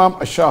according to Imam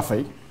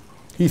Ash-Shafi'i,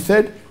 he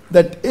said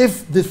that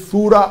if this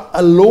surah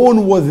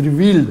alone was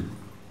revealed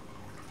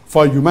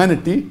for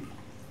humanity,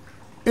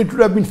 it would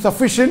have been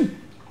sufficient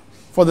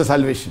for the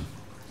salvation.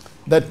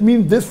 That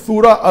means this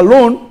surah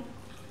alone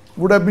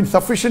would have been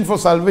sufficient for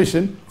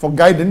salvation, for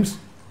guidance,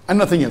 and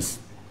nothing else.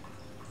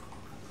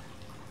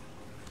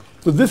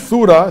 So this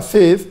surah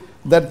says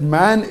that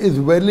man is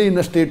verily in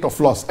a state of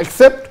loss,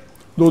 except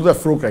those who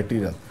have 4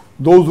 criteria.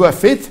 Those who have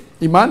faith,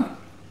 iman,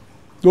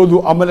 those who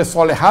amal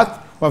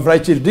salihat, who have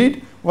righteous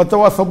deed, wa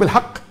tawasaw bil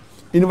haqq,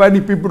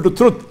 inviting people to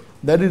truth,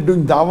 that is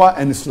doing dawah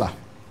and islah.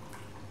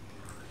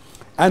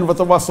 And wa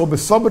tawasaw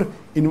bis sabr,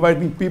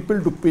 inviting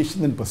people to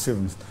patience and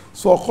perseverance.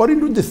 So according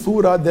to this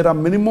surah, there are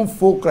minimum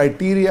 4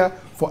 criteria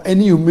for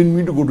any human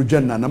being to go to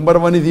Jannah. Number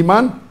 1 is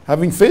iman,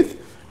 having faith.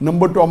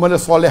 Number 2, amal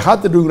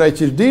salihat, doing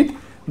righteous deed.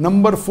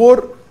 Number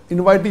 4,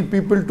 inviting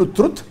people to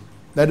truth,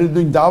 that is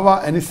doing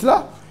dawah and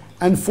islah.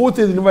 And 4th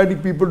is inviting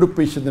people to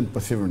patience and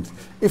perseverance.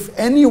 If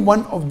any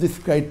one of these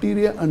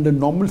criteria under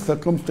normal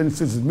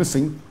circumstances is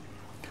missing,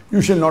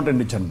 you shall not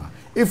enter Jannah.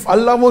 If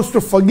Allah wants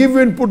to forgive you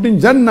and put in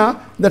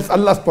Jannah, that's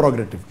Allah's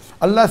prerogative.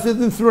 Allah says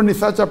in Surah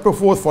Nisa chapter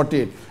 4 verse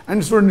 48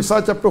 and Surah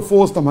Nisa chapter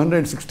 4 verse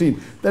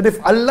 116 that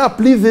if Allah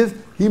pleases,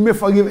 He may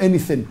forgive any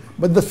sin.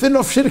 But the sin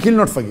of shirk, He'll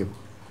not forgive.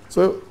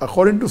 So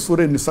according to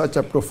Surah Nisa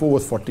chapter 4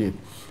 verse 48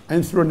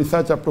 and Surah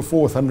Nisa chapter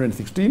 4 verse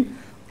 116,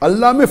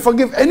 Allah may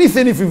forgive any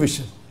sin if He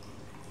wishes.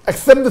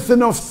 Except the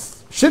sin of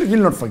shirk, He'll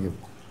not forgive.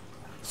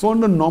 So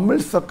under normal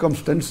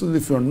circumstances,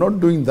 if you are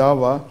not doing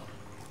dawah,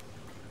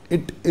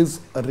 it is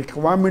a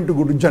requirement to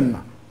go to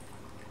Jannah.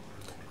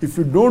 If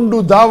you don't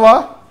do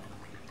dawah,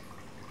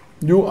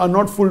 you are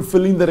not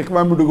fulfilling the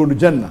requirement to go to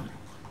Jannah.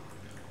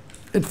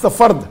 It's a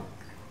fard.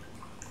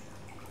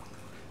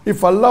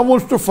 If Allah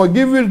wants to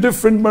forgive you, it's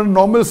different, but in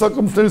normal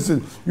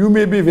circumstances, you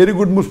may be a very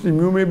good Muslim,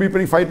 you may be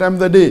praying 5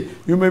 times a day,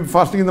 you may be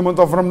fasting in the month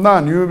of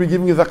Ramadan, you may be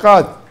giving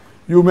zakat,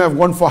 you may have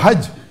gone for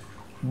Hajj.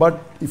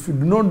 But if you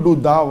do not do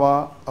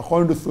dawah,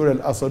 according to Surah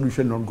Al-Asr, you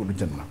shall not go to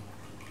Jannah.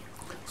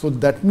 So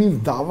that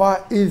means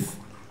dawah is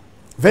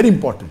very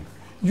important.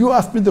 You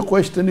ask me the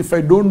question, if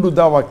I don't do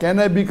dawah, can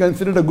I be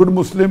considered a good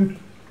Muslim?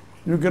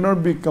 You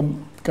cannot be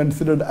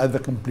considered as a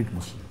complete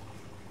Muslim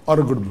or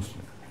a good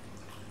Muslim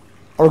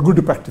or a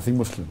good practicing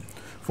Muslim.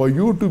 For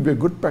you to be a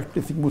good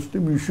practicing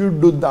Muslim, you should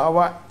do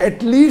dawah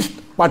at least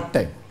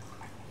part-time.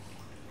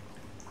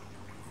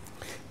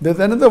 There's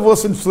another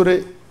verse in Surah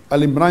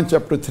Al-Imran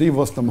chapter 3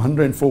 verse number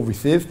 104 which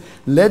says,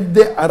 let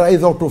there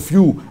arise out of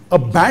you a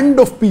band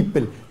of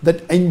people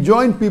that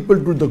enjoin people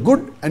to do the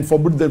good and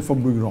forbid them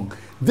from doing wrong.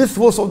 This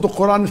verse of the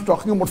Quran is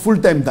talking about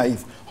full-time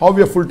da'is. How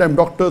we are full-time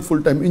doctors,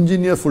 full-time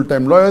engineers,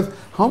 full-time lawyers.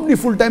 How many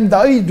full-time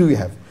da'is do you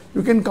have?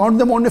 You can count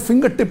them on your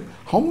fingertip.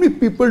 How many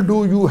people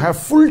do you have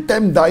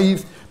full-time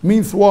da'is,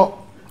 means who are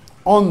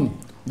on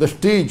the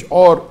stage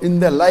or in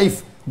their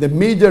life, the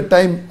major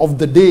time of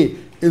the day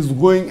is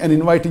going and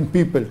inviting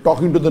people,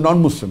 talking to the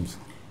non-Muslims?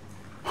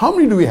 How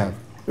many do we have?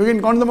 You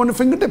can count them on your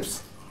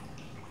fingertips.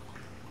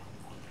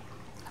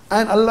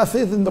 And Allah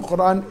says in the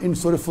Quran in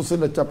Surah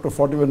Fussilat chapter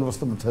 41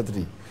 verse number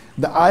 33,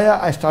 the ayah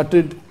I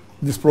started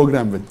this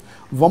program with,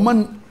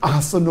 وَمَنْ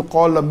أَحْسَنُ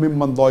قَوْلًا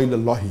مِمَّنْ دَعَا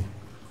إِلَى اللَّهِ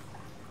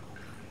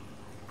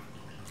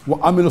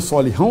وَعَمِلَ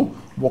صَالِحًا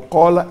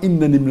وَقَالَ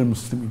إِنَّنِي مِنَ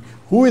الْمُسْلِمِينَ.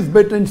 Who is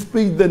better in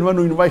speech than one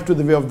who invites to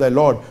the way of thy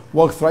Lord,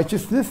 works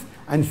righteousness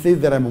and says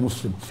that I am a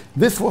Muslim?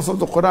 This verse of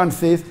the Quran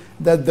says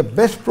that the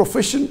best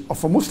profession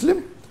of a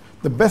Muslim,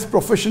 the best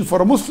profession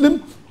for a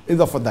Muslim is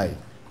of a da'i.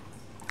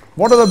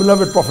 What does the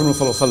beloved Prophet Muhammad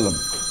sallallahu alaihi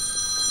wasallam?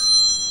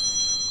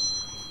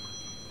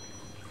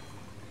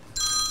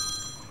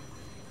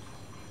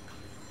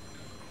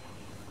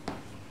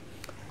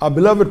 Our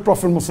beloved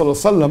Prophet Muhammad sallallahu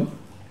alaihi wasallam,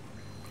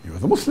 he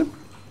was a Muslim.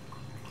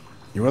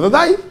 He was a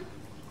da'i.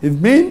 His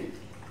main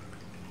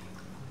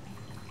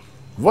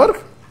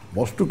work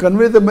was to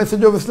convey the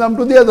message of Islam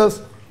to the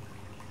others.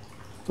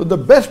 So the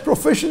best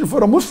profession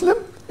for a Muslim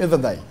is a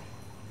da'i.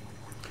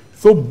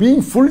 So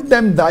being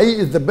full-time da'i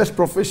is the best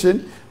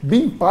profession.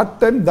 Being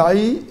part-time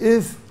da'i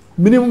is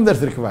minimum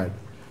that's required.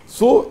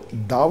 So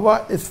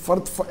dawah is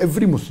for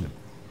every Muslim.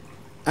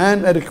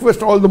 And I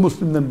request all the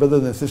Muslims and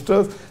brothers and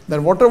sisters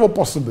that whatever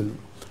possible,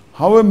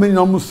 however many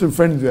non-Muslim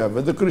friends you have,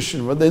 whether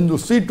Christian, whether Hindu,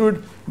 see to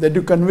it that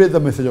you convey the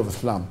message of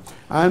Islam.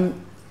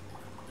 And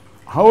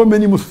however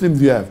many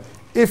Muslims you have,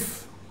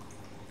 if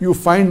you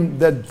find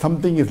that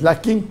something is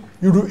lacking,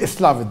 you do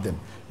Islah with them.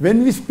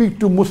 When we speak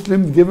to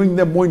Muslims, giving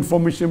them more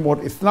information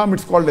about Islam,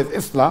 it's called as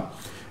Islah.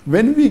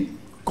 When we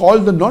call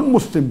the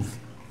non-Muslims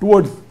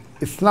towards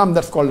Islam,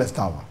 that's called as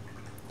dawah.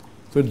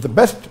 So it's the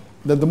best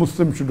that the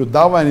Muslims should do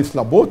dawah and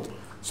Islah both,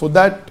 so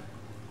that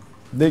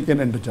they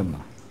can enter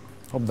Jannah.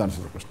 Hope that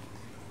answers the question.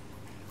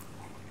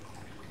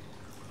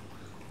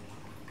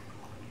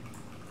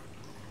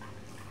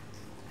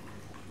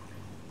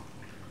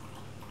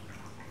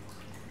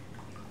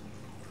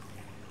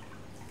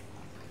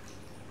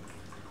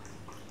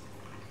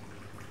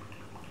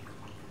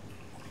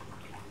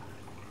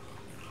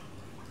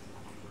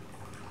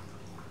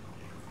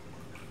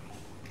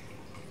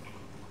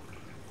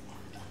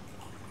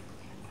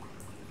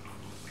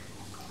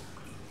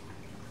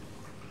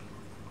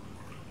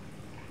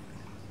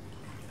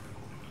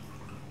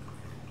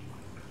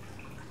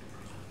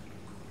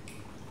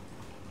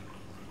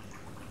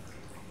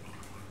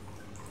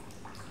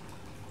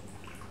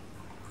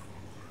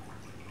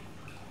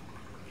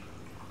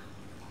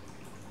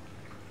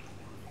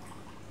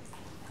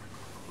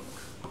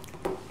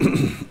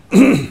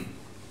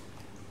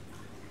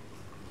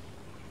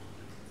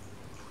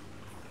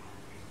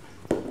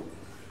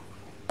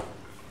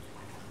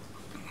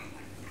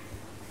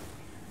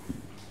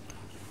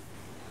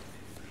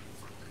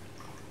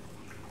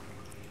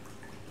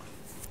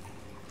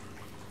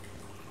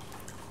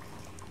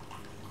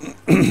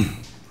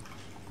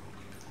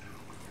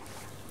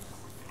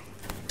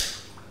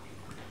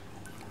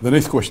 The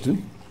next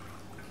question.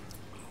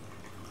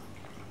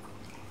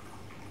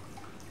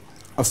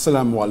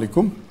 Assalamu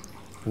alaikum.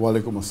 Wa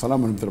alaikum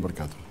assalam wa rahmatullahi wa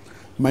barakatuh.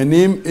 My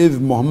name is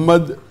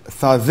Muhammad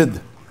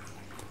Sazid.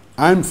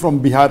 I am from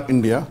Bihar,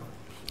 India.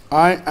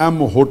 I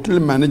am a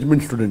hotel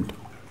management student.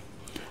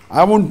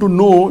 I want to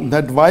know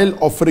that while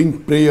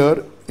offering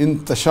prayer in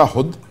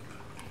tashahhud,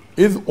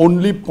 is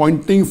only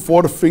pointing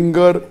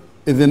forefinger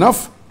is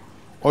enough,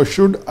 or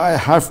should I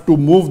have to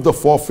move the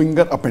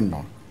forefinger up and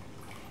down?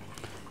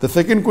 The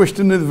second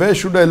question is, where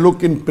should I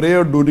look in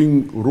prayer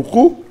during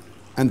ruku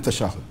and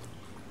tashahud?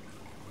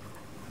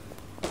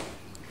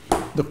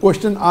 The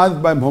question asked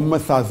by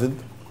Muhammad Sajid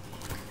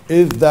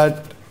is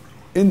that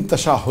in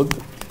tashahud,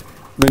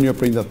 when you are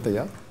praying the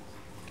tahiyyat,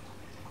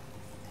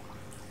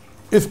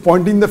 is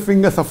pointing the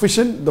finger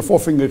sufficient, the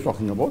forefinger is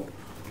talking about,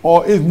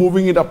 or is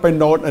moving it up and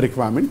down a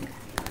requirement?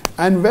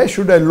 And where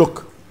should I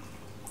look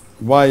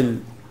while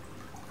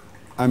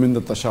I'm in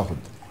the tashahud?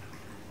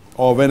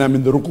 Or when I'm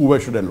in the ruku, where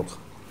should I look?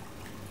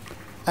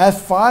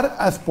 As far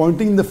as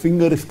pointing the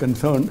finger is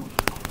concerned,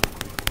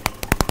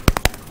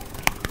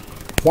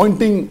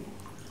 pointing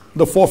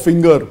the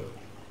forefinger,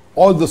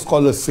 all the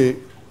scholars say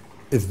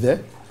is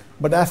there.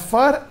 But as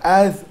far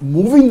as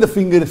moving the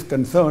finger is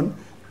concerned,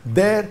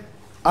 there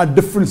are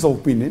difference of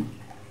opinion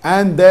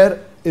and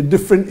there is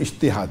different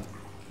ijtihad.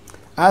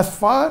 As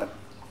far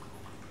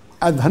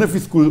as the Hanafi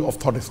school of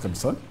thought is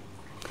concerned,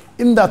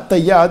 in the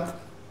tahiyyat,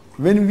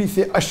 when we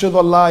say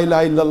Ashhadu an la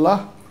ilaha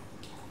illallah,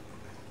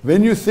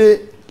 when you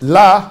say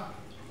La,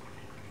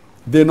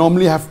 they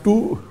normally have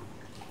to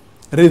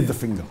raise the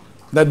finger,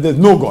 that there is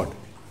no God.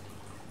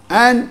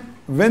 And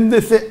when they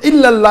say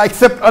Illallah,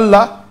 except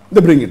Allah, they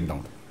bring it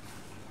down.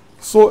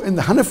 So in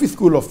the Hanafi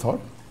school of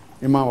thought,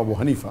 Imam Abu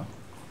Hanifa,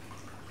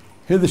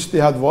 his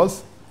ijtihad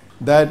was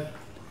that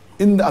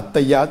in the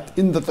at-tahiyyat,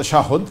 in the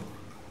tashahud,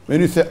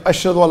 when you say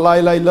Ashhadu an la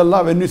ilaha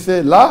illallah, when you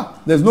say La,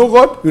 there is no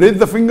God, you raise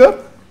the finger.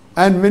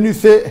 And when you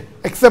say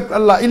except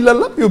Allah,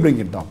 illallah, you bring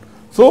it down.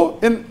 So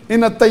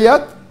in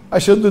at-tahiyyat,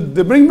 Ashhadu,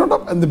 they bring it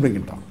up and they bring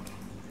it down.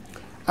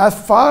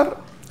 As far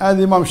as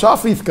Imam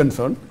Shafi is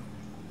concerned,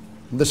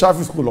 the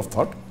Shafi school of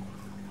thought,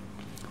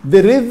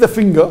 they raise the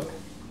finger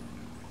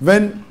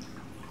when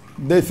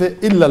they say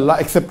illallah,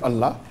 except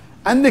Allah,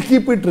 and they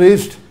keep it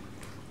raised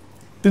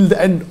till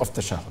the end of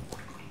the tashahud.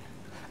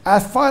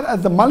 As far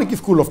as the Maliki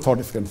school of thought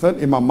is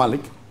concerned, Imam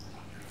Malik,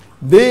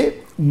 they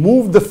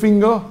move the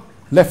finger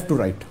left to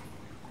right.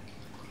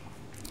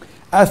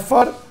 As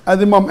far as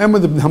Imam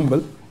Ahmad ibn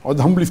Hanbal, or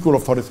the Hanbali school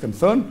of thought is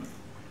concerned,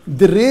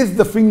 they raise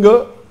the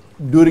finger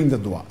during the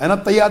dua. And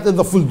at-tahiyyat is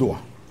the full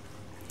dua.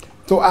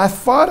 So as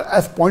far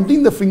as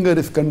pointing the finger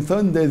is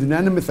concerned, there is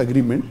unanimous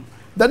agreement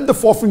that the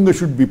forefinger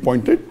should be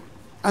pointed,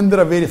 and there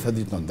are various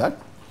hadith on that.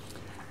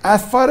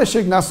 As far as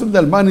Sheikh Nasruddin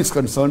Albani is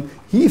concerned,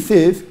 he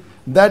says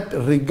that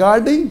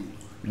regarding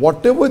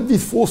whatever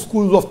these four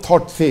schools of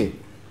thought say,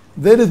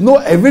 there is no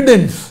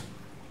evidence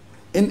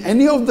in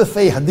any of the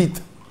Sahih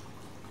hadith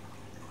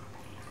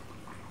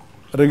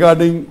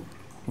regarding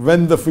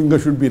when the finger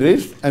should be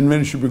raised and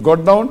when it should be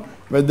got down,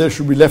 whether it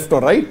should be left or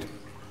right.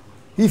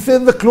 He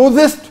says the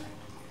closest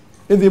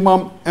is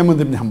Imam Ahmad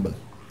ibn Hanbal,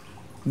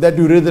 that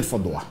you raise it for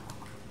dua.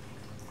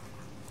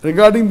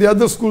 Regarding the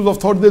other schools of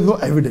thought, there is no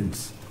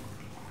evidence.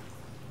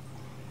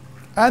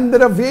 And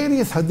there are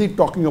various hadith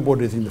talking about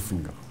raising the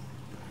finger.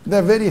 There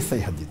are various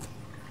Sahih hadith.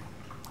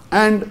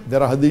 And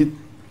there are hadith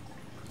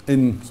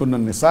in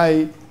Sunan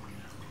Nisai,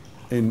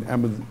 in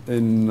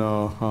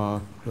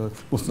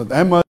Musnad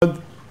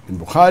Ahmad, in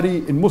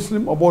Bukhari, in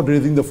Muslim, about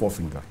raising the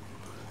forefinger.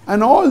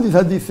 And all these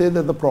hadith say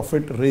that the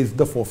Prophet raised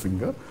the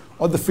forefinger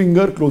or the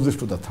finger closest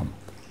to the thumb.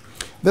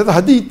 There's a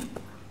hadith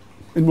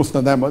in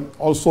Musnad Ahmad,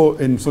 also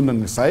in Sunan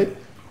Nisai,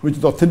 which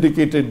is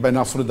authenticated by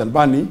Nasruddin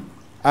Albani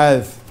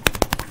as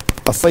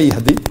a Sahih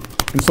hadith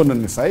in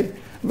Sunan Nisai,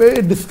 where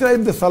it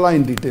describes the salah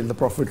in detail. The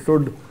Prophet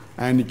stood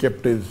and he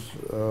kept his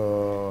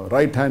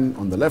right hand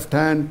on the left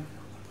hand,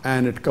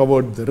 and it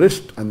covered the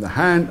wrist and the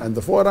hand and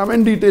the forearm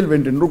in detail,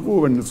 went in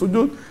ruku, went in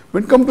sujood.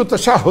 When it comes to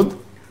tashahud,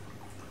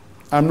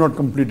 I'm not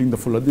completing the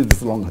full hadith, this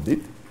is a long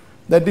hadith,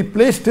 that he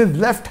placed his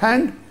left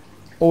hand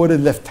over his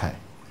left thigh,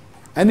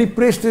 and he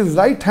placed his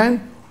right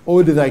hand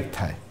over his right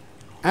thigh,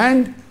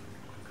 and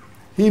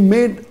he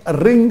made a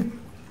ring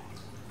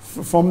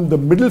from the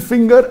middle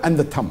finger and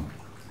the thumb.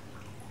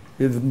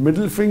 His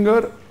middle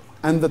finger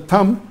and the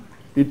thumb,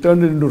 he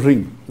turned it into a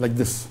ring like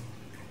this.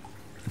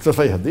 It's a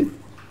Sahih hadith.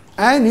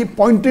 And he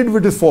pointed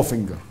with his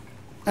forefinger.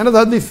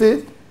 Another hadith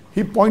says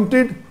he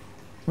pointed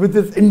with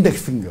his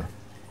index finger.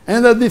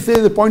 Another hadith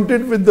says he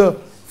pointed with the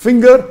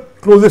finger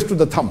closest to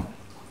the thumb.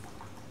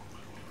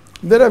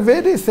 There are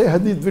various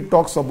hadith which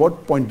talks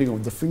about pointing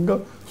of the finger,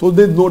 so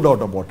there is no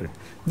doubt about it.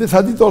 This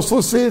hadith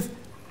also says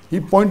he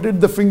pointed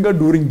the finger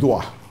during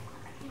dua.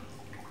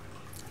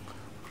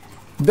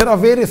 There are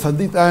various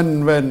hadith,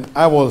 and when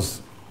I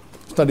was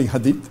studying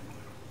hadith,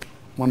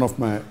 one of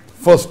my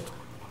first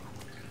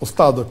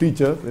ustad or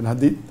teacher in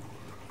hadith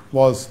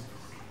was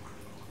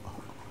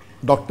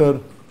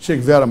Dr.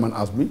 Sheikh Zia Rahman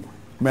Azmi,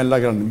 may Allah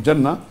grant him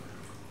Jannah.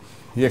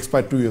 He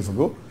expired 2 years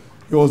ago.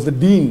 He was the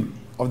dean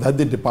of the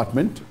hadith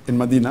department in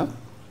Medina,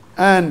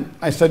 and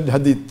I studied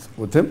hadith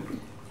with him,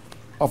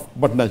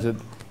 but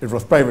it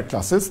was private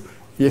classes.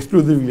 He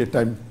exclusively gave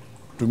time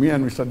to me,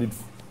 and we studied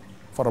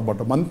for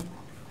about a month.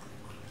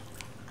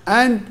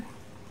 And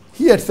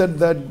he had said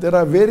that there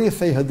are various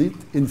Sahih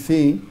hadith in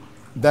saying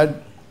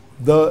that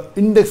the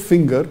index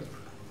finger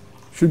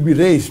should be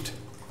raised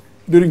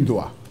during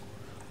dua.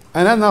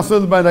 And as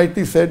Nasruddin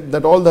rightly said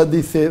that all the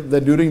hadith say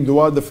that during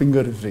dua the finger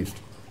is raised.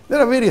 There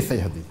are various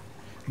Sahih hadith.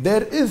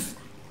 There is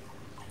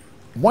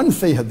one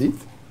Sahih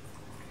hadith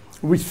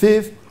which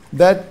says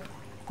that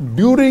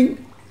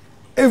during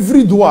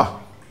every dua,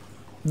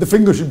 the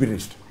finger should be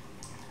raised.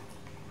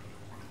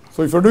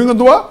 So if you're doing a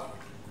dua,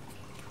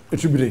 it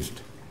should be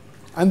raised.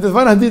 And there's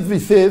one hadith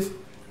which says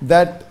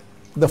that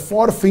the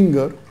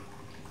forefinger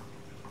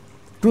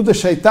to the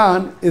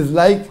shaitan is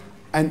like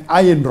an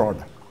iron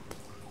rod.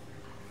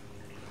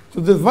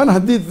 So there's one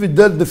hadith which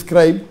does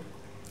describe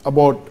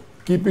about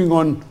keeping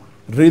on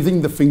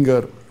raising the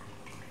finger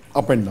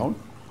up and down.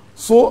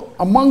 So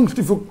amongst,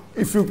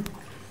 if you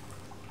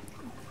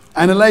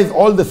analyze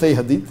all the Sahih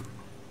hadith,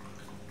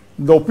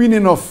 the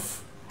opinion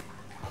of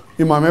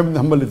Imam Ibn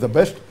Hanbal is the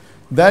best,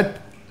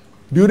 that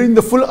during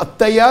the full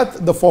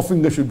attayat, the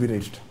forefinger should be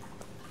raised.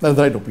 That's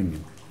the right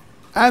opinion.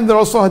 And there are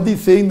also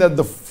hadith saying that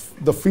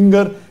the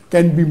finger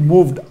can be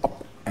moved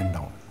up and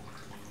down.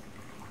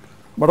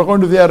 But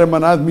according to Zakir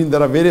Naik,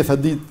 there are various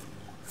hadith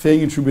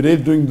saying it should be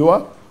raised during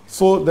dua.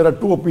 So there are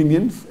two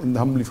opinions in the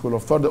Hanbali school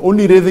of thought.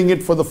 Only raising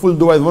it for the full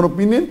dua is one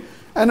opinion,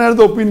 and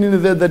another opinion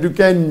is that you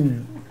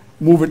can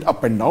move it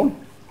up and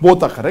down.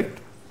 Both are correct.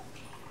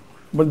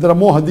 But there are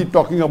more hadith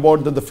talking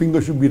about that the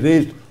finger should be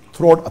raised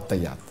throughout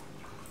attayat.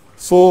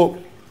 So,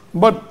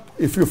 but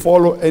if you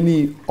follow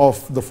any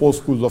of the four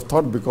schools of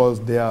thought, because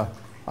they are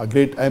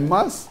great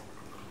aimmas,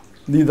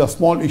 these are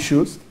small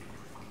issues.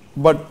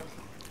 But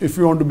if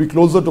you want to be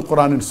closer to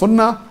Quran and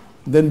Sunnah,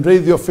 then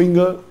raise your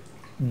finger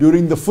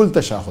during the full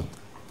tashahud.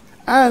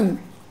 And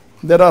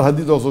there are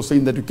hadith also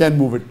saying that you can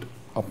move it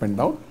up and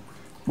down,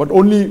 but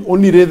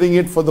only raising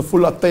it for the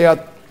full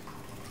attayat.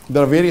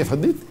 There are various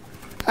hadith,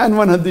 and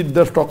one hadith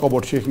does talk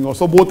about shaking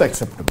also. Both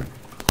acceptable.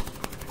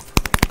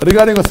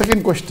 Regarding a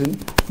second question,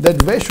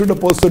 that where should a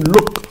person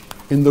look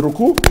in the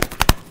ruku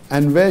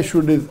and where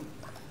should his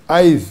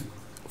eyes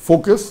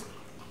focus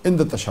in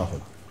the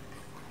tashahud?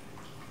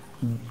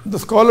 The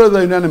scholars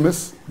are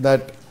unanimous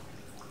that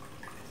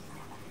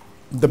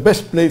the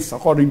best place,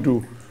 according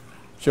to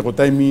Shaykh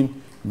Uthaymeen,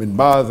 Bin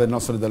Baz and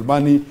Nasr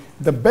al-Albani,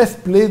 the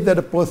best place that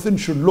a person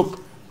should look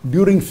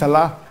during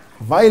salah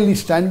while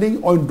he's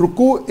standing or in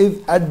ruku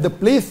is at the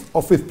place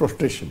of his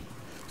prostration.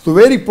 So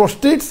where he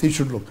prostrates, he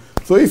should look.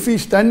 So if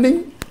he's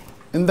standing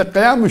in the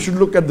qiyam, he should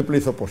look at the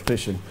place of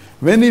prostration.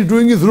 When he's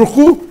doing his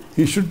ruku,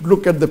 he should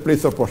look at the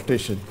place of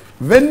prostration.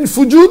 When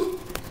sujood,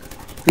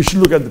 he should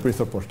look at the place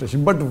of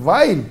prostration. But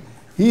while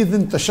he is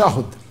in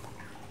tashahud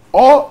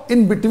or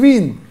in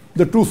between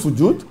the two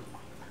sujood,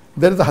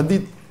 there is a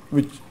hadith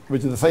which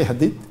is a Sahih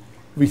hadith,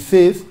 which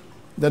says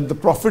that the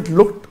Prophet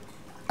looked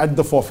at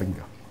the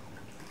forefinger,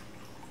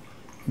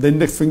 the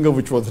index finger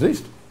which was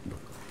raised.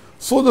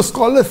 So the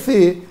scholars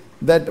say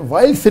that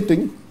while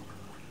sitting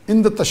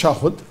in the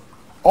tashahud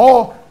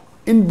or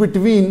in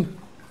between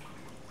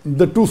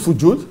the two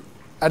sujood,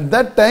 at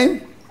that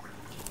time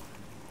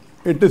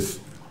it is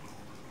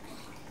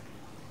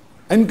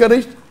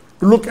encouraged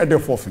to look at your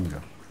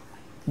forefinger.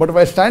 But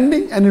while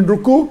standing and in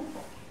ruku,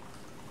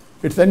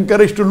 it's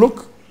encouraged to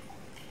look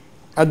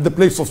at the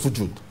place of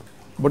sujood.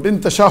 But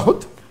in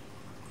tashahud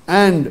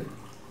and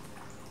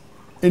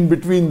in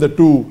between the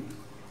two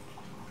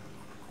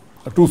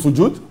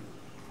sujood,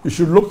 you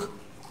should look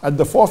at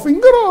the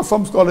forefinger, or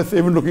some scholars say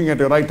even looking at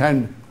your right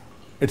hand,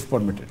 it's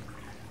permitted.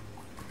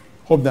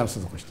 Hope that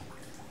answers the question.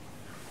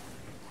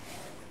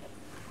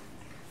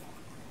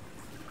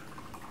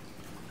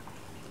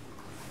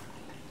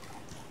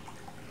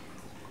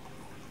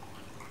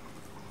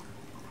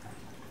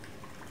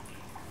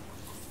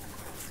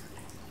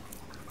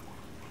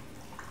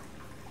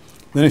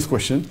 The next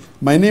question.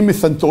 My name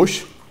is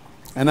Santosh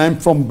and I am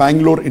from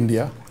Bangalore,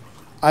 India.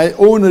 I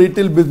own a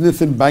retail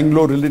business in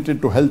Bangalore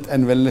related to health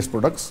and wellness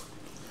products.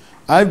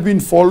 I've been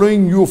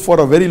following you for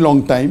a very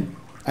long time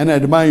and I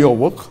admire your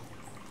work.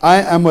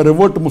 I am a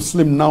revert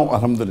Muslim now,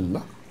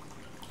 Alhamdulillah.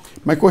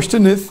 My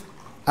question is,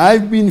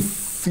 I've been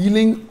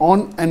feeling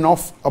on and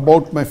off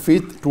about my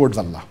faith towards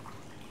Allah.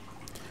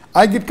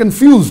 I get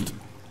confused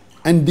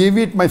and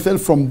deviate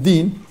myself from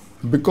deen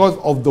because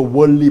of the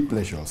worldly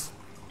pleasures.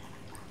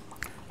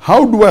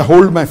 How do I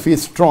hold my faith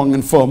strong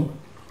and firm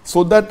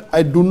so that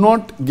I do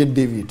not get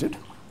deviated?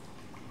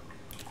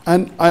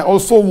 And I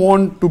also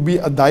want to be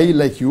a da'i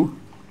like you.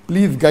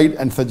 Please guide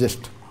and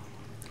suggest.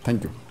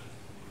 Thank you.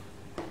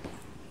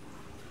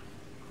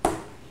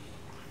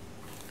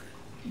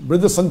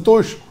 Brother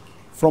Santosh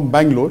from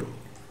Bangalore,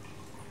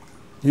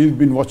 he's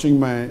been watching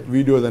my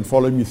videos and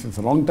following me since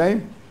a long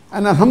time.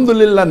 And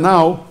Alhamdulillah,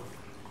 now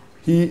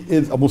he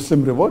is a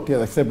Muslim revert, he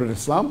has accepted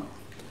Islam.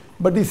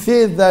 But he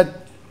says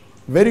that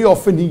very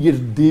often he gets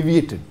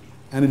deviated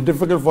and it's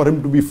difficult for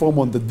him to be firm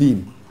on the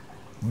deen.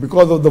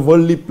 Because of the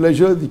worldly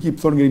pleasures, he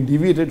keeps on getting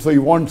deviated, so he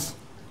wants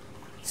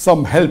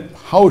some help.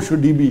 How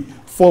should he be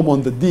firm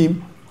on the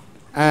deen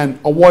and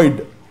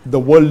avoid the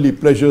worldly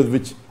pleasures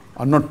which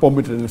are not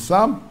permitted in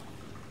Islam?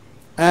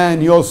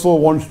 And he also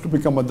wants to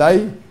become a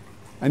da'i,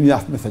 and he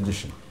asked me a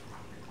suggestion.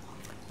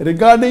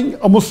 Regarding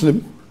a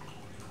Muslim,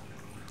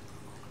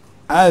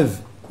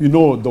 as you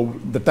know,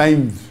 the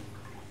times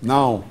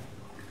now,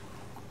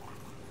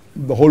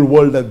 the whole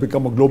world has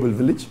become a global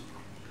village.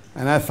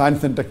 And as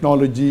science and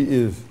technology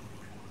is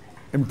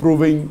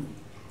improving,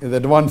 is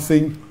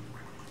advancing,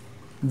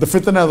 the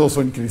fitna is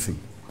also increasing.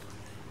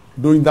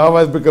 Doing dawah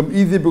has become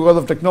easy because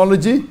of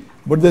technology,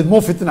 but there's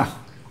more fitna.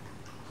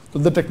 So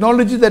the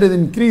technology that is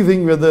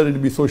increasing, whether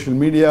it be social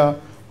media,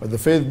 whether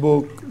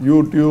Facebook,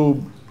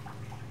 YouTube,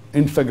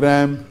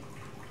 Instagram,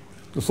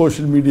 the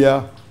social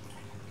media,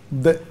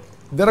 there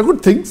are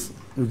good things.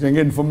 You can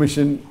get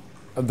information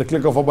at the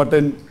click of a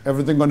button,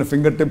 everything on your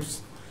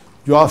fingertips.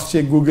 You ask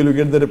Sheikh Google, you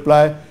get the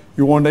reply.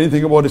 You want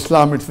anything about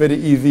Islam, it's very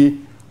easy.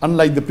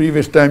 Unlike the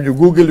previous time, you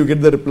Google, you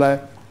get the reply.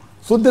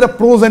 So there are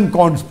pros and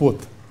cons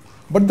both.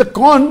 But the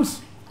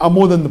cons are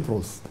more than the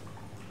pros.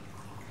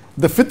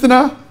 The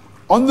fitna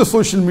on the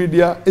social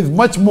media is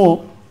much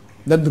more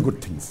than the good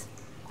things.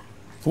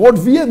 So what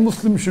we as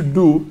Muslims should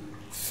do,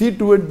 see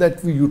to it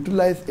that we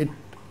utilize it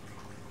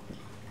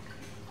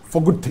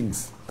for good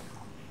things.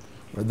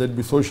 Whether it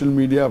be social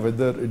media,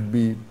 whether it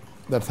be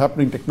that's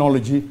happening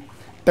technology.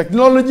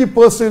 Technology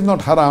per se is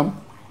not haram.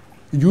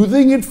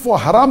 Using it for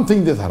haram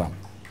things is haram.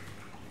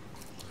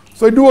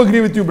 So I do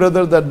agree with you,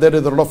 brother, that there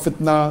is a lot of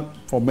fitna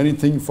for many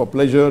things, for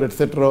pleasure,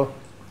 etc.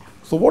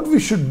 So what we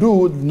should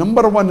do,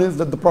 number one is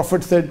that the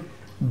Prophet said,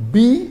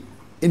 be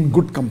in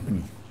good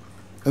company.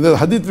 And there's a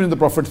hadith when the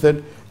Prophet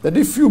said that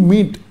if you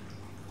meet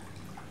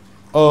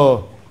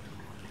a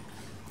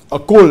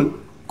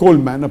coal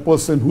man, a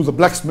person who's a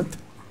blacksmith,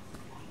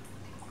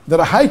 there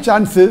are high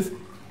chances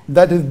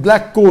that his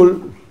black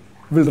coal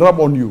will rub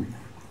on you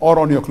or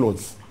on your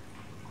clothes.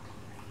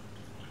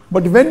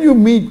 But when you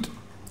meet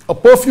a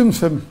perfume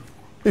seller,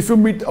 if you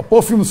meet a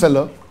perfume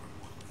seller,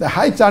 there are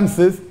high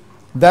chances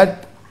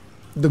that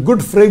the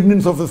good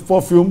fragrance of his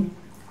perfume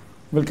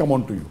will come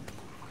onto you.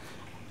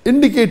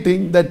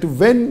 Indicating that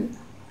when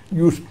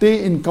you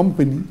stay in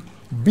company,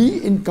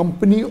 be in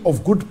company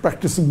of good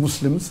practicing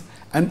Muslims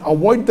and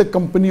avoid the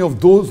company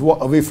of those who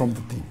are away from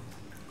the deen.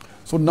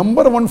 So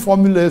number one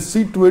formula is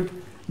see to it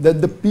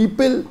that the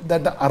people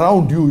that are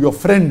around you, your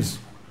friends,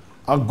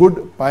 are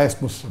good,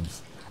 pious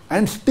Muslims.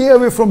 And stay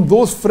away from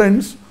those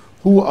friends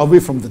who are away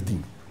from the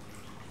deen.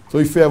 So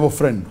if you have a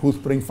friend who's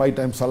praying 5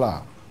 times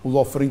salah, who's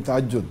offering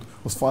tahajjud,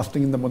 who's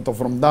fasting in the month of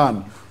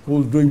Ramadan,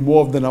 who's doing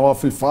more of the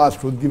nawafil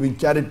fast, who's giving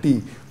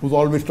charity, who's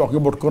always talking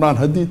about Quran,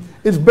 Hadith,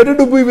 it's better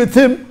to be with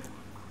him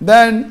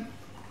than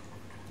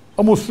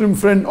a Muslim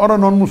friend or a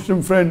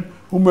non-Muslim friend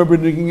who may be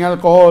drinking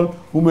alcohol,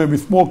 who may be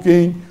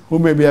smoking, who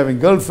may be having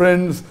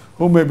girlfriends,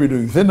 who may be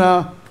doing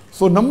zina.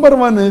 So number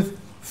one is,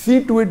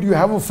 see to it you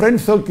have a friend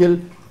circle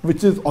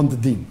which is on the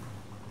deen.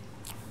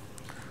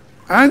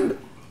 And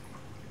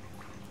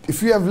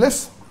if you have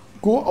less,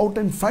 go out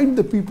and find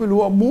the people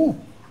who are more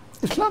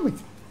Islamic.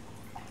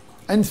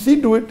 And see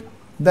to it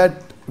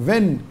that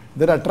when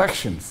there are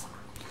attractions,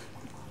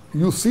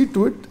 you see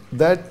to it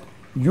that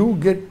you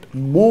get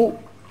more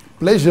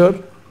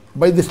pleasure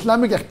by the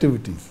Islamic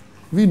activities.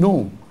 We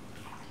know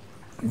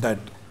that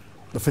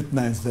the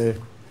fitna is there,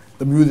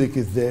 the music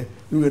is there,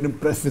 you get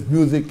impressed with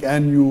music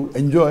and you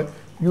enjoy,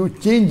 you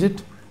change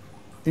it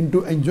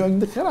into enjoying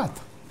the qiraat.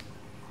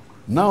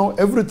 Now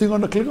everything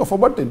on the click of a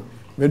button.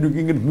 When you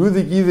can get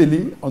music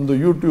easily on the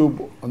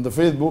YouTube, on the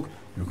Facebook,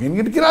 you can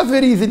get qiraat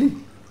very easily.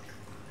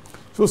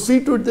 So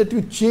see to it that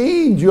you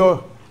change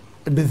your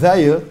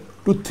desire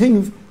to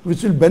things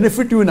which will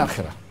benefit you in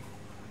akhirah.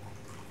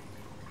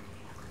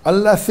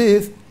 Allah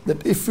says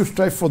that if you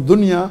strive for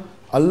dunya,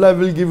 Allah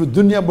will give you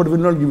dunya but will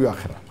not give you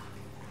akhirah.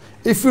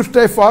 If you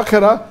strive for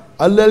akhirah,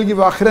 Allah will give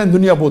you akhirah and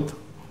dunya both.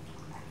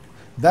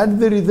 That's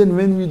the reason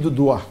when we do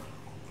dua.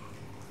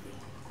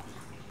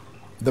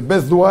 The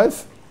best dua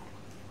is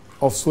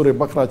of Surah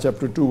Baqarah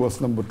chapter 2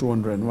 verse number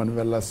 201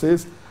 where Allah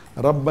says,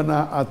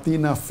 Rabbana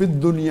atina fid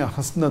dunya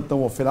hasnatan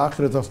wa fil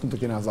akhirati hasnatan wa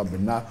qina azabin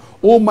nar.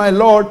 Oh my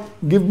Lord,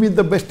 give me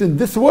the best in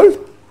this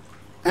world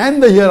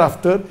and the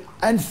hereafter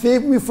and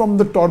save me from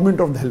the torment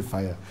of the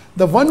hellfire.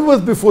 The one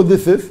verse before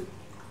this is,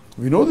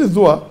 we know this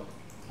dua,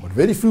 but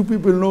very few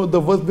people know the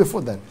verse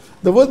before that.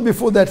 The verse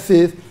before that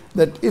says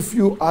that if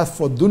you ask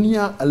for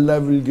dunya, Allah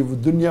will give you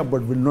dunya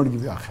but will not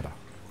give you akhirah.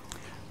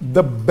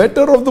 The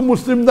better of the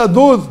Muslims are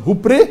those who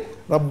pray,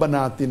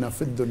 Rabbana atina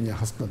fid dunya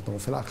hasnatan wa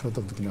fil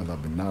akhirati qina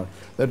azabin nar.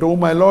 That, oh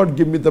my Lord,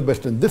 give me the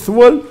best in this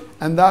world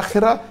and the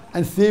akhirah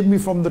and save me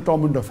from the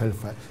torment of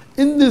hellfire.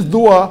 In this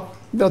dua,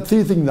 there are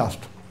 3 things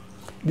asked.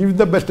 Give me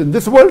the best in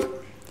this world.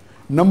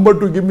 Number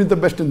 2, give me the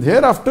best in the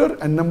hereafter.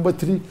 And number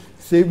 3,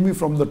 save me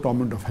from the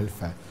torment of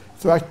hellfire.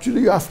 So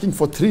actually you're asking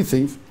for 3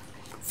 things.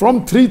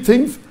 From 3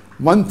 things,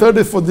 1/3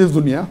 is for this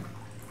dunya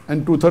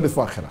and 2/3 is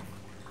for akhirah.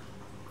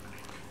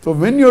 So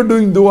when you're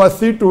doing dua,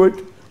 see to it,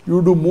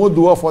 you do more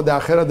dua for the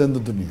akhirah than the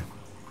dunya.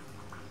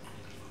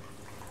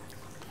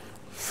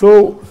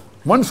 So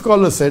one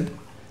scholar said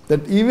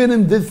that even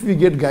in this we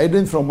get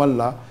guidance from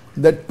Allah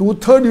that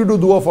 2/3 you do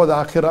dua for the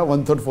akhirah,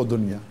 1/3 for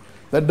dunya.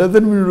 That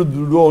doesn't mean you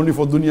do dua only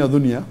for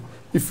dunya.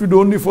 If you do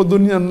only for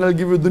dunya, Allah will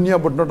give you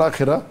dunya but not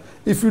akhirah.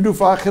 If you do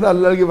for akhirah,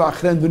 Allah will give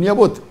akhirah and dunya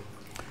both.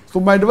 So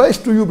my advice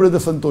to you, Brother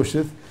Santosh,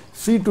 is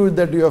see to it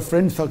that you have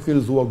friend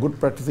circles who are good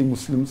practicing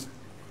Muslims,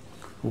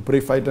 who pray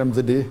 5 times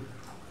a day,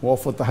 who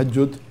offer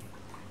tahajjud,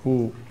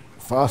 who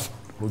fast,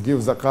 who give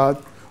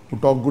zakat, who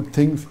talk good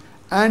things,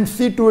 and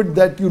see to it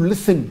that you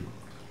listen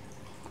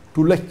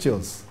to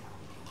lectures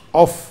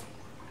of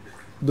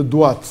the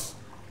duats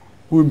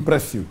who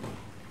impress you,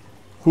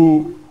 who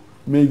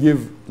may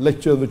give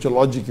lectures which are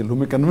logical, who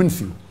may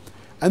convince you.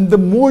 And the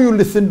more you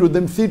listen to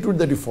them, see to it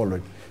that you follow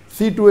it.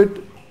 See to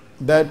it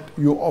that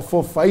you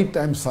offer 5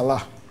 times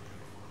salah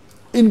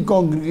in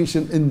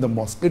congregation in the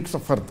mosque. It's a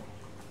fard.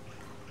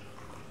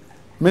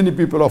 Many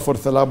people offer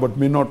salah but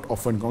may not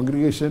offer in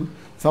congregation.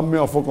 Some may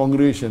offer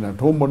congregation at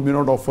home but may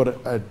not offer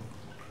at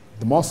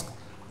the mosque.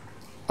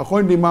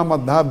 According to Imam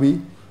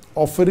Adhabi,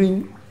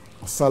 offering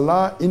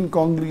salah in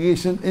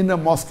congregation in a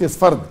mosque is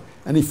fard.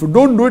 And if you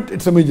don't do it,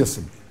 it's a major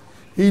sin.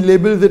 He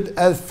labels it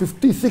as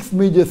 56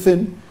 major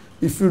sin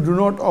if you do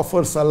not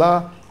offer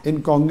salah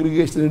in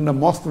congregation in a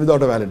mosque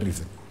without a valid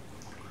reason.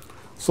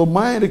 So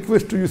my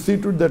request to you, see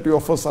to it that you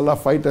offer salah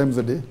 5 times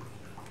a day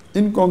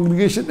in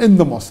congregation in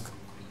the mosque.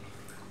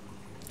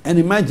 And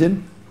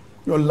imagine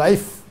your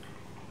life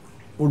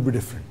would be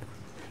different.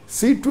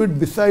 See to it,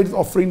 besides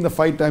offering the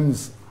 5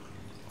 times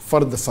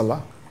for the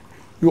salah,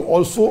 you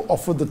also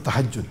offer the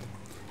tahajjud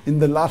in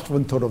the last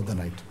 1/3 of the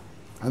night.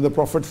 And the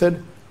Prophet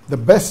said, the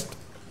best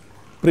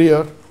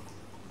prayer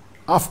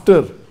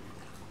after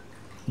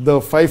the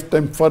 5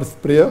 times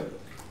first prayer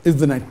is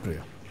the night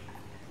prayer.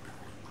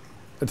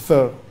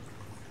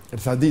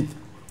 It's hadith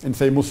in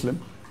Sahih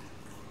Muslim,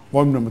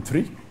 volume number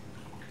 3,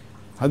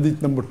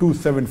 hadith number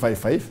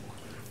 2755,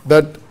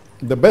 that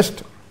the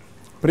best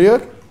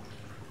prayer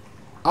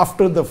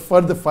after the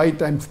further 5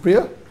 times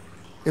prayer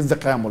is the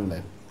Qiyamul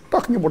Layl.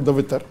 Talking about the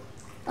witr.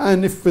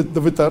 And if with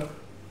the witr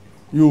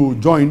you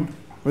joined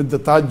with the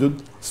tahajjud,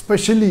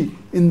 especially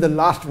in the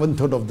last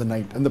 1/3 of the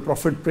night. And the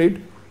Prophet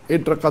prayed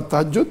 8 rakat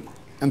tahajjud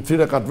and 3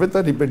 rakat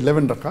witr. He prayed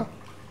 11 rakat.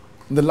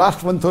 In the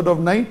last 1/3 of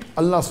night,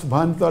 Allah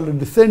subhanahu wa ta'ala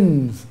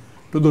descends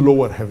to the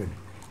lower heaven.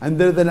 And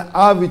there is an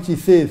ayah which he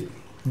says,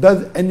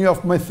 does any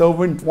of my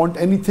servant want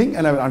anything?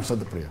 And I will answer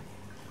the prayer.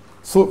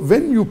 So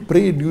when you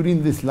pray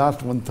during this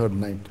last 1/3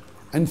 night,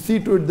 and see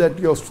to it that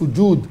your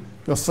sujood,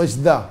 your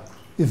sajda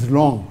is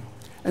long.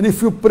 And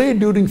if you pray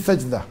during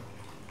sajda,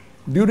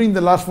 during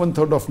the last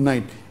 1/3 of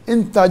night,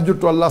 in tahajjud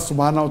to Allah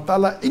subhanahu wa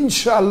ta'ala,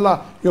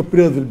 inshallah, your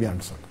prayers will be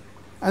answered.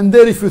 And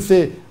there if you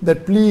say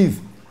that please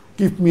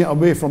keep me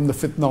away from the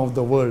fitna of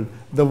the world,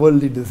 the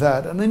worldly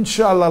desire, and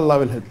inshallah Allah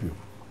will help you.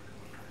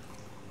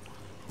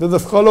 So the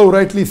scholar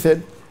rightly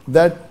said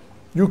that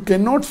you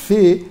cannot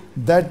say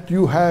that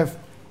you have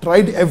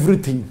tried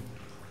everything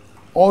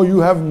or you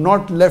have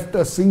not left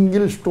a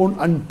single stone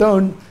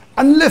unturned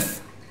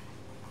unless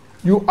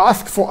you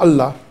ask for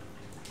Allah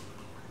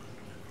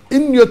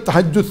in your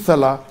tahajjud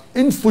salah,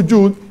 in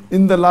sujood,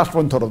 in the last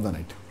 1/3 of the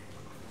night.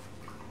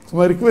 So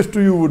my request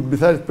to you would,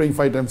 besides praying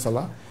 5 times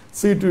salah,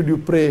 see to it you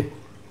pray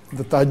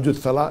the tahajjud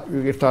salah.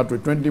 You get start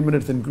with 20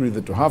 minutes, increase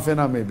it to half an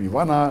hour, maybe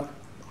 1 hour,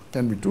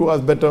 can be 2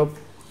 hours better.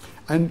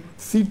 And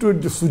see to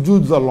it the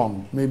sujoods are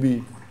long,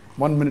 maybe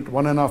 1 minute,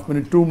 1.5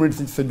 minutes, 2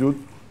 minutes each sujood.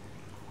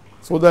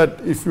 So that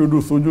if you do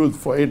sujood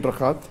for 8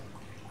 rakat,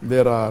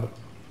 there are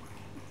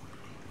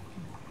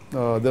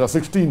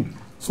 16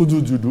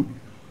 sujoods you do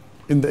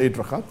in the 8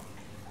 rakat,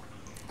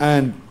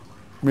 and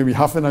maybe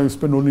half an hour you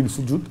spend only in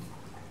sujood,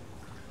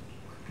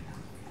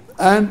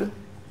 and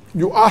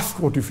you ask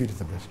what you feel is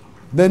the best.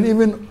 Then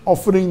even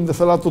offering the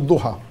Salatul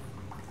Duha.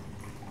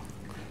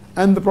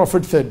 And the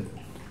Prophet said,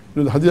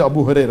 the Hadith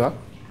Abu Huraira,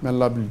 may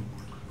Allah be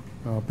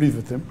pleased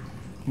with him,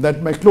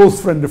 that my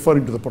close friend,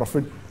 referring to the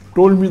Prophet,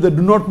 told me that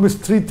do not miss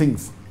 3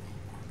 things.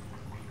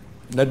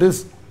 That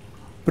is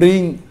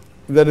praying,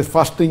 that is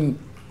fasting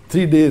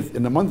 3 days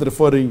in a month,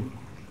 referring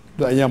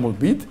to Ayyamul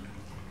Bid,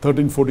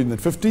 13th, 14th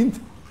and 15th,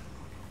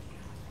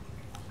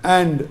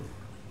 and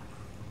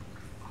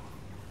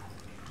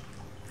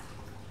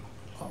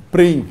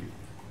praying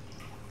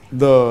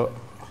the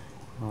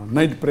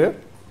night prayer,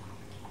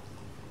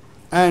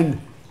 and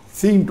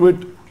seeing to it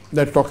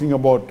that talking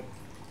about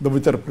the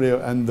witr prayer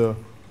and the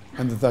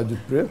tahajjud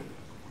prayer.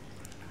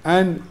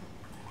 And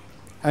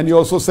he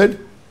also said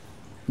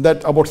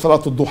that about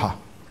Salatul Duha,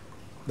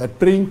 that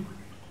praying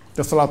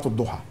the Salatul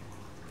Duha.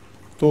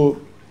 So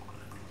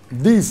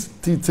these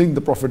 3 things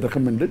the Prophet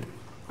recommended,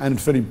 and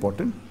it's very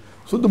important.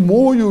 So the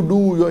more you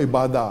do your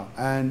ibadah,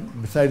 and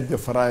besides the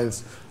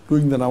faraiz,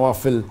 doing the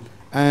nawafil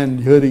and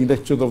hearing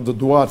lectures of the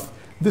du'as,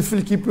 this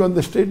will keep you on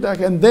the straight track,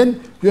 and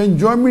then your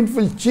enjoyment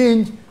will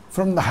change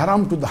from the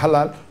haram to the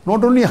halal,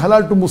 not only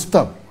halal to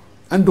mustab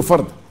and to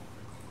fard.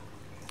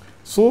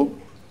 So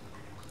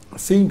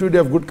seeing to it you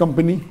have good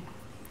company,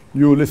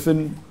 you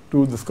listen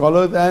to the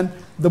scholars, and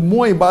the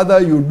more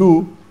ibadah you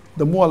do,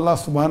 the more Allah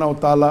subhanahu wa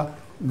ta'ala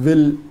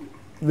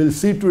will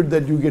see to it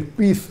that you get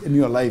peace in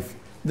your life,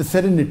 the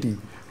serenity.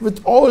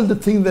 With all the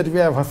things that we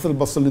have hustle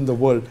bustle in the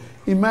world,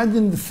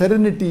 imagine the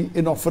serenity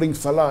in offering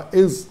salah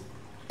is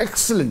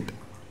excellent.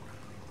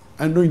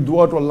 And doing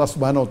dua to Allah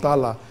subhanahu wa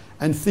ta'ala,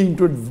 and seeing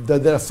to it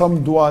that there are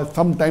some dua,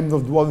 some times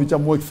of dua which are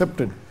more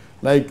accepted,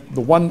 like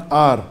the 1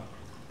 hour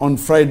on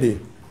Friday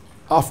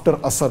after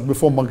Asr,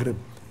 before Maghrib.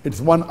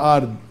 It's 1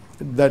 hour,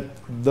 that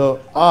the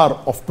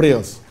hour of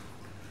prayers.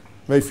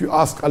 where if you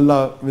ask,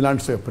 Allah will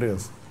answer your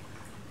prayers.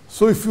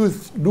 So if you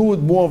do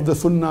more of the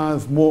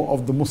sunnahs, more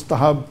of the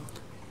mustahab,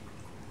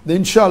 then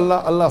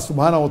inshallah Allah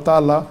subhanahu wa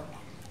ta'ala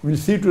will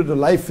see to it the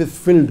life is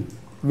filled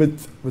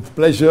with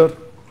pleasure,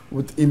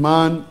 with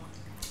iman,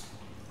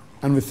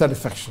 and with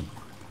satisfaction.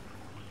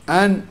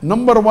 And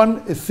number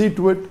one is see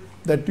to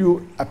it that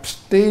you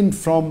abstain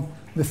from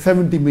the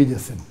 70 major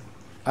sins.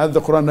 As the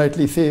Quran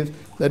rightly says,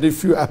 that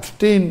if you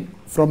abstain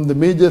from the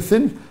major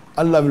sins,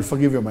 Allah will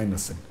forgive your minor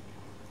sin.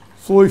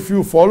 So if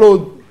you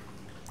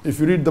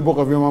read the book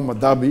of Imam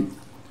Adabi,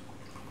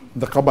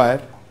 the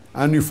Kabair,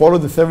 and you follow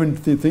the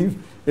 70 things,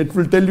 it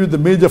will tell you the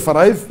major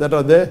farais that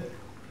are there,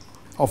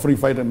 offering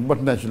fight and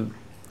but natural.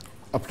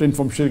 Abstain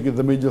from shirk is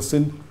the major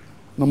sin,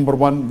 number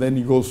one. Then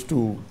he goes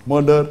to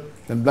murder,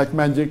 then black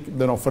magic,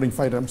 then offering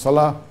fight and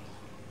salah,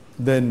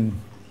 then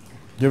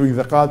giving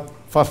zakat,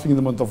 fasting in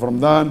the month of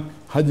Ramadan,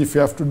 Hajj if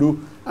you have to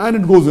do, and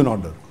it goes in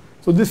order.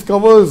 So this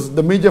covers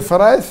the major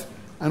farais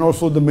and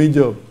also the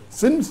major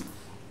sins.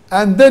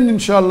 And then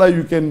inshallah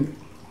you can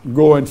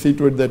go and see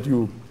to it that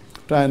you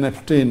try and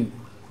abstain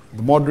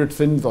the moderate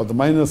sins or the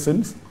minor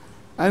sins.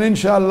 And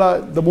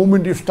inshallah, the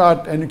moment you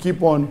start and you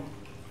keep on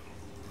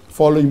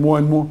following more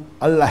and more,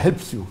 Allah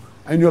helps you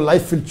and your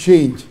life will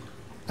change.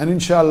 And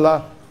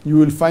inshallah, you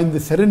will find the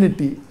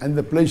serenity and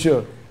the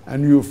pleasure,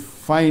 and you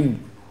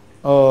find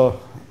a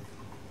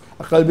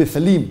qalbi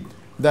salim,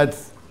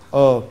 that's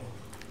a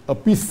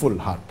peaceful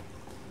heart.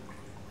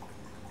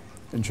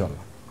 Inshallah.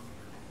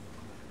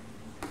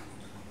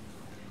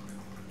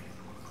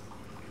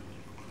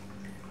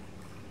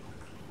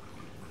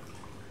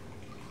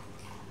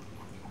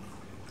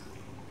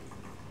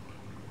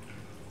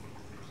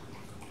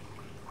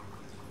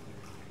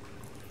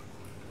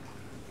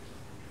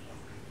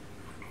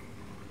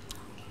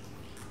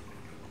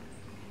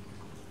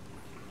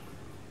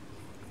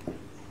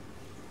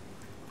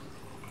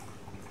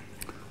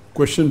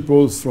 Question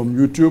posed from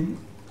YouTube,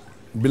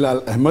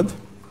 Bilal Ahmed.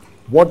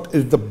 What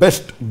is the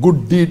best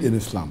good deed in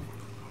Islam?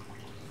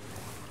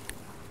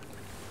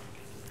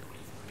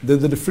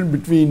 There's a difference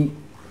between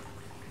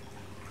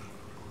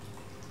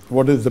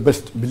what is the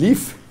best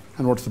belief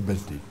and what's the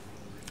best deed.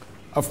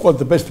 Of course,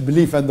 the best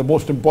belief and the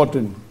most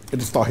important,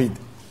 it is Tawheed.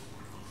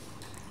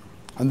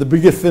 And the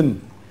biggest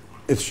sin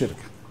is shirk.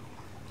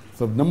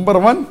 So number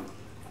one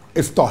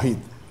is Tawheed.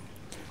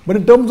 But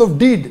in terms of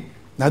deed,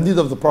 the hadith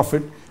of the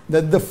Prophet,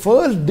 that the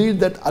first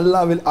deed that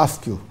Allah will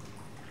ask you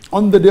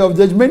on the day of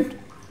judgment,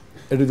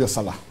 it is your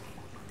salah.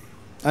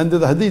 And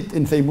there's a hadith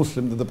in Sahih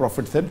Muslim that the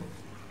Prophet said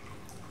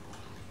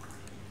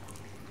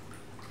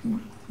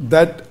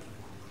that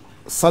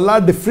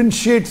salah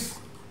differentiates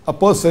a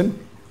person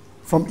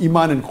from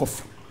iman and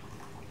kufr.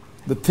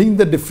 The thing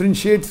that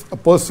differentiates a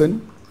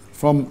person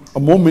from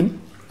a mu'min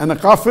and a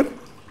kafir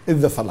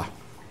is the salah.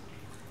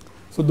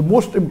 So the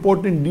most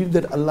important deed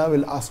that Allah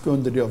will ask you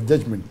on the day of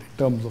judgment in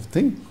terms of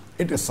thing,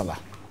 it is salah.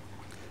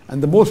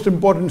 And the most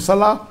important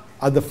salah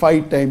are the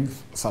 5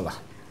 times salah.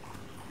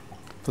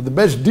 So the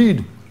best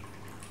deed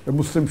a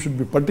Muslim should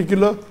be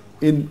particular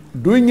in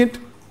doing it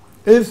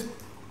is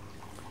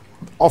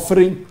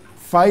offering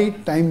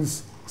 5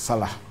 times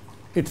salah.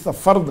 It's a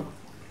fard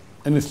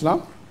in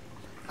Islam,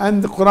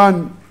 and the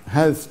Quran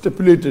has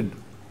stipulated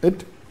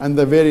it, and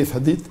the various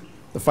hadith,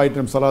 the 5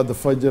 times salah, the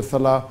Fajr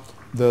salah,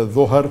 the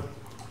Zohar,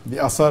 the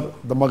Asr,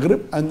 the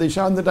Maghrib, and the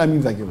Isha, and the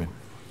timings are given.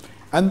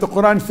 And the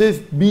Quran says,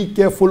 be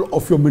careful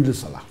of your middle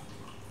salah.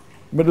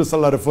 Middle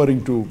salah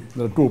referring to,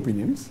 there are 2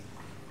 opinions,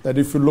 that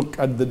if you look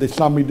at the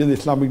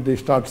Islamic day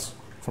starts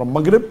from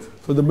Maghrib,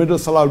 so the middle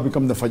salah will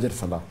become the Fajr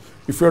salah.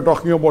 If you are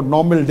talking about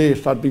normal day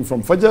starting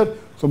from Fajr,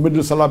 so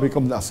middle salah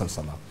becomes the Asr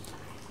salah.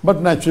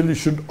 But naturally you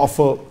should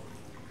offer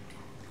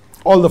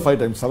all the 5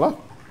 times salah.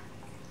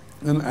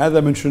 And as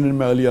I mentioned in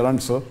my earlier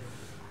answer,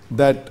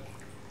 that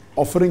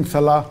offering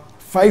salah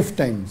 5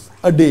 times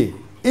a day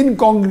in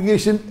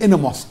congregation in a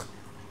mosque.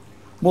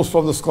 Most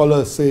of the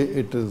scholars say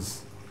it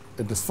is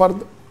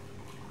fard,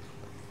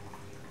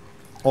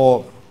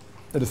 or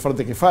it is fard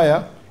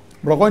kifaya.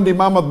 But according to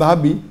Imam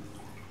al-Dhahabi,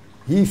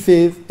 he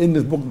says in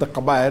his book, the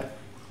Kabair,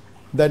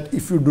 that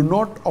if you do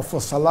not offer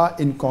salah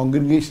in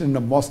congregation in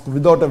a mosque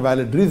without a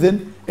valid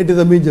reason, it is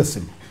a major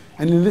sin.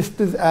 And he lists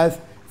it as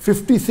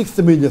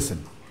 56th major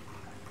sin.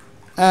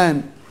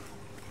 And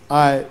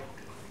I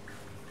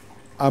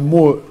am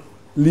more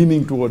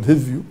leaning towards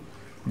his view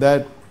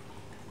that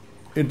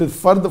it is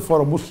further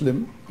for a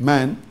Muslim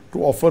man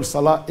to offer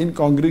salah in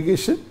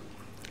congregation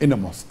in a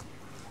mosque.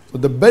 So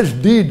the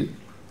best deed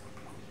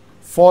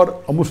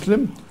for a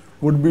Muslim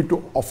would be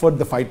to offer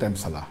the 5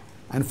 times salah.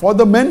 And for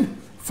the men,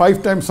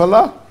 5 times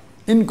salah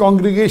in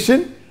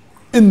congregation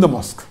in the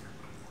mosque.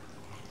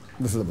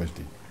 This is the best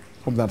deed.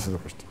 Hope that answers the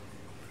question.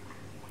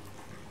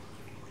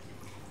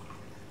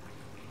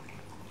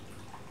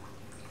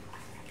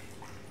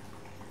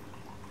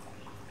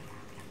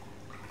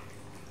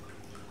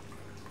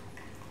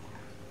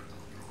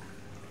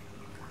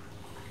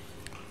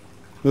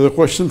 There's a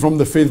question from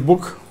the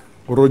Facebook,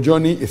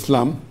 Rojani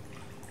Islam.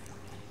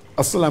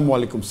 Assalamu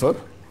alaikum, sir.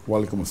 Wa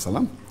alaikum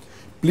assalam.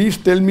 Please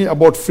tell me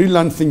about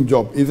freelancing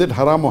job. Is it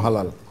haram or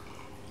halal?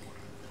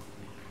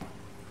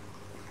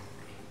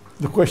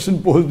 The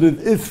question posed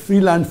is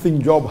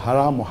freelancing job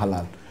haram or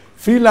halal?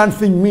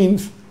 Freelancing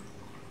means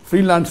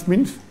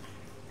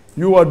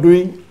you are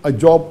doing a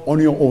job on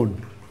your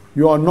own.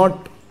 You are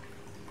not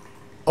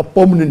a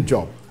permanent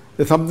job.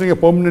 There's something a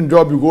permanent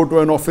job, you go to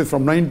an office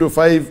from 9 to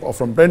 5 or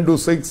from 10 to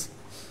 6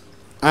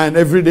 and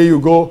every day you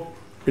go,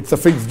 it's a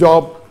fixed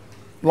job,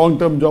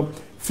 long-term job.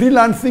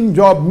 Freelancing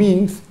job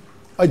means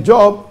a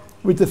job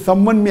which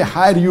someone may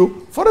hire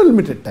you for a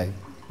limited time.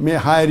 May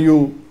hire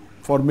you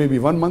for maybe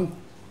 1 month,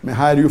 may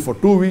hire you for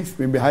 2 weeks,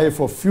 maybe hire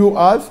for a few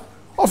hours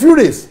or few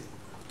days.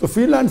 So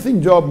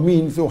freelancing job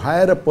means you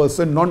hire a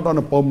person not on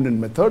a permanent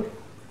method,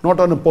 not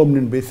on a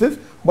permanent basis,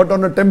 but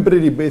on a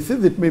temporary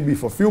basis. It may be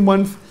for few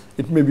months,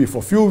 it may be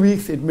for few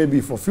weeks, it may be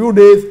for few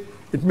days,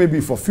 it may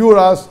be for few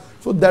hours.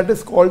 So that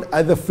is called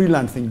as a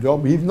freelancing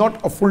job. He is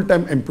not a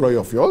full-time employee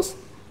of yours.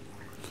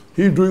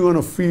 He is doing on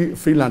a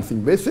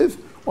freelancing basis,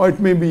 or it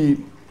may be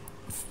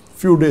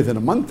few days in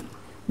a month,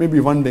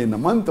 maybe 1 day in a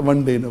month,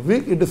 1 day in a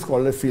week. It is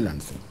called as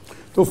freelancing.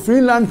 So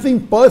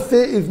freelancing per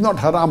se is not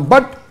haram,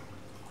 but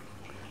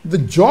the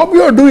job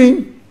you are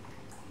doing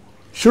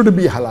should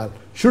be halal,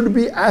 should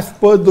be as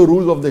per the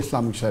rules of the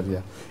Islamic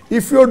Sharia.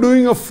 If you are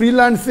doing a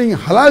freelancing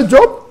halal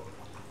job,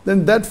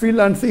 then that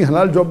freelancing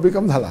halal job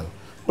becomes halal.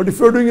 But if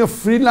you are doing a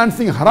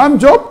freelancing haram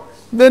job,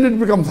 then it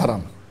becomes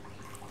haram.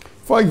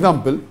 For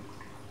example,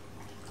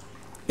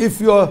 if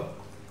you are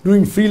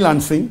doing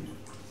freelancing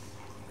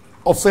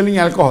of selling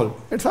alcohol,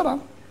 it's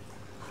haram.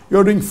 You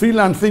are doing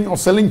freelancing of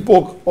selling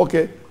pork,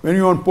 okay, when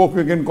you want pork,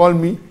 you can call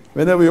me.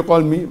 Whenever you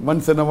call me,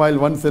 once in a while,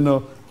 once in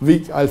a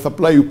week, I'll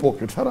supply you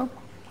pork, it's haram.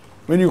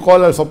 When you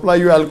call, I'll supply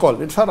you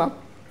alcohol, it's haram.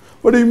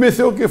 But you may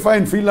say, okay,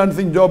 fine,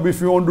 freelancing job,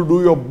 if you want to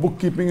do your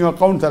bookkeeping, your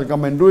accounts, I'll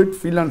come and do it.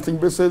 Freelancing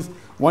basis,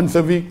 once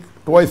a week,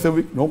 twice a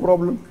week, no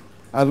problem.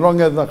 As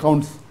long as the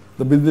accounts,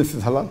 the business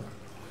is halal.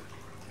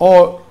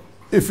 Or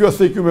if you're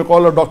sick, you may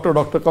call a doctor,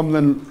 doctor comes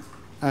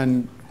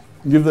and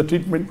gives the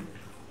treatment,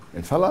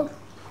 it's halal.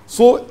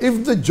 So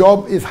if the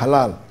job is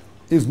halal,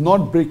 is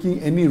not breaking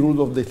any rules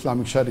of the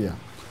Islamic Sharia,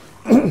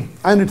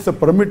 and it's a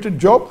permitted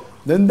job,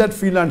 then that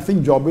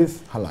freelancing job is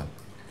halal.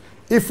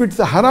 If it's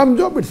a haram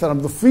job, it's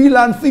haram. The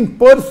freelancing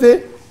per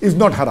se is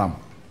not haram.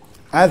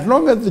 As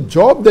long as the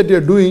job that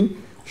you're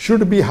doing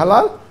should be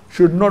halal,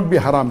 should not be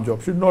haram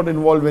job, should not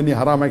involve any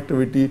haram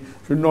activity,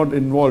 should not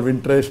involve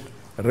interest,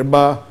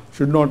 riba,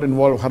 should not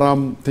involve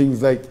haram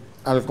things like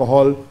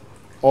alcohol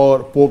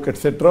or pork,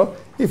 etc.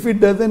 If it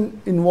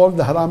doesn't involve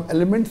the haram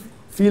elements,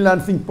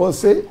 freelancing per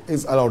se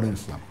is allowed in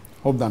Islam.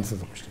 Hope that answers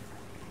the question.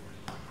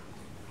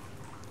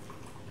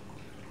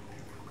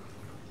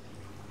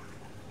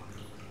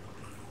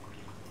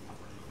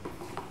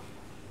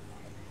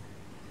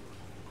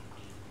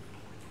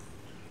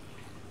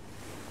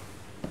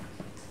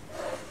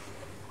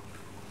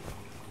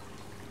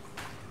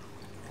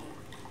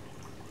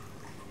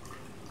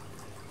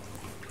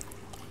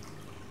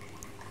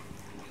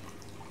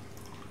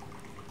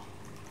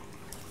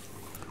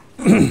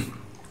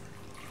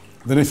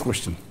 The next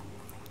question.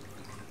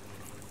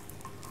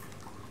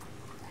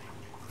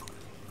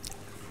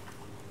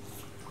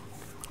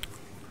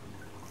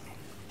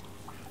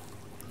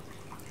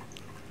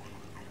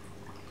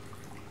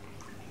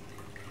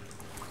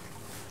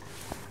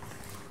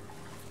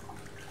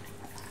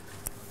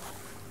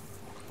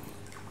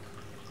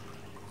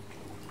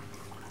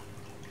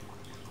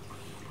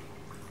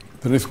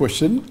 The next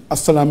question.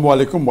 Assalamu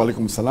alaikum wa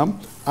alaikum salam.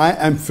 I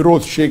am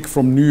Firoz Sheikh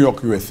from New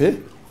York, USA.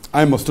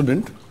 I am a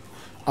student.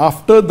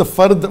 After the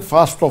fard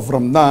fast of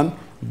Ramadan,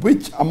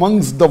 which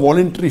amongst the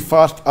voluntary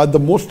fasts are the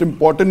most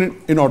important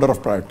in order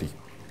of priority?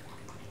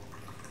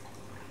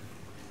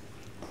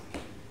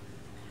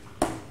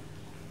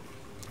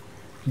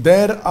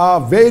 There are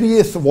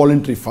various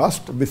voluntary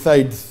fasts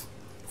besides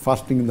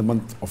fasting in the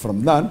month of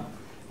Ramadan,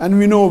 and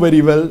we know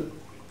very well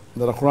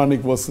there are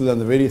Quranic verses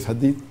and the various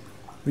hadith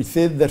which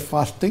says that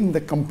fasting the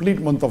complete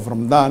month of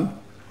Ramadan,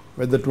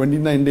 whether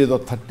 29 days or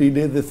 30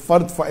 days, is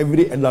fard for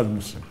every adult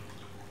Muslim,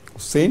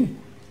 sane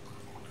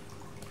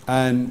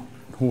and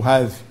who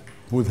is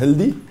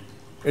healthy.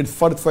 It's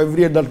fard for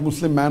every adult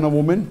Muslim, man or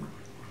woman.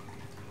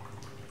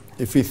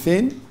 If he's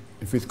sane,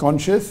 if he's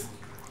conscious,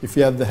 if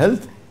he has the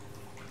health,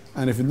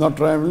 and if he's not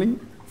traveling,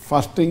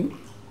 fasting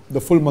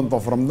the full month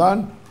of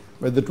Ramadan,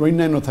 whether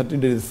 29 or 30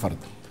 days is fard.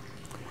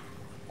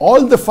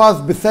 All the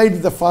fasts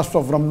besides the fast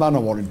of Ramadan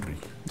are voluntary.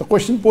 The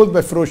question posed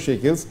by Firoz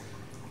Sheikh is,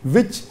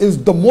 which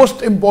is the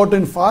most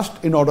important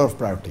fast in order of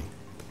priority?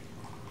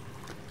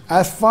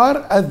 As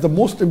far as the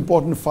most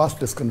important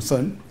fast is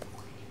concerned,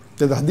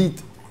 there's a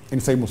hadith in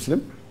Sahih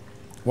Muslim,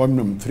 volume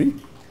number 3,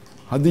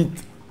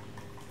 hadith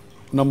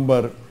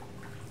number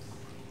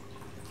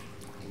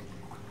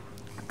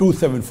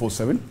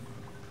 2747,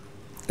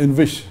 in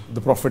which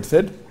the Prophet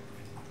said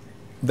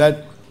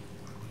that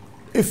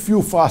if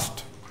you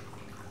fast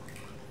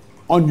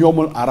on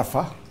Yawm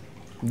al-Arafah,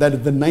 that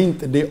is the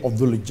 9th day of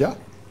Dhul Hijjah,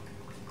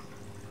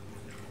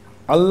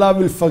 Allah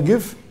will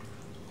forgive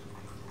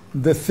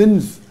the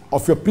sins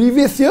of your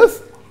previous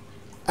years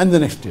and the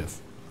next years.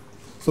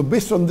 So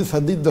based on this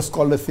hadith, the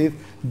scholar says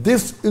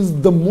this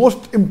is the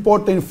most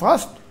important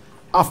fast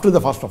after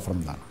the fast of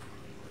Ramadan.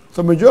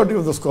 So majority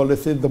of the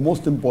scholars say the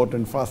most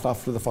important fast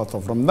after the fast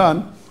of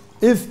Ramadan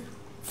is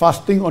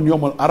fasting on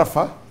Yawm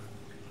al-Arafah,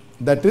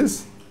 that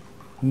is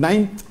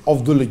 9th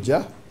of Dhul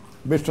Hijjah,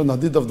 based on the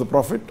hadith of the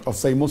Prophet of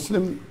Sahih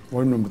Muslim,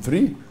 volume number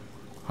 3,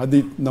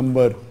 hadith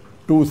number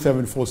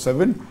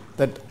 2747,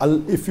 that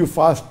if you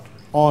fast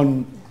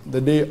on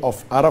the day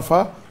of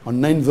Arafah, on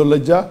 9th Dhul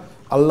Hijjah,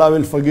 Allah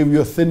will forgive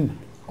your sin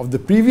of the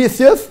previous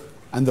years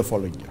and the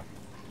following year.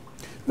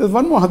 There's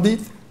one more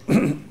hadith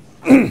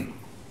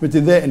which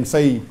is there in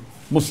Sahih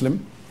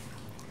Muslim,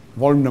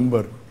 volume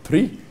number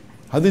 3,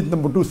 hadith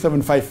number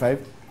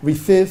 2755, which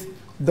says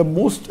the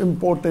most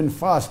important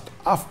fast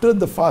after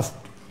the fast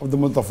of the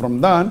month of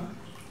Ramadan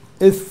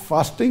is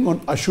fasting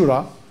on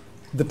Ashura,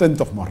 the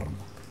 10th of Muharram.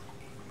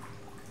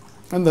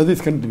 And the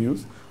hadith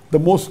continues, the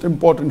most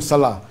important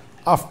salah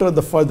after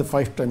the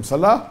 5 times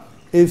salah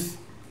is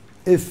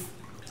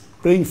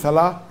praying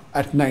salah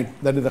at night,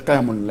 that is the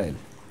Qiyamul Layl.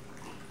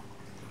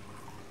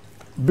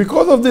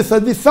 Because of this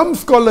hadith, some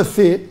scholars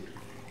say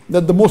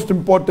that the most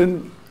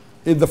important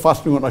is the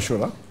fasting on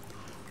Ashura,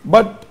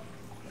 but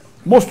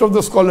most of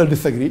the scholars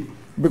disagree,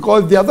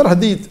 because the other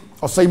hadith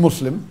of Sahih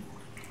Muslim,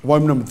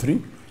 volume number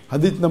 3,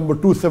 hadith number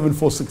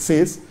 2746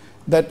 says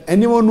that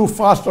anyone who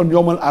fasts on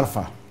Yawm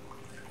al-Arafah,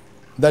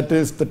 that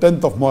is the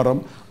 10th of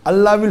Muharram,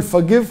 Allah will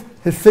forgive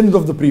his sins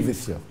of the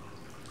previous year.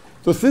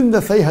 So since the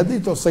Sahih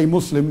hadith of Sahih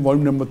Muslim,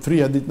 volume number 3,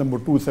 hadith number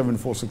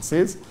 2746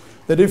 says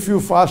that if you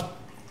fast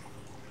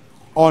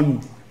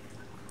on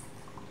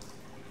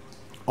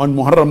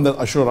Muharram, the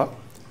Ashura,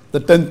 the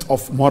 10th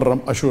of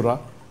Muharram, Ashura,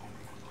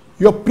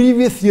 your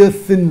previous year's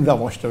sins are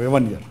washed away,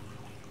 1 year.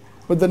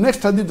 But the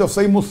next hadith of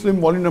Sahih Muslim,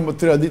 volume number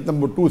 3, hadith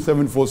number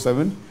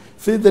 2747,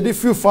 says that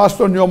if you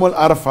fast on Yawm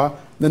al-Arafah,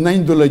 the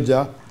 9th Dhul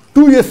Hijjah,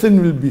 2 years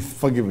sin will be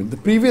forgiven, the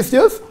previous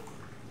years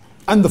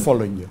and the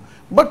following year.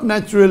 But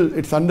natural,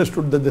 it's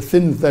understood that the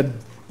sins that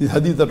these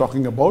hadiths are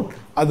talking about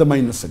are the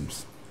minor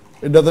sins.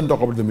 It doesn't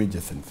talk about the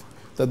major sins.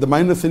 That the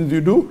minor sins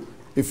you do,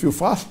 if you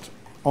fast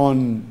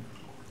on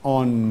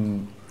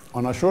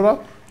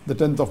Ashura, the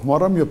 10th of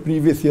Muharram, your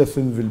previous year's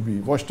sins will be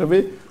washed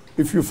away.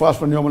 If you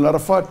fast on Yawm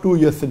al-Arafah, 2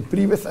 years sin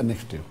previous and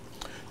next year.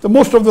 So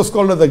most of the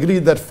scholars agree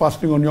that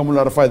fasting on Yawm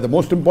al-Arafah is the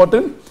most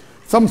important.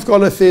 Some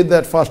scholars say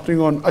that fasting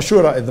on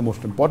Ashura is the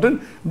most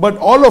important. But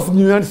all of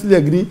unanimously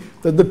agree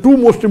that the two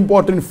most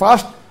important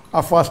fasts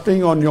are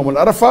fasting on Yawm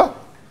al-Arafah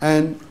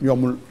and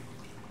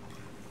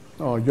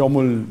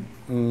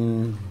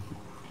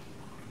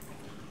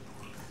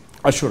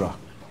Ashura,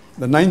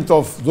 the 9th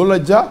of Dhul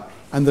Hijjah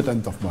and the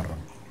 10th of Muharram.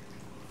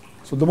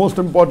 So the most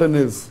important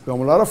is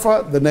Yawm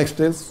al-Arafah, the next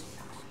is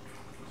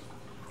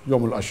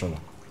Yawm al-Ashura,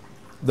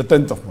 the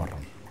 10th of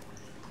Muharram.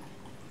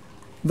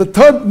 The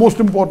third most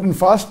important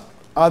fast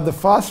are the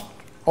fast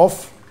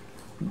of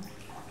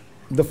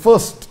the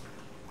first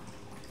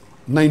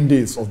 9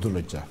 days of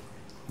Dhul Hijjah.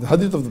 The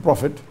hadith of the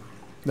Prophet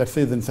that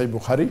says in Sahih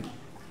Bukhari,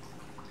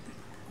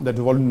 that is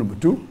volume number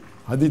 2,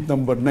 hadith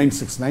number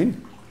 969,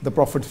 the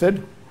Prophet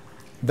said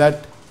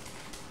that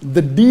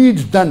the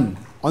deeds done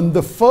on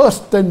the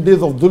first 10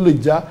 days of Dhul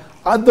Hijjah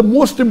are the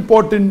most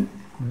important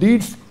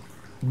deeds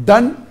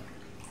done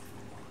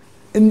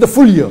in the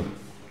full year.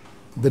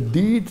 The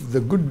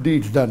good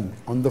deeds done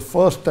on the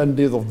first 10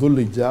 days of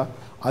Dhul Hijjah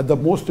are the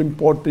most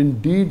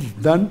important deeds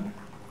done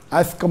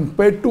as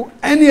compared to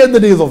any other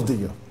days of the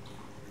year.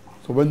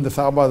 So when the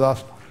Sahabas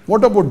asked,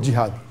 what about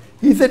jihad?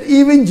 He said,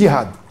 even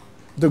jihad,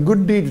 the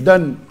good deeds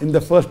done in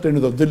the first 10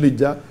 days of Dhul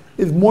Hijjah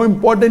is more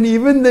important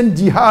even than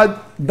jihad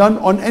done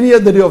on any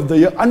other day of the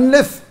year,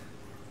 unless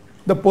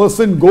the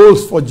person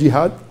goes for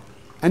jihad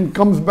and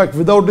comes back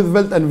without his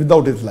wealth and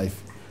without his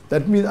life.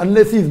 That means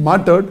unless he is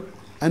martyred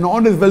and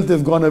all his wealth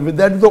is gone away,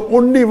 that is the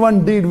only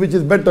one deed which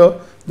is better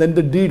than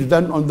the deeds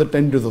done on the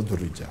 10 days of Dhul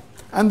Hijjah.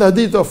 And the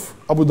hadith of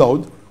Abu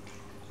Dawud,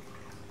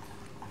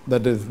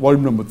 that is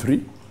volume number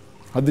 3,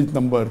 hadith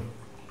number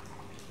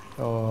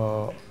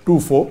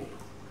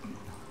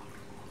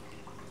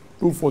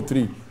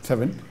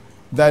 2437,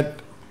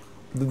 that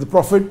the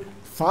Prophet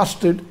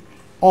fasted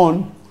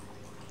on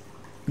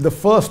the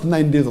first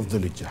 9 days of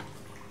Dhul Hijjah.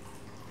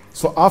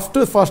 So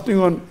after fasting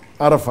on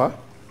Arafah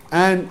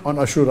and on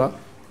Ashura,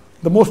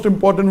 the most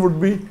important would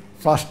be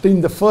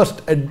fasting the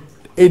first 8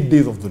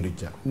 days of Dhul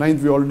Hijjah.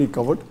 9th we already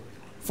covered,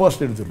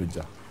 first 8 of Dhul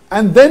Hijjah.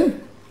 And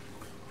then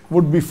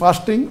would be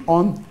fasting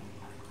on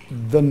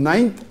the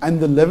 9th and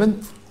the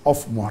 11th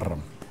of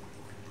Muharram.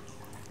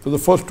 So the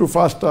first two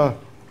fasts are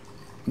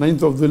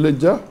 9th of Dhul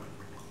Hijjah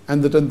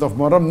and the 10th of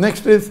Muharram.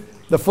 Next is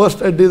the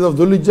first 8 days of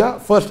Dhul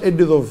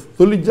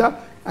Hijjah,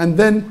 and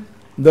then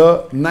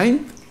the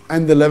 9th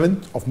and the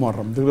 11th of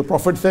Muharram. The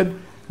Prophet said,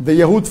 the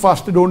Yahud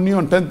fasted only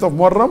on 10th of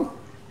Muharram.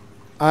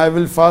 I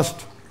will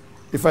fast,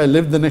 if I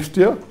live the next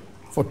year,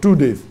 for 2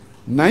 days,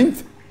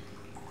 9th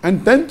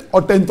and 10th,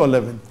 or 10th or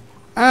 11th.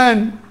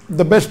 And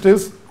the best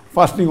is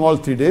fasting all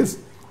 3 days,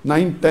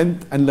 9th,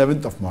 10th and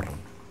 11th of Muharram.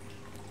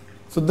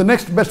 So the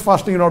next best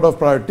fasting in order of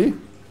priority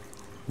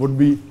would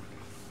be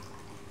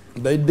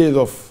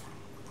the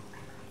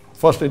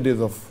first 8 days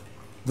of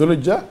Dhul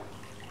Hijjah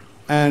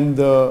and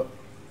the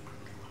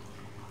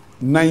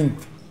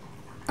 9th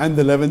and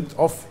the 11th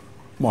of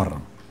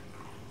Muharram.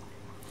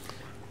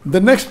 The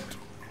next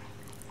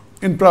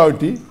in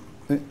priority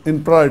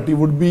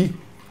would be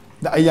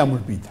the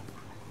Ayyamul Bid.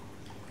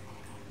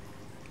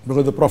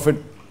 Because the Prophet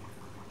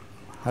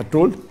had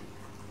told,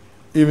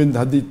 even the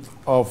hadith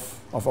of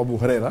Abu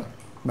Huraira,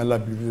 may Allah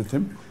be with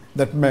him,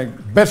 that my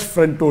best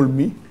friend told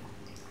me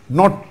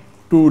not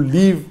to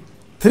leave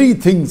 3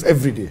 things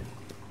every day.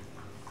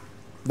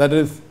 That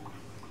is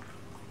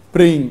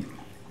praying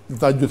the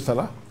Tahajjud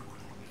Salah,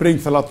 praying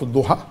Salatul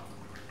Duha,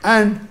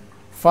 and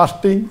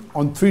fasting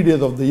on 3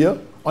 days of the year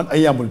on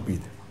Ayyamul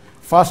Bid.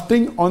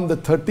 Fasting on the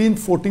 13th,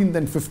 14th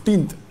and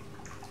 15th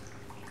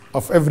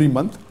of every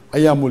month,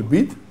 Ayyamul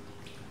Bid,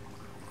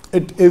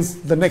 it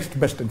is the next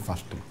best in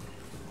fasting.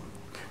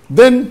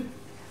 Then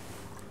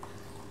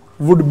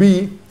would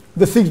be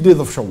the 6 days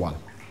of Shawwal.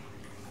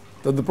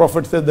 That the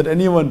Prophet said that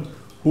anyone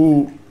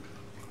who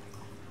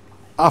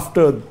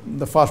after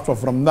the fast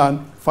of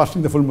Ramadan,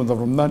 fasting the full month of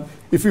Ramadan,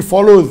 if he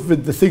follows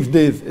with the 6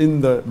 days in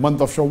the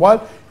month of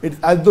Shawwal, it's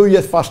as though he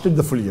has fasted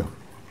the full year.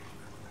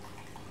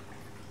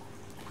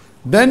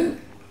 Then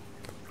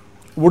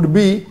would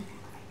be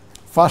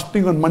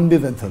fasting on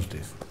Mondays and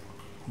Thursdays.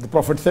 The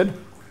Prophet said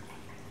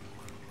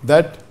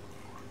that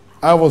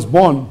I was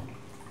born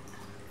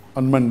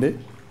on Monday,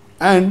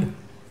 and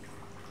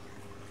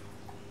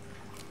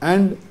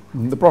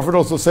the Prophet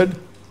also said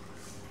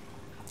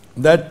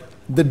that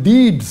the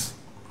deeds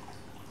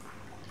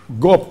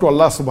go up to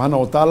Allah subhanahu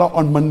wa ta'ala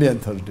on Monday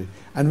and Thursday.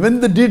 And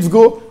when the deeds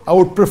go, I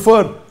would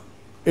prefer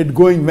it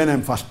going when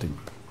I'm fasting.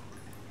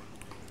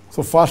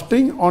 So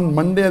fasting on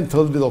Monday and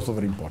Thursday is also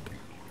very important.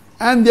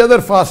 And the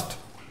other fast,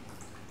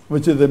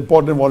 which is the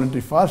important voluntary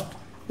fast,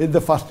 is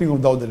the fasting of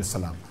Dawud alayhi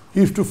salam.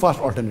 He used to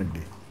fast alternate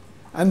day.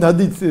 And the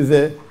hadith is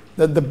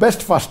that the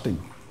best fasting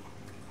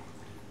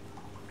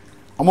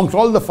amongst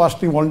all the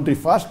fasting, voluntary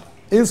fast,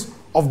 is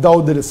of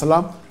Dawud alayhi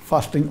salam,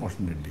 fasting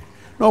alternate day.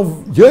 Now,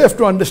 here you have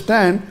to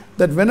understand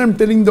that when I'm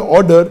telling the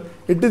order,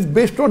 it is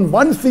based on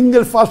one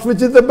single fast,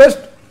 which is the best,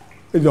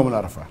 is Yawm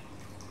al-Arafah.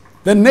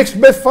 The next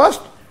best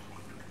fast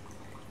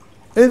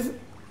is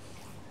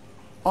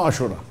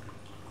Ashura,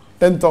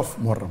 10th of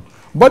Muharram.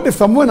 But if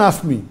someone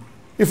asks me,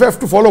 if I have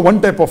to follow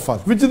one type of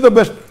fast, which is the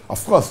best?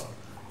 Of course,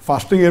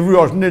 fasting every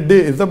alternate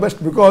day is the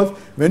best, because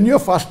when you are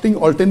fasting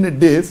alternate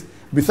days,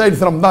 besides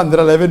Ramadan,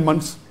 there are 11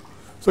 months.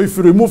 So if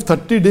you remove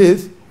 30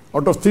 days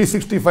out of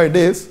 365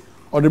 days,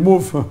 or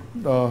remove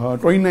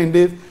 29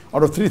 days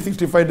out of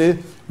 365 days,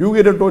 you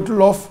get a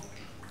total of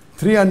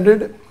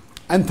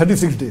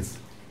 336 days.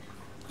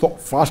 So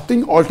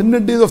fasting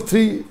alternate days of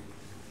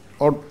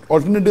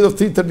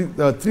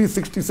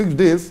 366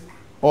 days,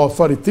 or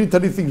sorry,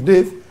 336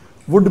 days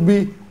would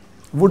be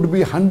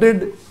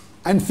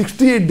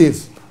 168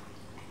 days.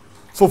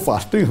 So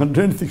fasting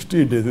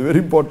 168 days is very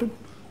important.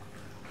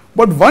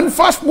 But one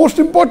fast most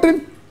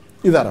important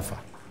is Arafah.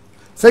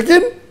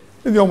 Second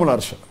is Yawmul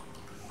Arshah.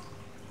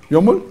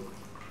 Yawmul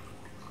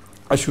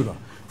Ashura.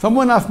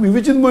 Someone asked me,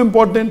 which is more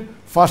important?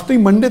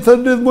 Fasting Monday,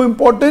 Thursday is more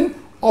important,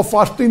 or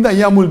fasting the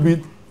Ayyamul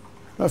Bid?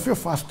 Now, if you're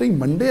fasting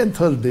Monday and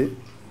Thursday,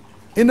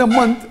 in a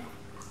month,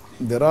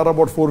 there are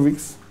about 4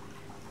 weeks.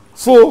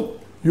 So,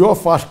 you are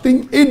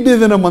fasting 8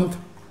 days in a month,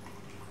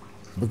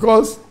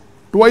 because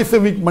twice a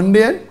week,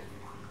 Monday and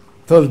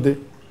Thursday.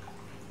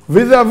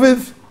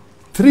 Vis-a-vis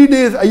 3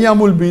 days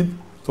Ayyamul Bid.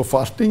 So,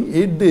 fasting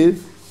 8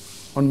 days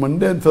on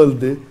Monday and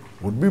Thursday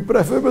would be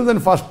preferable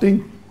than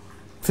fasting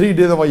 3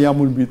 days of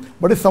Ayyamul Bid.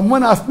 But if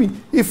someone asks me,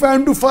 if I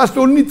am to fast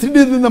only 3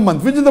 days in the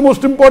month, which is the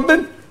most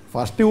important?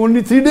 Fasting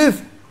only 3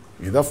 days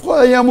is of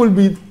course Ayyamul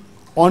Bid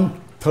on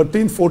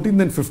 13th,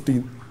 14th and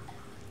 15th.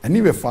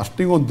 Anyway,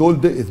 fasting on those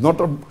days is not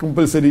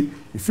compulsory.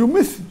 If you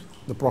miss,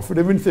 the Prophet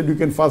even said you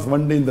can fast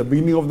 1 day in the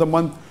beginning of the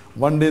month,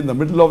 1 day in the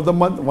middle of the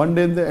month, 1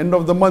 day in the end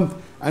of the month,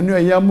 and your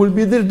Ayyamul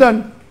Bid is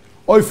done.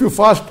 Or if you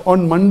fast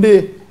on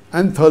Monday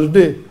and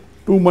Thursday,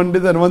 2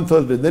 Mondays and 1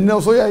 Thursday, then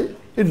also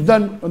it's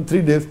done on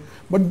 3 days.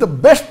 But the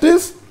best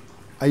is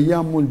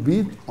Ayyamul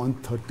Bid on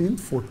 13th,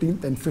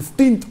 14th and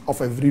 15th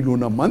of every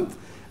lunar month,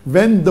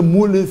 when the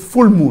moon is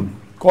full moon,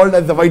 called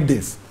as the white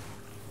days.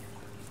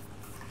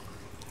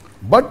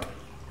 But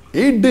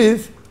 8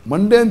 days,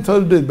 Monday and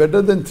Thursday, is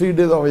better than 3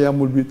 days of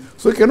Ayyamul Bid.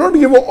 So you cannot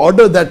give an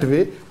order that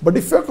way. But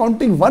if you are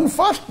counting one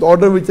fast, the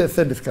order which I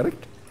said is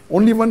correct.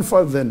 Only one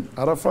fast, then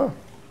Arafah,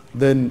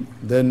 then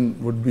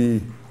would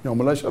be Yawm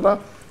al-Ashura.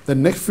 The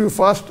next few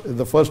fast is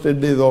the first 8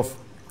 days of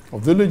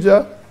Dhul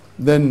Hijjah,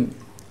 then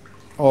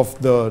of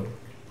the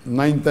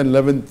 9th and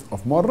 11th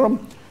of Muharram,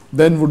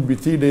 then would be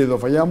 3 days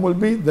of Ayyamul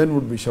Bid, then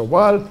would be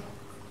Shawwal,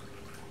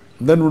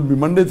 then would be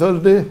Monday,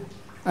 Thursday,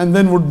 and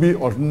then would be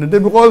alternate day,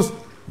 because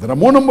there are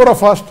more number of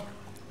fasts.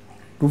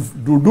 To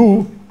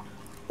do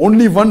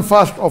only one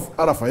fast of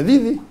Arafah is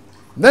easy.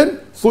 Then,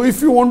 so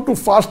if you want to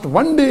fast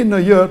 1 day in a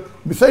year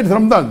besides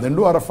Ramadan, then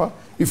do Arafah.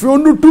 If you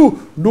want to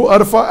do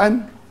Arafah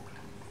and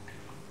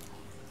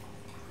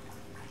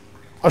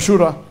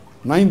Ashura,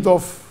 9th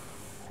of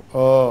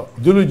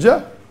Dhul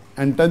Hijjah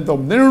and 10th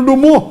of, then you do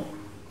more.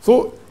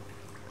 So,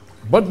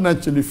 but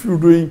naturally, if you're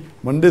doing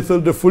Monday,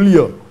 Thursday full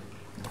year,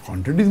 The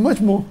quantity is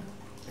much more.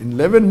 In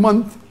 11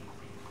 months,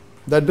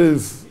 that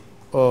is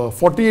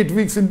 48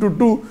 weeks into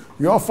 2,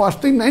 you are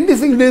fasting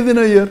 96 days in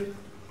a year.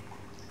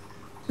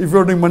 If you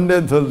are doing Monday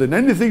and Thursday,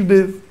 96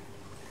 days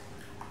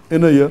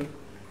in a year.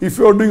 If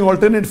you are doing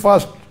alternate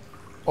fast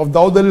of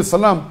Dawud alayhi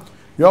salam,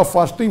 you are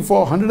fasting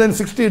for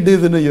 168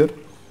 days in a year.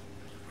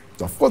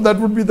 So of course, that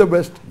would be the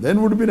best.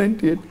 Then would be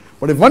 98.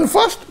 But if one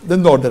fast,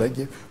 then the order I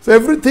gave. So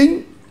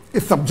everything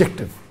is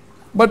subjective.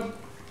 But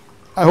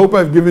I hope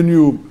I've given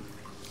you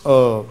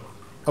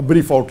a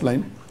brief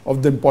outline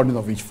of the importance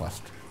of each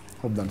fast.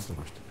 Hope that answers the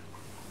question.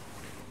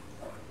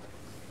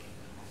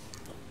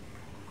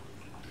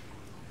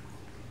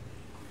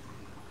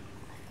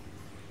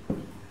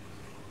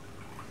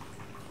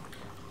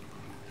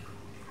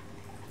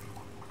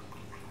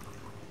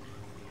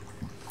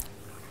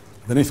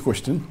 The next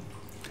question.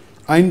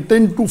 I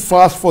intend to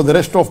fast for the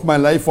rest of my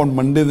life on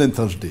Mondays and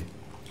Thursday.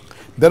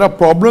 There are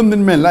problems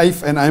in my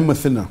life and I am a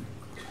sinner.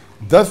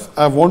 Thus,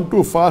 I want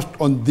to fast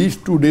on these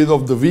 2 days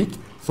of the week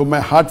so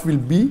my heart will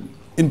be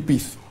in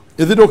peace.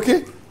 Is it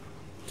okay?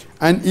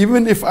 And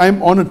even if I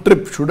am on a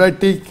trip, should I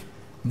take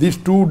these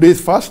 2 days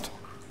fast?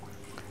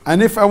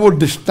 And if I was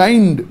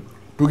destined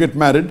to get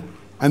married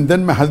and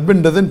then my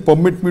husband doesn't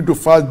permit me to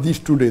fast these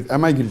 2 days,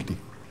 am I guilty?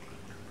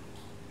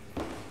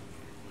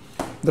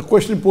 The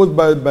question posed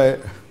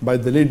by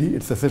the lady,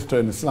 it's a sister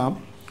in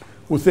Islam,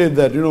 who says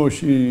that,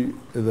 she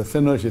is a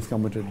sinner, she's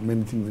committed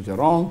many things which are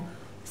wrong,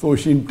 so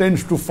she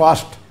intends to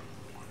fast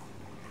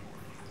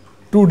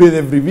 2 days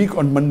every week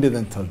on Mondays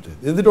and Thursdays.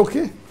 Is it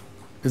okay?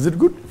 Is it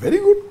good? Very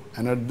good.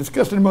 And I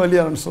discussed in my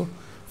earlier answer,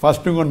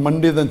 fasting on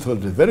Mondays and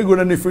Thursdays. Very good.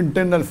 And if you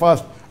intend and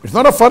fast, it's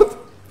not a fard,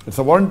 it's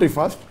a voluntary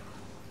fast.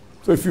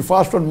 So if you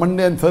fast on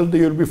Monday and Thursday,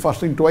 you'll be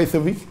fasting twice a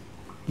week.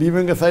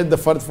 Leaving aside the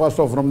fard fast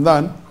of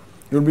Ramadan,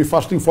 you'll be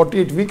fasting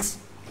 48 weeks.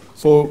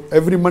 So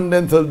every Monday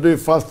and Thursday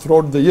fast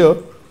throughout the year,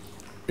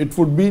 it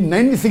would be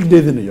 96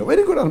 days in a year.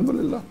 Very good,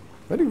 alhamdulillah.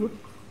 Very good.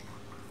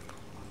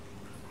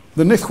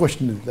 The next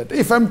question is that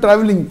if I'm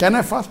traveling, can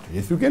I fast?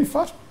 Yes, you can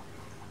fast.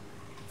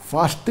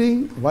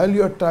 Fasting while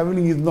you are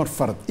traveling is not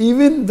fard.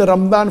 Even the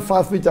Ramadan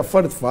fast, which are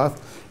fard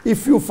fast,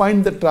 if you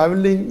find that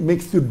traveling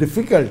makes you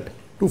difficult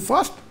to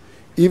fast,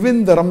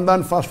 even the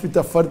Ramadan fast, which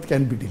are fard,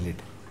 can be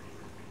delayed.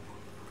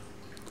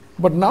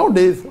 But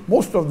nowadays,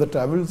 most of the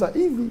travels are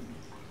easy.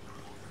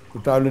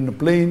 You travel in a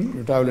plane,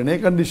 you travel in air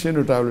condition,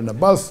 you travel in a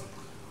bus.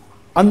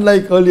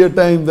 Unlike earlier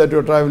times that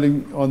you're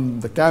traveling on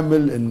the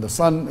camel, in the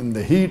sun, in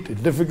the heat,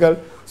 it's difficult.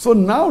 So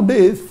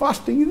nowadays,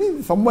 fasting is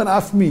easy. Someone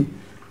asked me,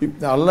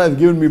 if Allah has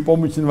given me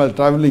permission while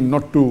traveling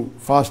not to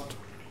fast,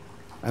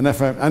 and if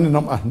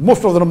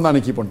most of the Ramadan I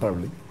keep on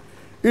traveling,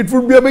 it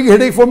would be a big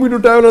headache for me to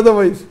travel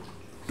otherwise,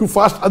 to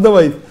fast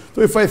otherwise.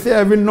 So if I say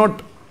I will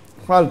not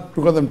fast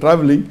because I'm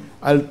traveling,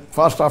 I'll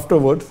fast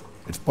afterwards,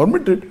 it's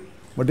permitted.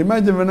 But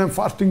imagine when I'm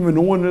fasting, when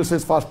no one else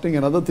is fasting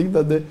and other things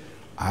that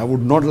I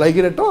would not like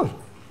it at all.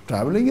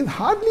 Traveling is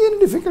hardly any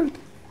difficult.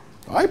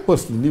 I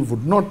personally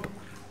would not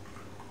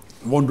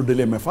want to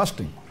delay my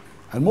fasting.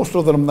 And most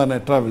of the Ramadan I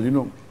travel,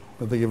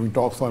 that they're giving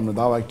talks on the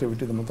Dawah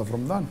activity, the month of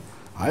Ramadan.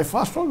 I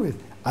fast always.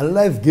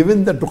 Allah has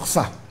given the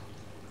rukhsah.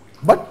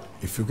 But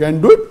if you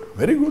can do it,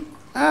 very good.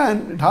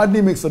 And it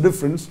hardly makes a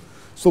difference.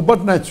 So,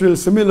 but natural,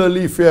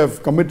 similarly, if you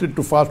have committed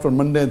to fast on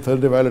Monday and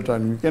Thursday while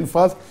traveling, you can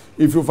fast.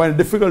 If you find it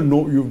difficult,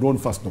 no, you don't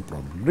fast, no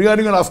problem.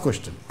 Regarding your last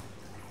question,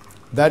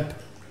 that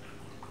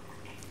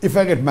if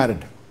I get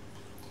married,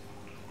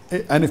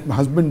 and if my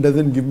husband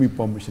doesn't give me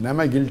permission, am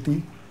I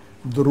guilty?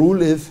 The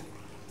rule is,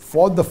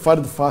 for the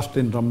fard fast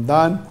in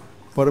Ramadan,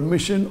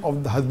 permission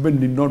of the husband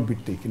need not be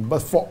taken.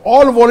 But for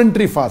all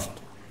voluntary fast,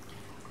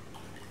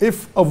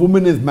 if a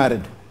woman is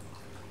married,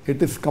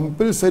 it is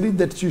compulsory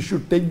that she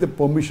should take the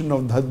permission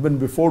of the husband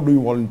before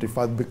doing voluntary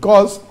fast,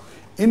 because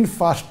in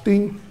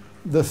fasting,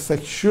 the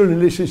sexual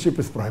relationship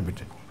is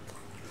prohibited.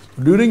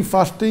 During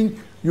fasting,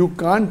 you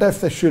can't have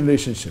sexual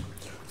relationship.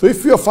 So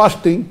if you are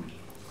fasting,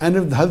 and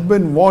if the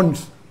husband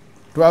wants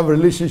to have a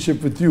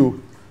relationship with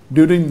you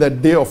during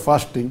that day of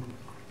fasting,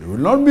 you will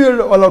not be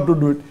allowed to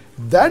do it.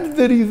 That's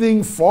the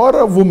reason for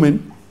a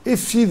woman,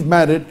 if she is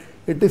married,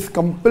 it is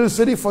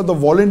compulsory for the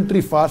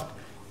voluntary fast,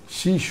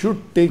 she should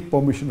take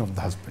permission of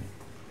the husband.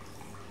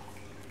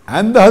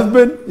 And the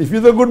husband, if he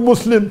is a good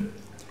Muslim,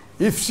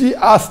 if she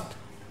asked,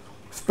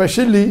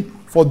 especially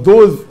for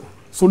those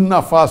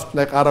sunnah fast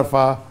like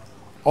Arafah,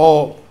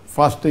 or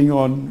fasting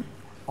on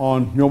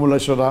Yawm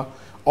al-Ashura,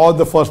 or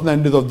the first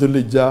 9 days of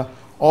Dhul Hijjah,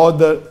 or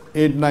the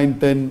 8, 9,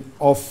 10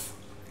 of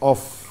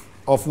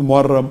the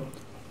Muharram,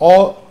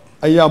 or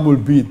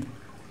Ayyamul Bid,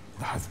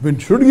 the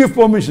husband should give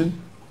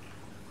permission.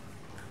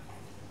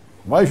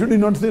 Why should he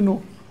not say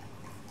no?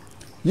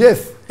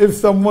 Yes, if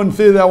someone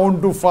says, I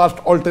want to fast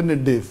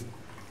alternate days,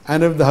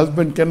 and if the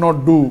husband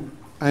cannot do,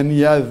 and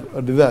he has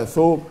a desire,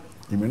 so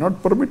he may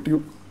not permit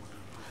you.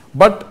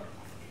 But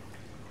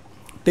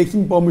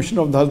taking permission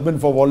of the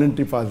husband for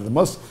voluntary fast is a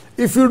must.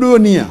 If you do a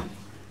niyyah,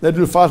 that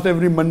you fast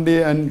every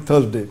Monday and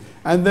Thursday,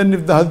 and then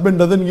if the husband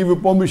doesn't give you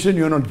permission,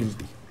 you are not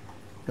guilty.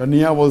 Your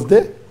niyyah was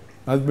there,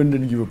 husband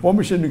didn't give you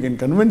permission, you can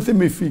convince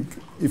him if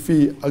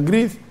he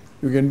agrees,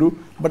 you can do.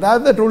 But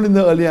as I told in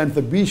the earlier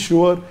answer, be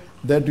sure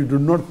that you do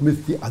not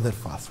miss the other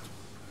fast.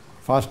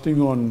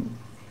 Fasting on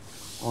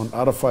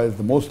Arafah is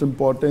the most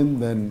important,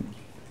 then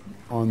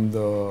on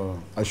the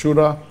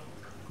Ashura,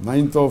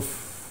 9th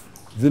of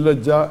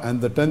Zilhijjah and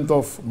the 10th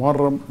of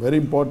Muharram, very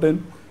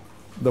important.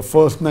 The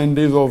first 9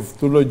 days of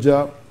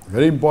Dhul-Hijjah,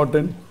 very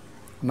important.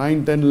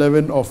 9, 10,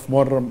 11 of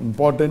Muharram,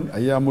 important.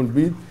 Ayyamul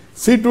Bid.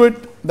 See to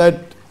it that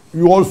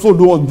you also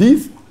do on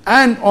these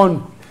and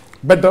on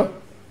better,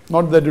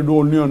 not that you do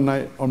only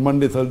on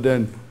Monday, Thursday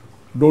and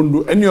don't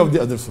do any of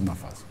the other sunnah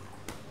fasts.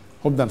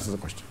 Hope that answers the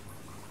question.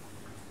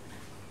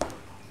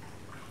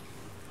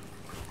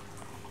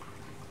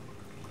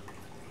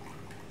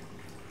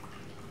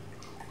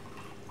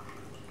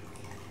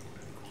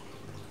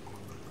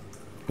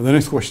 The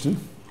next question.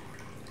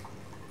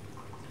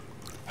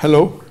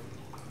 Hello,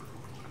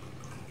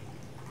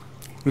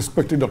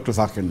 respected Dr.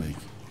 Zakir Naik.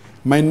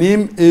 My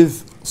name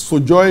is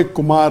Sujoy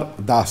Kumar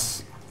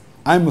Das.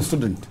 I am a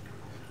student.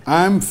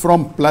 I am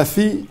from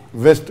Plasi,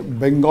 West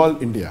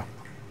Bengal, India.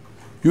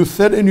 You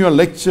said in your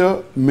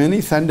lecture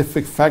many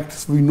scientific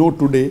facts we know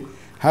today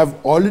have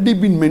already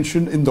been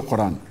mentioned in the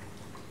Quran.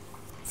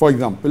 For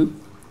example,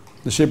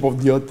 the shape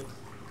of the earth,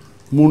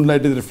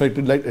 moonlight is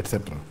reflected light,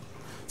 etc.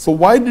 So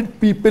why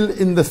did people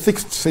in the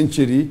 6th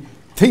century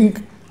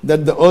think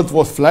that the earth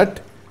was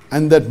flat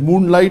and that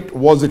moonlight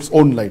was its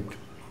own light?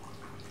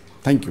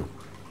 Thank you.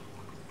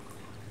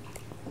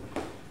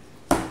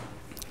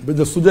 But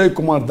the Sujoy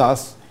Kumar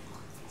Das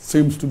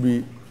seems to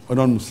be a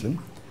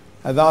non-Muslim.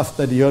 I asked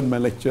that he heard my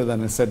lectures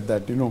and I said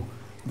that,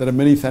 there are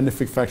many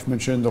scientific facts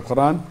mentioned in the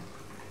Quran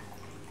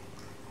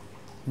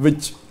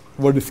which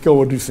were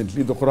discovered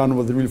recently. The Quran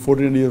was revealed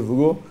 1400 years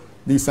ago.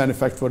 These scientific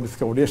facts were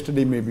discovered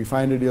yesterday, maybe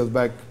 500 years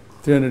back,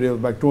 300 years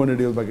back, 200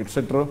 years back,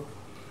 etc.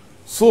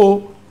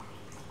 So,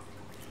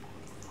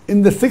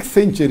 in the 6th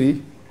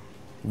century,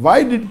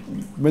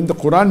 when the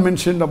Quran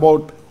mentioned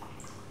about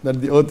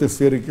that the earth is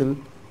spherical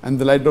and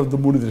the light of the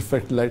moon is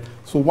reflected light,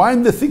 so why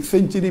in the 6th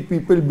century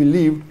people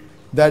believed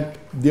that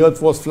the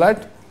earth was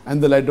flat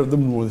and the light of the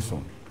moon was its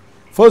own?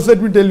 First,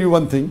 let me tell you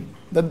one thing,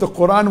 that the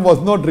Quran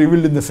was not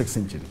revealed in the 6th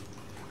century.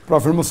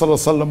 Prophet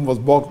Muhammad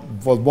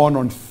was born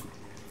on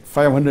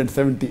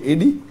 570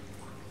 AD.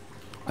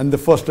 And the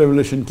first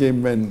revelation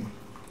came when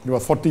he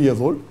was 40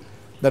 years old.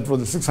 That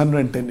was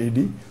 610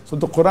 AD. So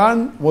the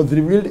Quran was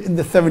revealed in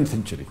the 7th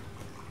century.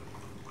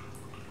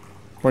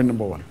 Point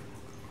number one.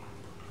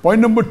 Point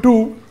number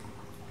two,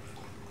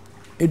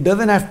 it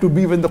doesn't have to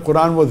be when the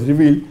Quran was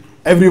revealed,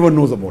 everyone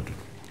knows about it.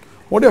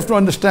 What you have to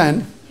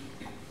understand,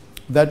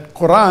 that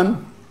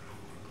Quran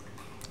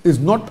is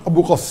not a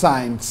book of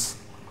science,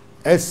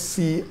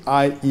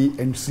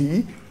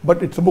 S-C-I-E-N-C-E,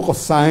 but it's a book of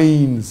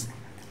signs,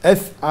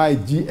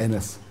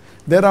 S-I-G-N-S.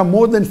 There are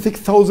more than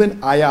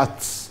 6,000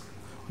 ayats,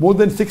 more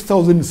than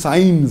 6,000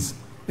 signs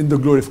in the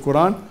glorious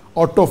Quran,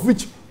 out of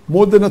which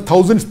more than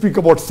 1,000 speak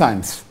about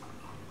science.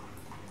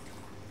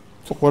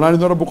 So Quran is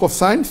not a book of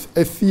science,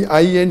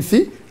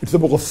 S-C-I-E-N-C, it's a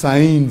book of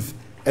signs,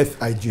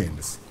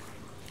 S-I-G-N-S.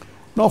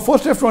 Now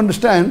first you have to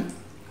understand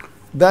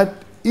that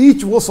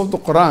each verse of the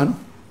Quran,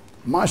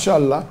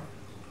 mashallah,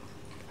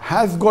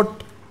 has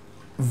got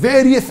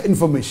various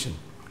information.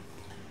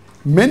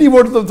 Many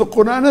words of the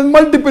Quran have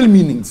multiple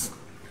meanings.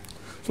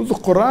 So the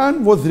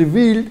Quran was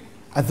revealed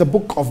as a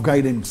book of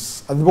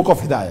guidance, as a book of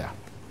hidayah,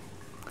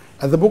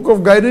 as a book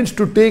of guidance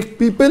to take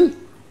people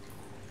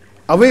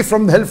away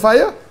from the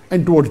hellfire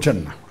and towards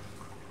Jannah.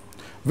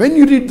 When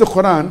you read the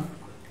Quran,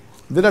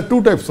 there are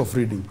two types of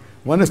reading.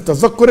 One is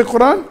Tazakkur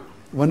Quran,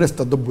 one is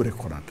Tadabbur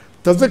Quran.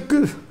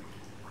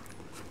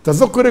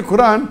 Tazakkur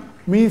Quran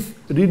means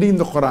reading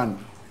the Quran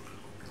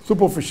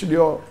superficially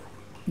or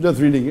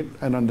just reading it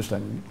and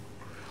understanding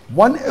it.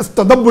 One is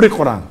Tadabbur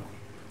Quran,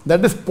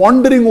 that is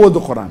pondering over the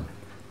Quran,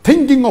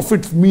 thinking of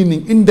its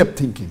meaning, in-depth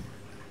thinking.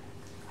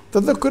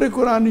 Tazakkur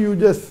Quran, you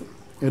just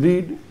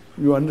read,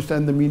 you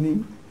understand the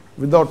meaning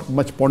without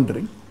much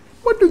pondering,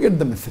 but you get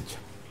the message.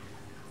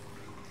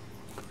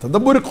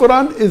 Tadabbur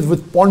Quran is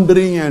with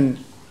pondering and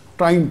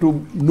trying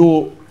to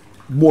know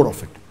more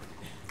of it.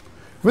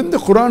 When the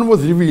Quran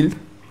was revealed,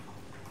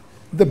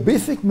 the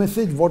basic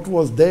message what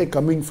was there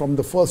coming from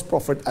the first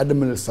prophet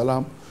Adam alayhi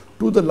salam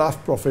to the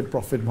last prophet,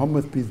 Prophet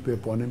Muhammad, peace be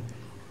upon him,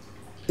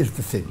 is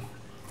the same,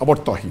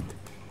 about Tawheed.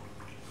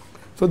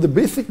 So the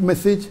basic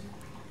message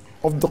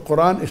of the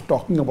Quran is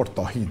talking about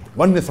Tawheed,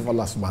 oneness of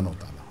Allah subhanahu wa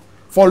ta'ala,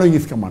 following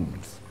His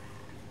commandments.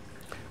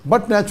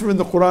 But naturally when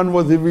the Quran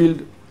was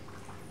revealed,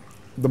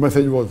 the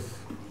message was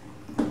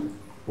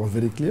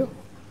very clear.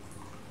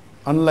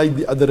 Unlike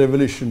the other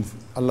revelations,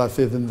 Allah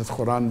says in this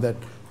Quran that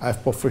I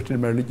have perfected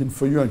my religion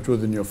for you and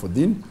chosen you for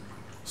deen.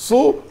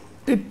 So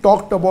it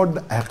talked about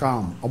the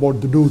ahkam, about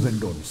the do's and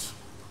don'ts.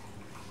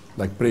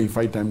 Like praying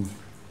 5 times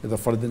is a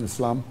fard in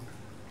Islam.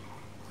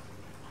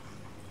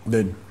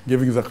 Then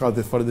giving zakat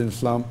is fard in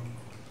Islam.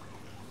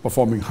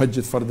 Performing hajj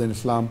is fard in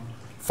Islam.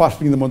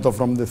 Fasting in the month of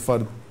Ramadan is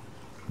fard.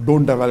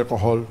 Don't have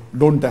alcohol,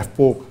 don't have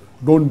pork,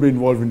 don't be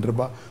involved in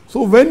riba.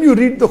 So when you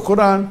read the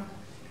Quran,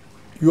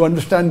 you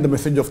understand the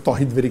message of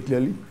Tawheed very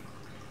clearly.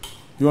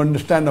 You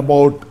understand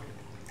about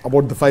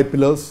about the 5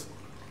 pillars,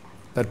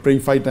 that praying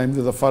 5 times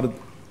is a fard,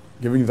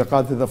 giving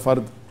zakat is a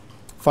fard,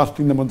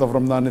 fasting the month of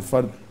Ramadan is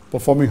fard,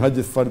 performing Hajj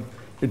is fard.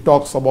 It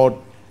talks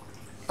about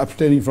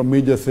abstaining from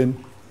major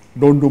sin,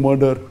 don't do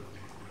murder,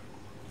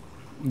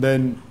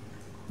 then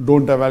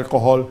don't have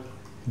alcohol,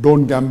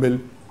 don't gamble,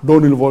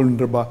 don't involve in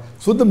riba.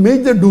 So the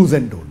major do's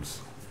and don'ts.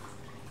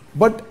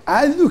 But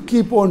as you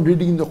keep on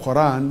reading the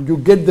Quran, you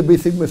get the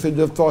basic message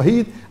of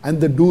Tawheed and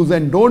the do's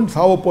and don'ts,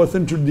 how a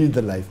person should lead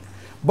the life.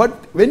 But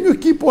when you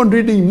keep on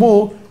reading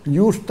more,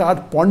 you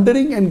start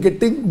pondering and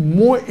getting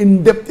more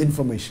in-depth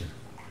information.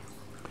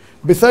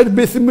 Besides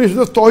basic message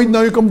of Tawheed,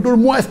 now you come to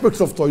more aspects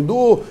of Tawheed.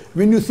 Though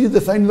when you see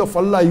the signs of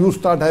Allah, you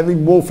start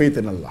having more faith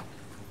in Allah.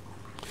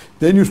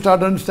 Then you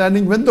start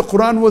understanding when the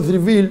Quran was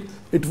revealed,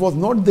 it was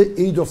not the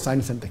age of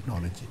science and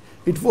technology.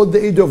 It was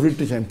the age of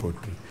literature and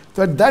poetry.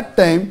 So at that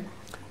time,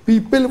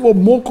 people were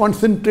more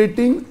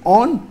concentrating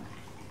on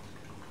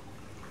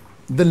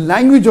the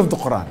language of the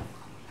Quran.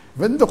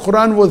 When the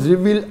Quran was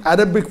revealed,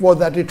 Arabic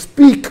was at its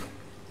peak.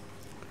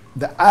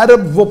 The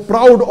Arabs were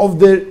proud of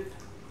their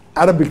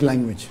Arabic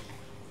language.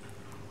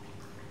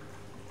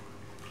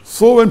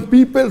 So when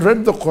people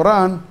read the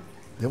Quran,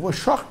 they were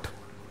shocked.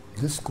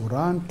 This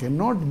Quran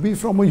cannot be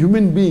from a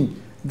human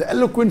being. The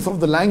eloquence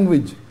of the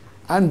language.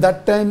 And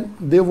that time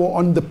they were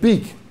on the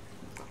peak.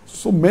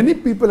 So many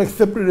people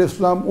accepted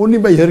Islam only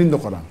by hearing the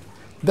Quran.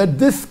 That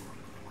this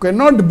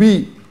cannot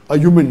be a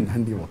human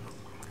handiwork.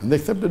 And they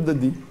accepted the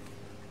deen.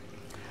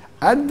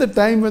 At the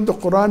time when the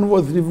Quran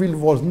was revealed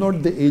was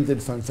not the age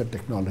of science and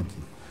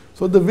technology.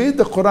 So the way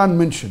the Quran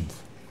mentions,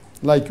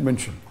 like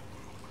mentioned,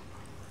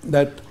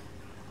 that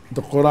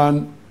the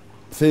Quran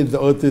says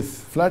the earth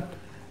is flat,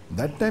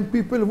 that time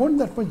people weren't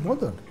that much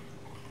bothered.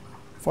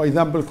 For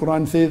example,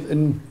 Quran says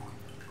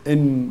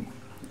in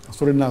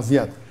Surah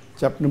Naziyat,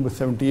 chapter number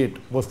 78,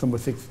 verse number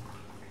 6.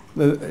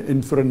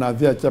 In Surah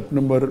Naziyat, chapter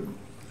number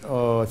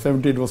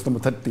 78, verse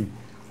number 30.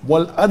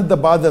 Wal arda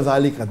ba'da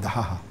zalika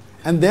dahaha.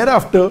 And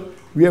thereafter,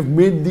 we have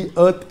made the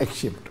earth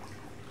egg-shaped.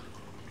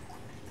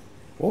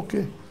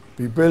 Okay.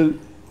 People,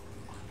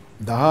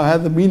 daha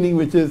has a meaning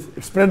which is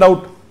spread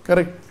out,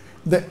 correct?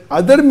 The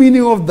other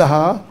meaning of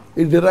daha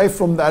is derived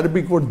from the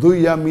Arabic word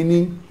duya,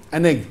 meaning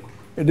an egg.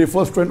 It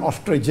refers to an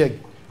ostrich egg.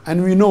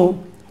 And we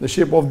know the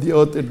shape of the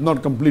earth is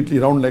not completely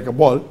round like a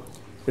ball.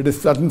 It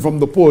is flattened from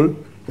the pole,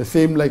 the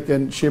same like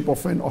in shape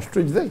of an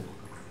ostrich egg.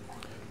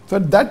 So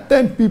at that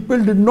time,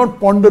 people did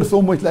not ponder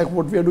so much like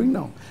what we are doing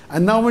now.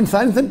 And now when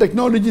science and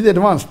technology is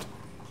advanced,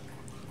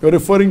 you're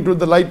referring to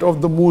the light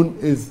of the moon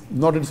is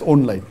not its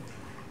own light.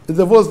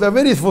 There are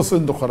various verses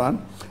in the Quran.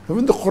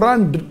 When the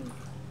Quran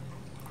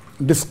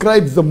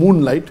describes the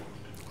moonlight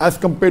as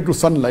compared to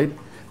sunlight,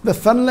 the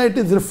sunlight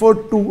is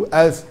referred to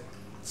as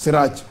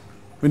siraj,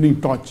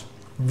 meaning torch,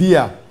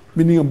 diya,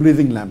 meaning a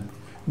blazing lamp.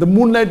 The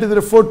moonlight is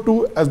referred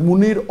to as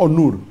munir or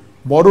nur,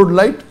 borrowed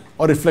light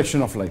or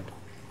reflection of light.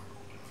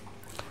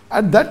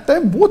 At that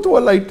time, both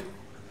were light.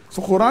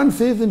 So Quran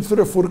says in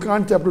Surah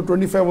Furqan, chapter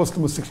 25, verse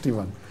number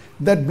 61,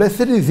 that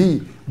blessed is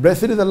He,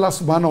 blessed is Allah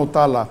subhanahu wa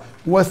ta'ala,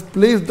 who has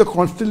placed the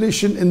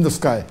constellation in the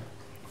sky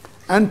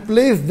and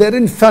placed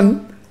therein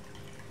sun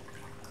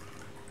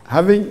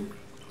having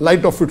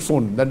light of its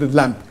own, that is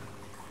lamp,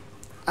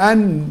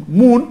 and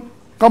moon,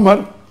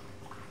 qamar,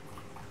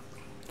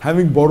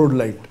 having borrowed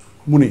light,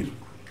 munir.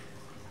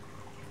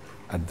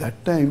 At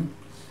that time,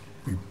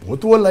 we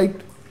both were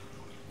light.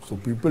 So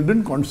people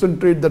didn't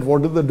concentrate that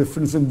what is the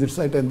difference in this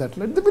light and that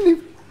light. They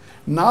believe.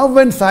 Now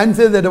when science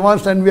is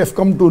advanced and we have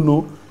come to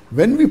know,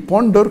 when we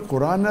ponder,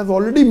 Quran has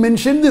already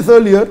mentioned this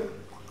earlier,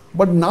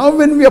 but now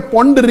when we are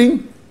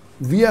pondering,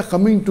 we are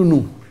coming to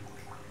know.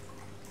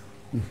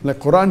 Like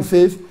Quran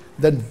says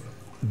that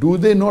do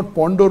they not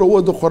ponder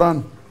over the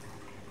Quran?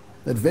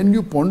 That when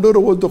you ponder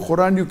over the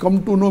Quran, you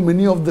come to know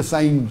many of the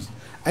signs.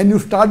 And you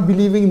start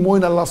believing more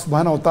in Allah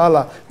subhanahu wa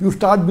ta'ala. You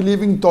start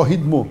believing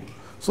Tawheed more.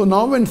 So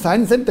now when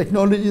science and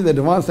technology is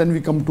advanced and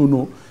we come to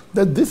know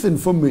that this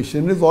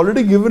information is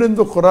already given in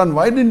the Quran,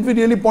 why didn't we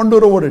really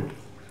ponder over it?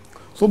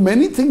 So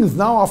many things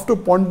now after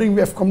pondering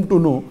we have come to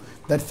know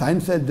that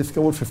science had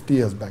discovered 50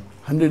 years back,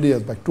 100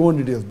 years back,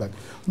 200 years back.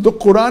 The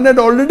Quran had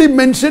already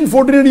mentioned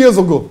 14 years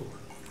ago.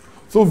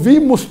 So we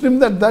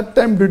Muslims at that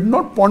time did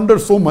not ponder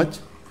so much.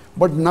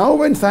 But now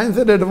when science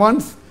had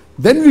advanced,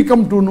 then we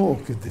come to know,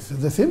 okay, this is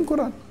the same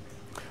Quran.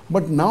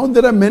 But now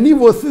there are many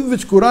verses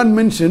which Quran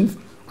mentions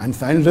and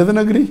science doesn't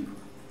agree.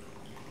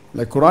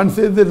 Like Quran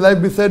says there's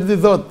life beside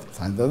this earth.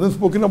 Science hasn't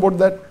spoken about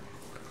that.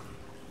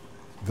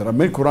 There are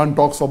many Quran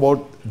talks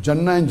about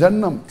Jannah and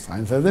Jannam.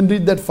 Science hasn't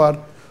reached that far.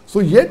 So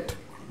yet,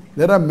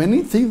 there are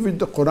many things which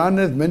the Quran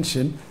has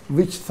mentioned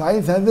which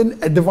science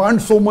hasn't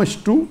advanced so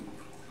much to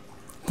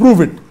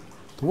prove it.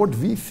 So what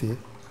we say,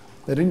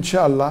 that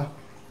inshallah,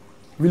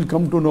 we'll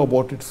come to know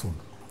about it soon.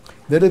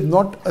 There is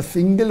not a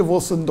single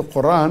verse in the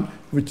Quran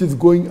which is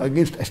going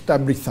against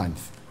established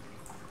science.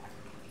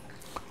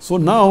 So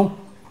now,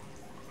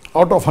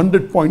 out of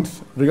 100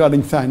 points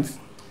regarding science,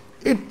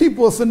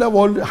 80% have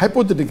already,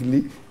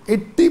 hypothetically,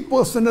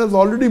 80% has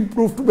already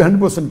proved to be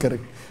 100%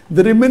 correct.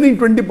 The remaining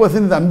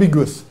 20% is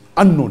ambiguous,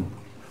 unknown.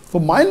 So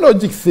my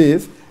logic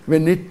says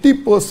when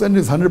 80%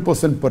 is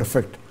 100%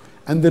 perfect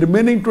and the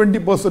remaining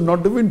 20%,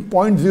 not even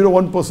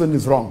 0.01%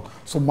 is wrong.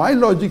 So my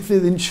logic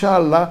says,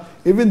 inshallah,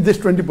 even this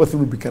 20%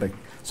 will be correct.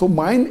 So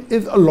mine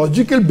is a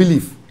logical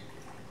belief.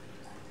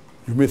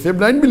 You may say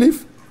blind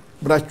belief,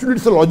 but actually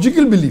it's a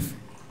logical belief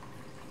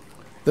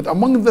that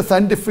among the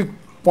scientific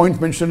points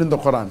mentioned in the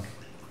Quran,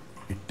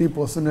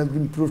 80% has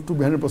been proved to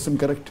be 100%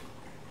 correct.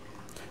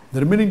 The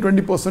remaining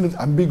 20% is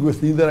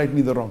ambiguous, neither right,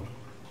 neither wrong.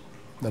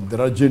 That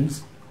there are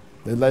jinns,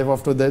 there is life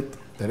after death,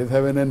 there is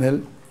heaven and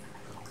hell.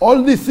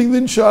 All these things,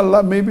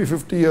 inshallah, maybe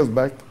 50 years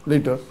back,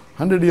 later,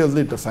 100 years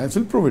later, science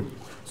will prove it.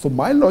 So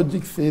my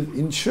logic says,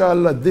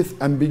 inshallah, this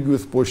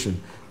ambiguous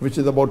portion, which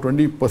is about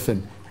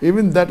 20%,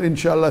 even that,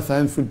 inshallah,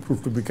 science will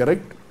prove to be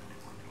correct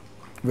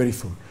very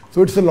soon.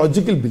 So it's a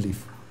logical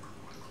belief.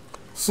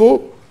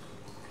 So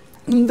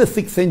in the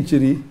 6th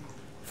century,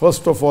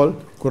 first of all,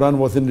 Quran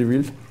wasn't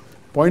revealed.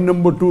 Point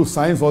number 2,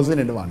 science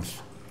wasn't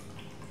advanced.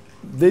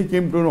 They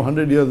came to know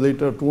 100 years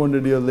later,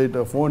 200 years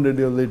later, 400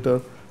 years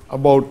later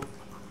about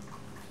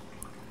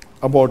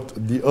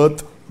the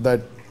earth,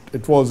 that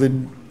it was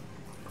in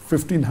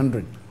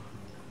 1500,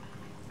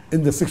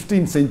 in the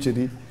 16th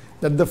century,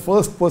 that the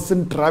first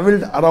person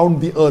traveled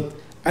around the earth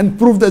and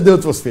proved that the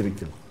earth was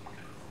spherical.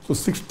 So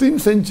 16th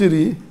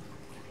century,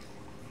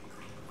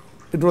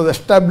 it was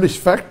established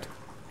fact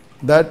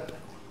that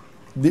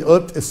the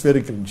earth is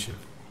spherical in shape.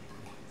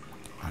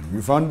 And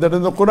we found that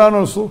in the Quran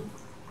also.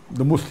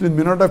 The Muslims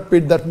may not have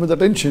paid that much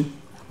attention,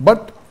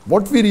 but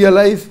what we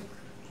realize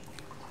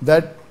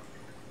that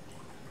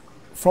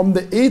from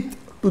the 8th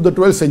to the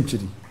 12th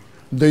century,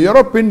 the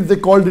Europeans, they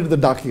called it the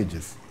Dark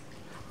Ages.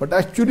 But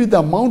actually the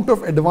amount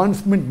of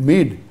advancement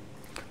made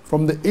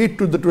from the 8th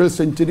to the 12th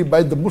century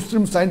by the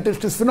Muslim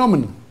scientists is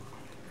phenomenal.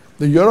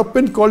 The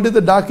Europeans called it the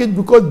Dark Age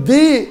because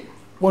they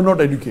were not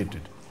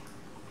educated.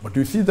 But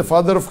you see the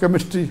father of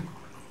chemistry,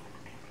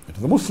 it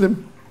is a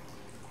Muslim.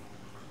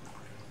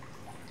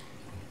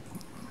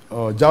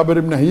 Jabir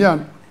ibn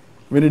Hayyan,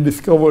 when he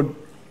discovered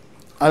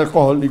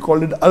alcohol, he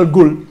called it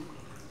al-gul,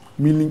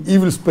 meaning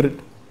evil spirit.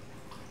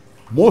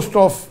 Most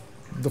of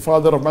the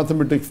father of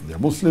mathematics, they are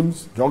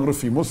Muslims,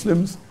 geography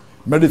Muslims,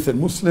 medicine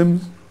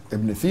Muslims,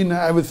 Ibn Sina,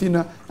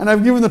 Avicenna, and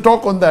I've given a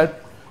talk on that.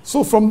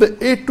 So from the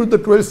 8th to the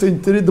 12th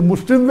century, the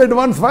Muslims were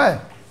advanced.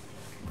 Why?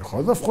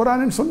 Because of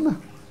Quran and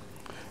Sunnah.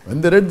 When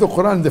they read the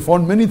Quran, they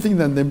found many things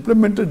and they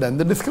implemented and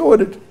they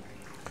discovered it.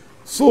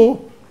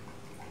 So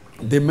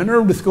they may not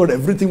have discovered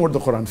everything what the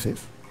Quran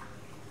says,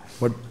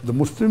 but the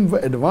Muslims were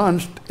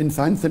advanced in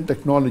science and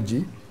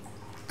technology,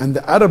 and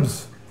the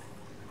Arabs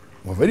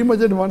were very much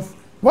advanced.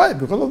 Why?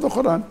 Because of the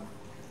Quran.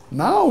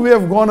 Now we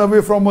have gone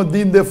away from a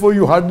deen, therefore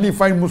you hardly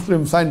find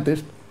Muslim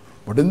scientists.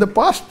 But in the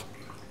past,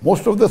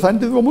 most of the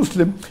scientists were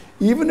Muslim.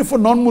 Even if a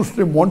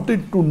non-Muslim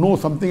wanted to know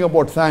something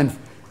about science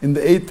in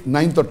the 8th,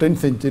 9th or 10th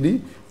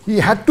century, he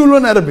had to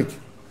learn Arabic.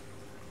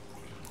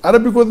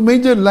 Arabic was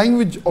major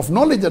language of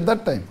knowledge at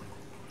that time.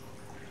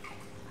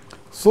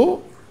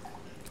 So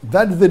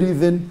that's the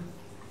reason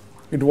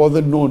it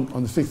wasn't known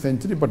on the 6th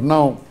century, but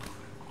now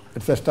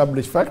it's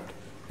established fact.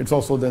 It's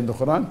also there in the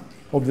Quran.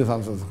 Hope this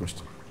answers the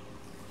question.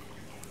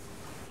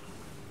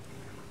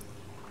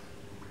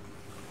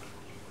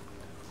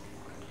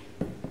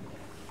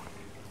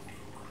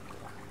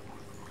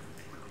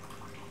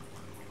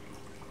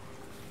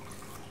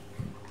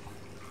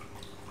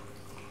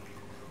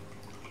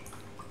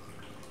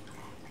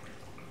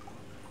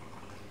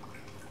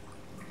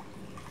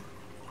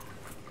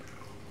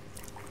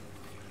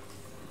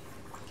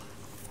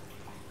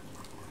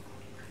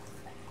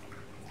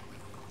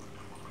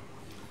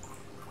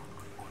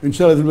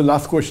 Inshallah, this will be the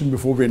last question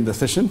before we end the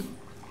session.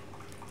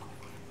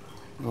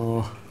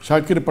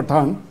 Zakir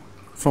Pathan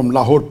from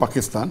Lahore,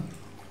 Pakistan.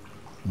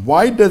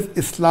 Why does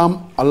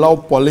Islam allow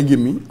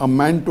polygamy, a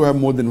man to have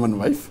more than one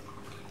wife?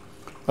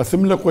 A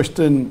similar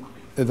question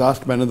is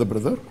asked by another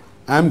brother.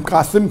 I am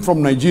Qasim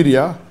from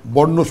Nigeria,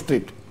 Borno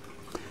State.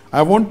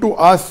 I want to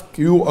ask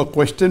you a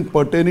question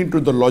pertaining to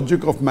the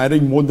logic of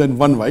marrying more than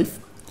one wife.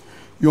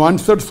 You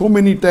answered so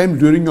many times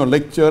during your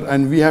lecture,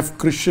 and we have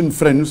Christian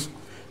friends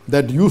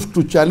that used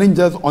to challenge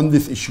us on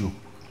this issue.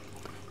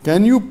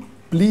 Can you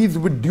please,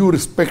 with due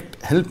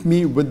respect, help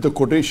me with the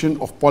quotation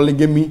of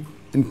polygamy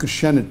in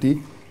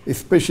Christianity,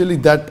 especially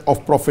that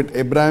of Prophet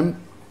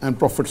Abraham and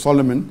Prophet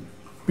Solomon,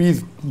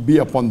 peace be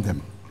upon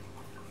them?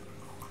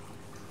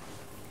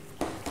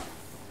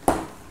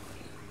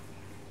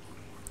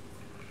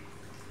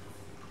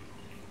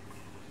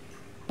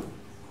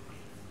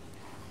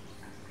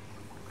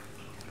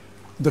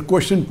 The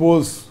question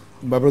posed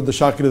by Brother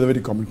Zakir is a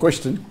very common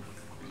question,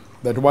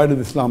 that why does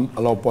Islam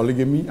allow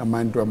polygamy, a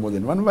man to have more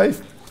than one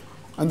wife?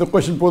 And the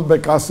question posed by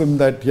Qasim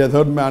that he has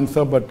heard my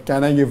answer, but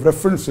can I give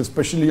reference,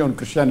 especially on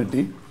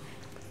Christianity,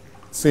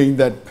 saying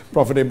that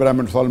Prophet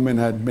Abraham and Solomon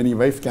had many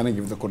wives? Can I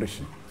give the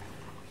quotation?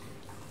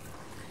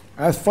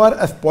 As far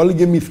as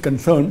polygamy is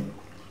concerned,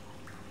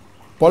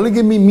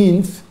 polygamy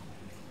means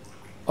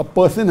a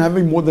person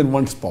having more than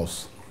one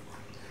spouse.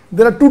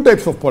 There are two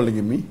types of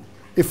polygamy.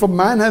 If a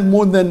man has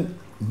more than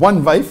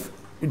one wife,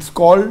 it's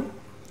called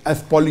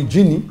as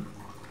polygyny,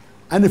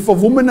 and if a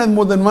woman has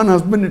more than one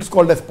husband, it's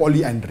called as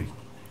polyandry.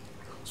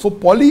 So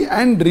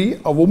polyandry,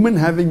 a woman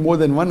having more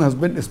than one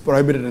husband, is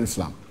prohibited in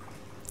Islam.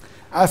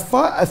 As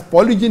far as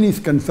polygyny is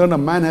concerned, a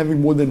man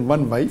having more than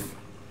one wife,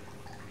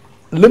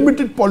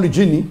 limited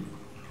polygyny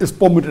is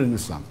permitted in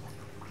Islam.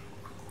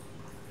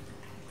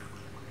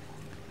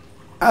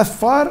 As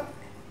far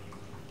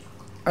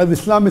as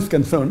Islam is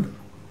concerned,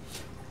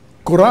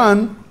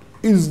 Quran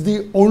is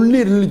the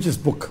only religious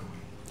book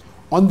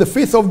on the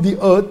face of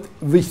the earth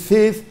which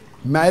says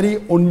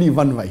marry only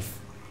one wife.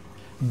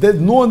 There's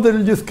no other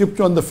religious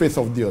scripture on the face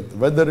of the earth,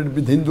 whether it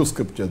be the Hindu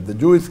scripture, the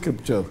Jewish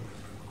scripture,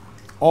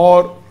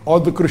 or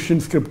the Christian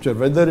scripture,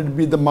 whether it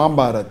be the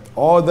Mahabharata,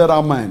 or the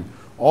Ramayana,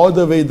 or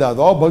the Vedas,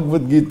 or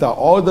Bhagavad Gita,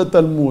 or the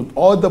Talmud,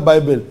 or the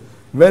Bible,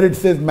 where it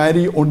says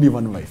marry only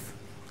one wife.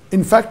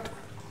 In fact,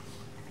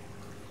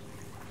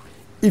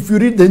 if you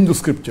read the Hindu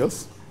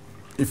scriptures,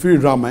 if you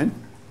read Ramayana,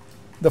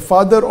 the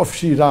father of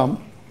Sri Ram,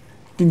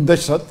 King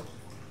Dashrath,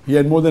 he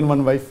had more than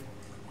one wife.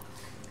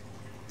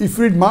 If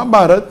you read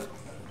Mahabharata,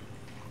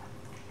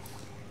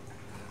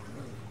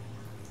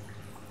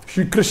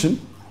 Sri Krishna,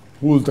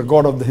 who is the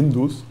god of the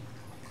Hindus,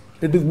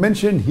 it is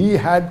mentioned he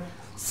had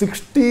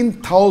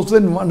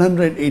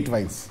 16,108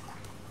 wives.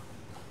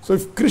 So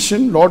if Krishna,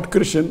 Lord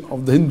Krishna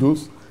of the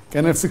Hindus,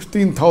 can have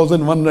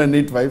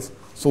 16,108 wives,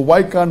 so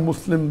why can't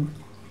Muslims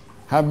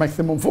have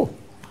maximum 4?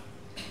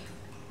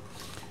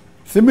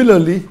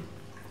 Similarly,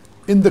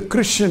 in the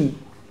Christian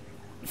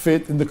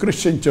faith, in the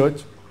Christian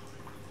church,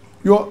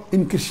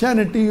 in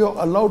Christianity, you're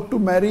allowed to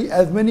marry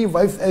as many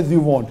wives as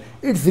you want.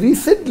 It's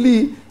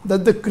recently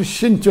that the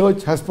Christian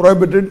church has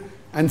prohibited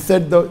and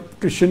said the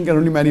Christian can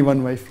only marry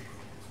one wife.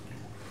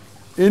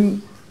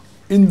 In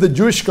the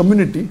Jewish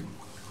community,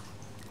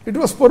 it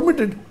was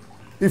permitted.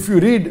 If you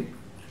read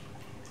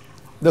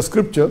the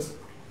scriptures,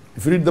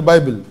 if you read the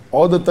Bible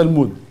or the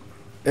Talmud,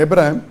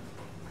 Abraham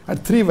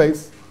had 3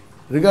 wives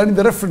regarding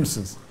the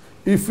references.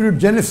 If you read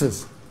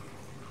Genesis,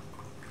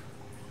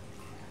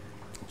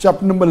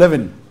 chapter number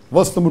 11,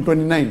 verse number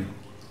 29,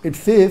 it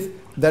says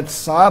that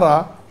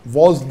Sarah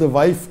was the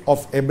wife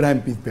of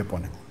Abraham, peace be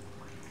upon him.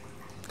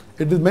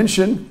 It is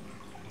mentioned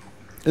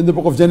in the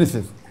book of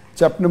Genesis,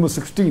 chapter number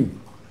 16,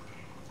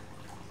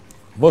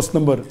 verse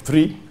number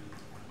 3,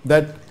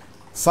 that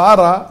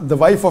Sarah, the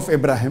wife of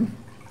Abraham,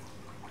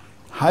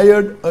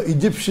 hired an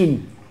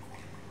Egyptian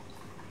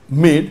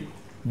maid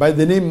by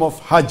the name of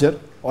Hajar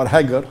or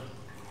Hagar,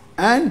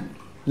 and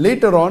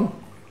later on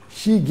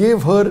she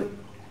gave her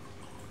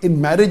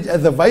in marriage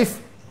as a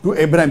wife to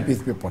Abraham,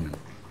 peace be upon him.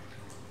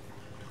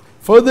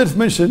 Further it's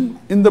mentioned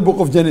in the book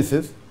of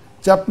Genesis,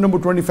 chapter number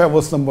 25,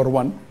 verse number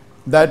 1,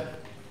 that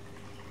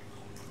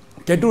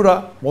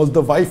Keturah was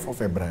the wife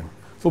of Abraham.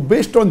 So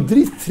based on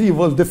these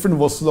 3 different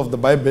verses of the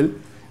Bible,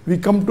 we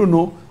come to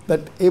know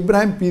that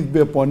Abraham, peace be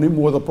upon him,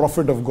 who was a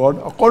prophet of God,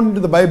 according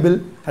to the Bible,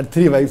 had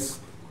 3 wives.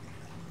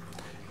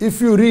 If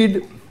you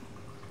read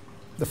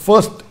the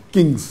first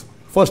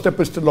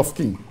epistle of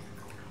King,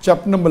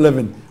 chapter number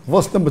 11,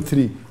 verse number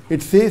 3,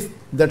 it says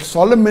that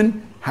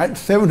Solomon had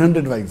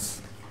 700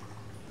 wives.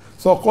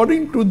 So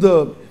according to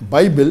the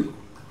Bible,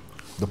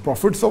 the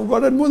prophets of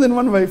God had more than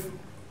one wife.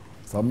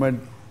 Some had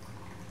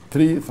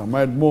 3, some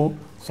had more.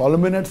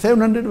 Solomon had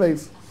 700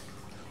 wives.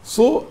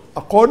 So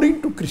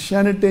according to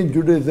Christianity and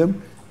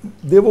Judaism,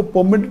 they were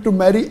permitted to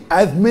marry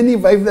as many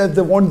wives as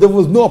they want. There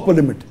was no upper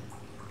limit.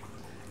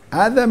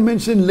 As I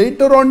mentioned,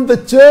 later on the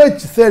church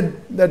said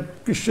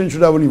that Christians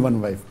should have only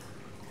one wife.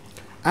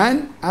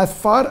 And as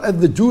far as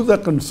the Jews are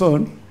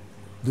concerned,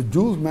 the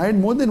Jews married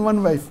more than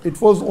one wife. It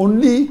was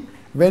only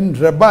when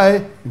Rabbi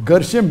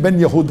Gershom ben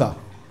Yehuda,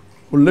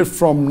 who lived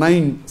from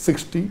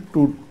 960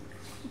 to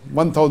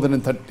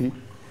 1030,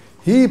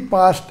 he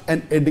passed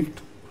an edict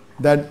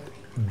that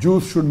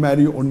Jews should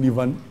marry only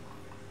one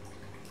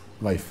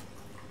wife.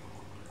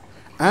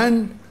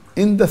 And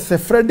in the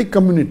Sephardic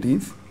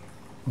communities,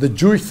 the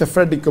Jewish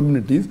Sephardic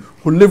communities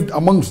who lived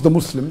amongst the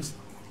Muslims,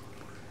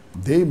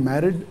 they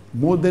married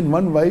more than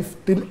one wife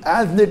till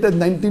as late as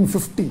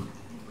 1950,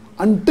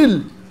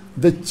 until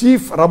the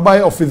chief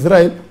rabbi of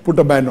Israel put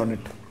a ban on it.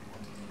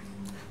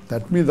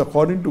 That means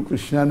according to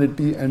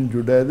Christianity and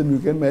Judaism, you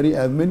can marry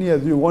as many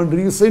as you want.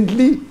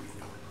 Recently,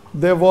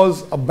 there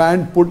was a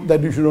ban put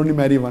that you should only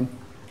marry one.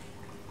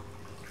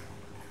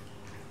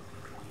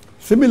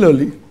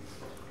 Similarly,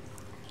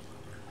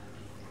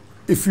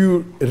 if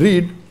you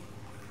read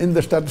in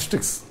the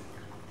statistics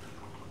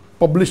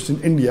published in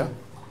India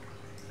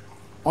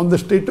on the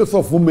status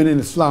of women in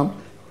Islam,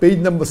 page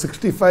number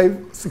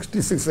 65,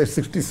 66 and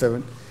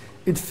 67,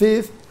 it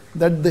says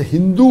that the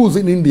Hindus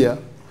in India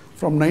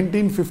from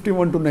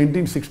 1951 to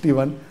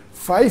 1961,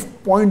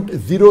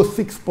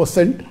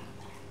 5.06%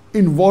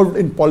 involved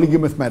in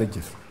polygamous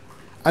marriages,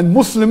 and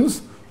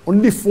Muslims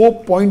only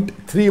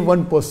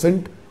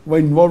 4.31% were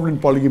involved in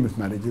polygamous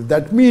marriages.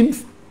 That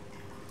means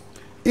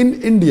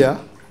in India,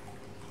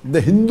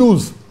 the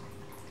Hindus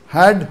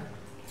had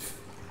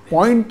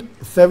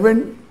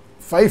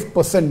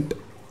 0.75%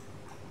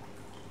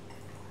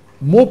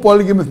 more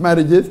polygamous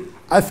marriages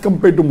as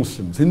compared to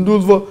Muslims.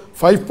 Hindus were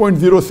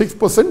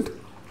 5.06%,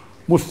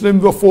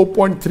 Muslims were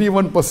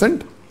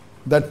 4.31%.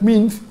 That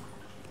means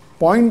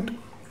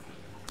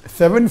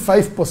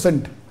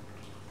 0.75%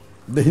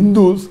 the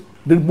Hindus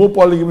did more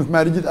polygamous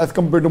marriages as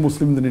compared to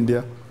Muslims in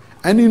India.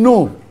 And you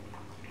know,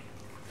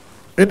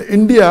 in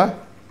India,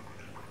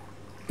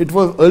 it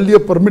was earlier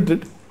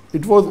permitted.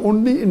 It was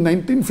only in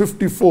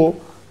 1954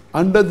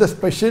 under the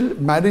Special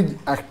Marriage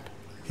Act,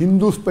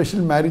 Hindu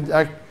Special Marriage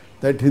Act,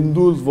 that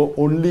Hindus were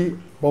only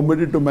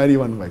permitted to marry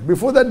one wife.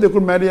 Before that, they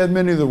could marry as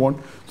many as they want.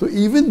 So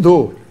even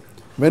though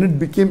when it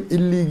became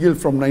illegal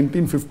from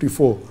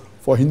 1954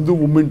 for Hindu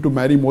women to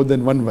marry more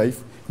than one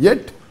wife,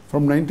 yet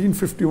from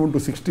 1951 to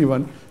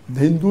 61, the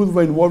Hindus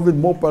were involved with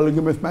more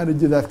polygamous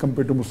marriages as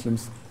compared to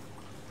Muslims.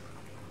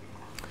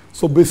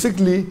 So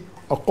basically,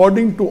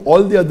 according to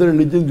all the other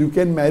religions, you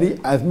can marry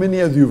as many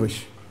as you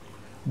wish.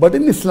 But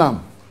in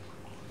Islam,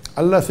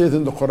 Allah says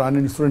in the Quran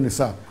in Surah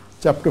Nisa,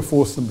 chapter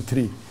 4, number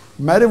 3,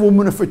 marry a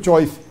woman of a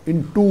choice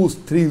in 2s,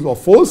 3s or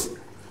 4s,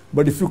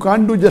 but if you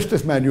can't do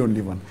justice, marry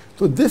only one.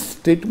 So this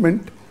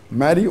statement,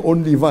 marry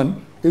only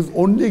one, is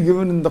only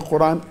given in the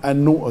Quran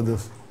and no other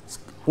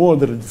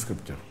religious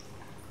scripture.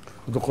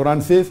 The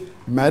Quran says,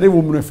 marry a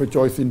woman of a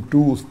choice in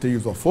 2s,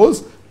 3s or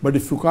 4s, but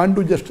if you can't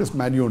do justice,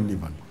 marry only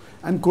one.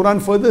 And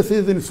Quran further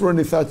says in Surah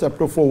Nisa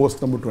chapter 4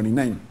 verse number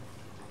 29,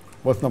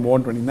 verse number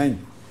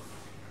 129,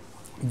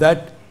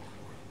 that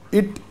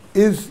it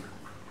is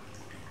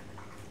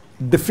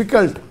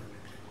difficult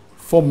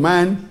for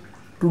man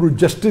to do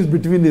justice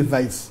between his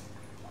wives,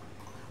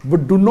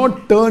 but do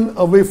not turn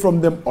away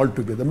from them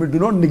altogether. I mean, do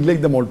not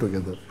neglect them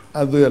altogether,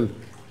 as well,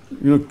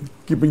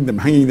 keeping them,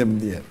 hanging them in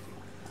the air.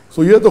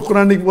 So here the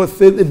Quranic verse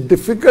says it's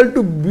difficult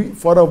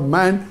for a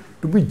man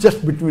to be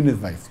just between his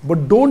wives,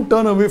 but don't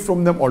turn away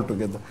from them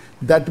altogether.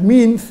 That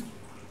means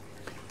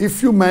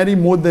if you marry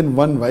more than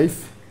one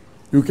wife,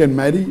 you can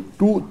marry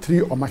 2,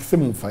 3 or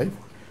maximum 5,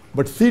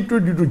 but see to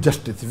it you do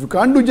justice. If you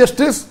can't do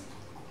justice,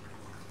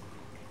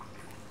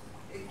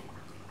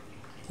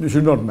 you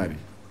should not marry.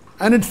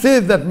 And it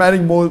says that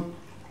marrying more,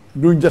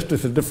 doing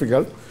justice is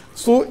difficult.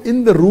 So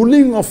in the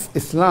ruling of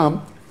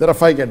Islam, there are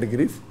 5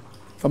 categories.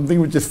 Something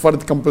which is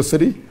fard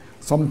compulsory,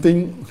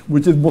 something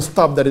which is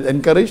mustab, that is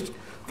encouraged,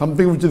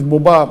 something which is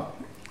mubah,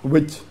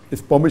 which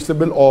is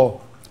permissible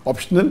or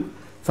optional,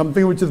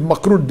 something which is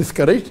makruh,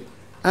 discouraged,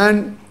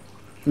 and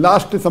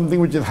last is something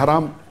which is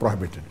haram,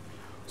 prohibited.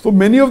 So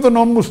many of the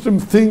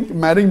non-Muslims think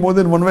marrying more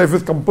than one wife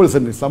is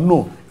compulsory. Some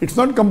no, it's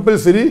not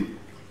compulsory.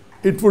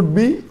 It would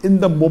be in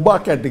the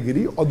mubah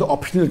category or the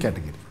optional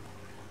category.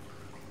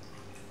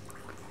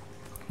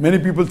 Many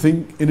people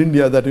think in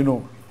India that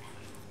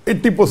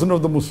 80%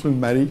 of the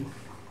Muslims marry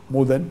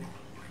more than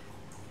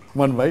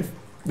one wife.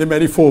 They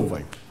marry 4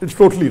 wives. It's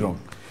totally wrong.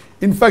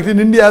 In fact, in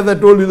India, as I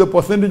told you, the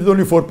percentage is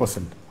only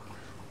 4%.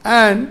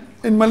 And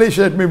in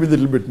Malaysia, it may be a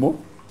little bit more.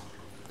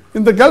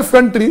 In the Gulf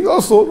countries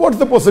also, what's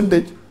the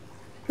percentage?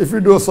 If you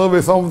do a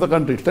survey, some of the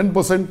countries,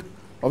 10%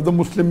 of the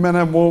Muslim men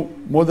have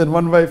more than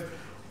one wife,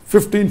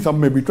 15, some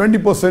maybe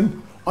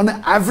 20%. On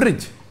an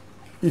average,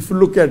 if you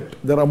look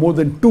at, there are more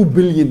than 2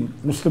 billion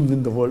Muslims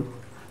in the world.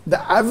 The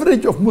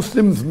average of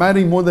Muslims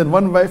marrying more than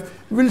one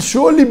wife will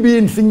surely be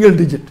in single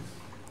digit,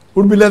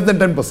 would be less than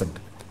 10%.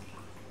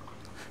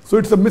 So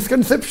it's a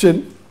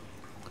misconception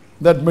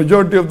that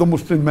majority of the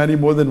Muslims marry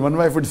more than one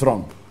wife. It's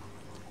wrong.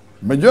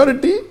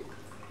 Majority,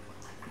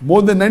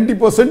 more than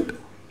 90%,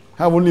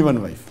 have only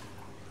one wife.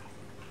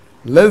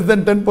 Less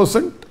than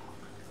 10%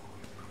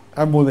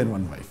 have more than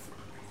one wife.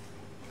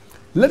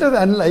 Let us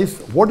analyze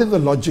what is the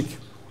logic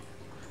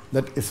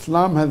that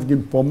Islam has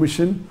given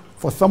permission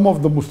for some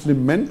of the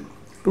Muslim men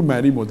to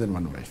marry more than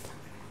one wife.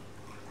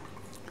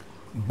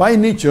 By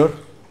nature,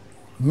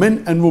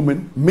 men and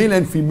women, male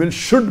and female,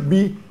 should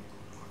be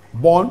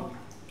born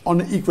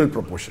on an equal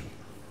proportion.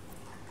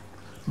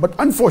 But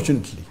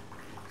unfortunately,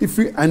 if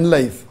we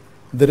analyze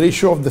the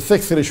ratio of the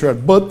sex ratio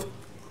at birth,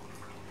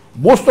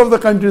 most of the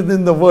countries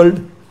in the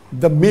world,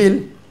 the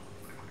male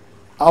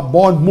are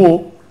born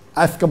more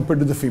as compared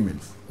to the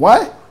females.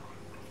 Why?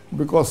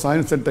 Because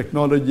science and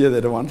technology has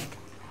advanced.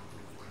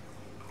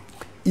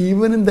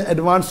 Even in the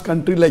advanced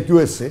country like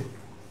USA,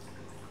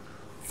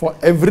 for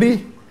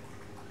every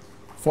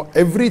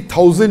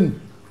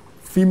 1,000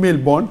 female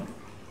born,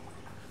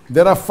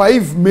 there are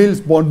 5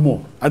 males born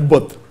more at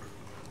birth.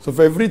 So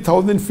for every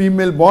 1,000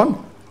 female born,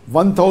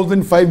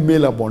 1,005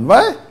 male are born.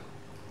 Why?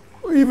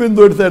 Even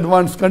though it's an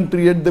advanced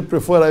country, yet they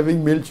prefer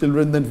having male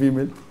children than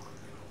female.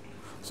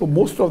 So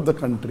most of the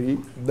country,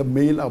 the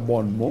male are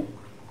born more.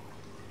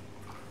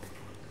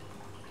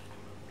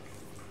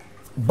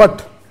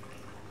 But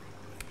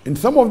in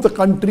some of the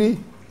country,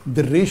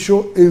 the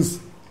ratio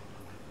is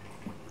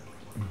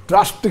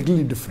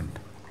drastically different.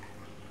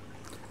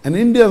 And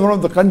India is one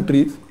of the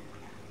countries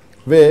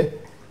where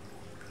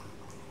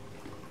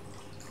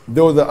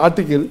there was an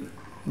article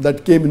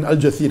that came in Al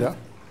Jazeera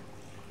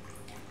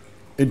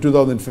in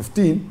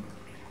 2015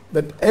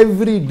 that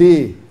every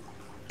day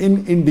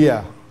in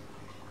India,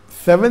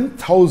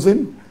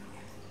 7,000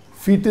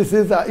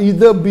 fetuses are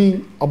either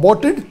being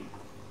aborted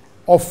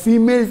of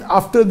females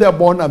after they are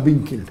born are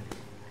being killed.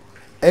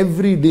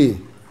 Every day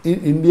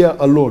in India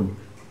alone,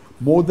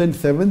 more than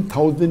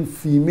 7,000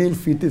 female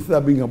fetuses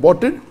are being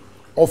aborted,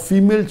 or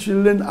female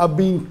children are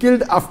being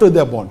killed after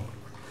they are born.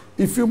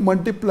 If you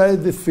multiply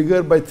this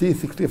figure by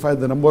 365,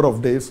 the number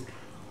of days,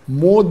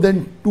 more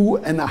than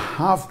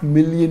 2.5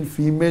 million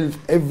females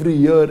every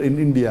year in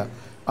India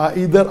are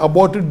either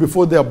aborted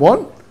before they are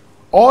born,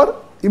 or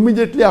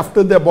immediately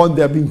after they are born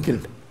they are being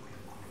killed.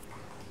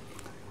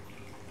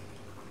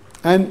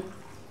 And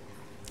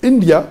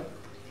India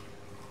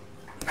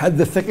has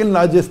the second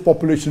largest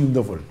population in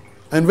the world,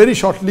 and very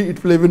shortly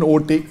it will even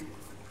overtake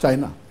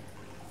China.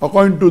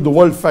 According to the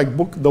World Fact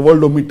Book, the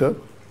Worldometer,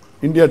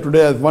 India today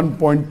has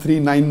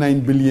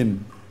 1.399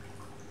 billion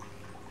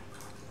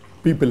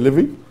people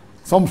living.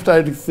 Some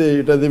statistics say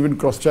it has even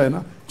crossed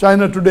China.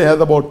 China today has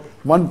about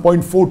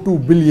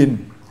 1.42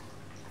 billion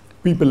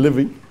people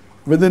living.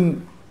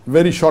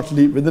 Very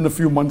shortly, within a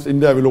few months,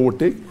 India will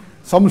overtake.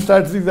 Some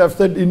statistics have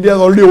said India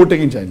has already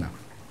overtaken China.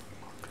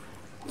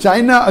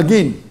 China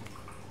again,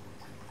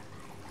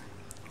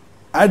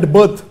 at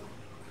birth,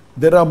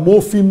 there are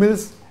more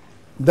females,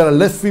 there are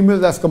less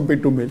females as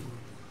compared to male.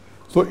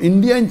 So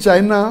India and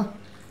China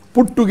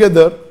put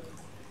together,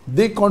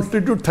 they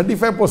constitute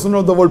 35%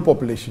 of the world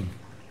population.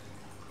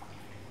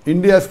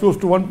 India is close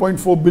to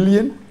 1.4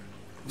 billion,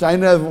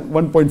 China has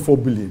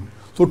 1.4 billion.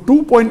 So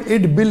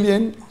 2.8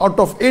 billion out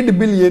of 8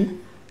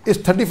 billion is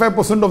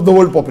 35% of the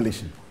world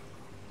population.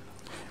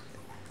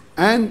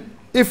 And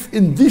if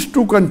in these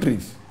two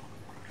countries,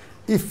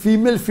 if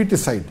female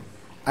feticide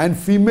and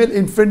female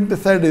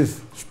infanticide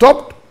is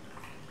stopped,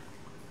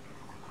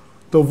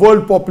 the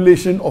world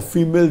population of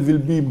females will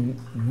be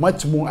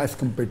much more as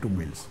compared to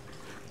males.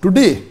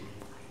 Today,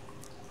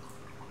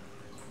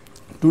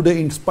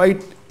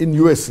 in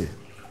USA,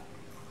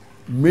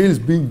 males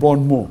being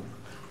born more.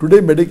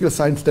 Today medical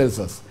science tells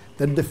us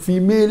that the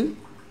female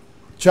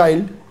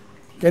child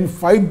can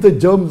fight the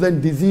germs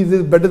and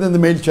diseases better than the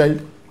male child.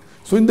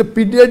 So in the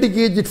pediatric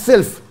age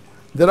itself,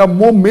 there are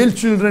more male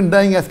children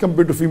dying as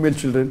compared to female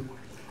children.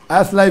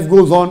 As life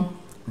goes on,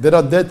 there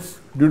are deaths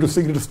due to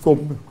cigarette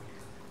smoking,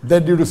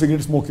 death due to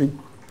cigarette smoking,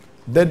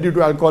 death due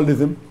to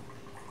alcoholism,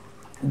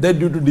 death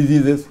due to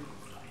diseases.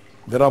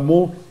 There are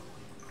more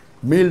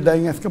male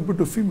dying as compared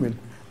to female.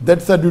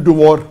 Deaths are due to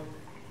war.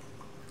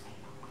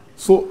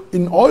 So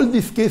in all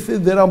these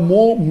cases, there are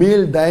more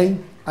male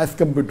dying as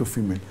compared to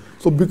female.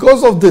 So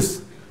because of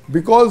this,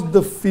 because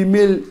the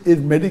female is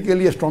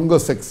medically a stronger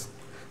sex,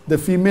 the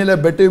female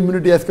have better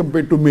immunity as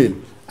compared to male,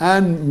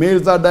 and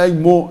males are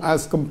dying more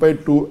as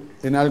compared to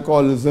in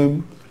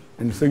alcoholism,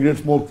 in cigarette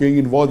smoking,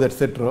 in wars,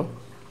 etc.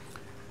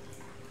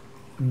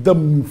 The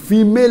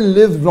female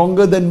lives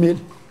longer than male.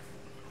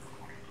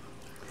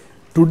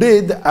 Today,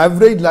 the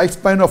average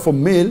lifespan of a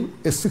male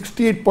is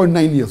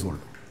 68.9 years old.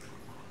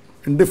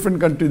 In different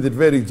countries it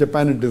varies.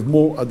 Japan it is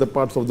more, other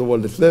parts of the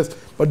world is less.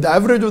 But the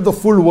average of the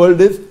full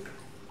world is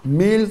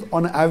males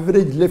on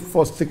average live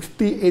for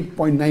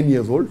 68.9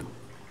 years old,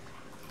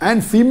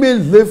 and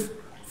females live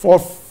for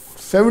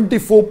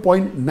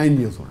 74.9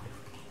 years old.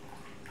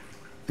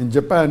 In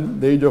Japan,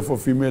 the age of a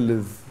female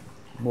is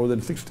more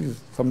than 60,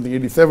 something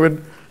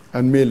 87,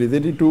 and male is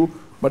 82,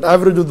 but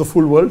average of the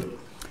full world.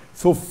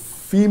 So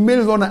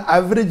females on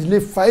average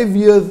live 5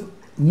 years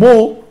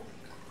more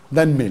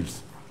than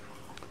males.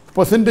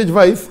 Percentage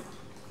wise,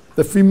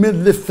 the females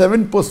live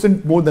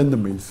 7% more than the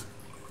males.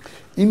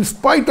 In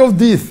spite of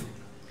this,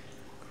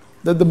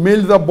 that the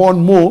males are born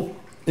more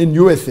in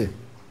USA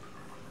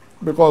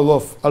because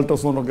of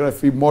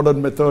ultrasonography,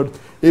 modern methods.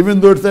 Even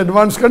though it's an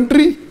advanced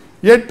country,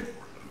 yet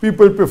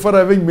people prefer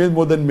having male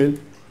more than male.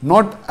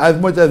 Not as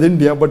much as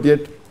India, but yet.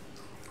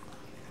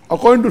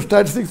 According to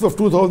statistics of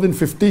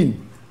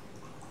 2015,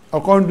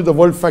 according to the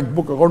World Fact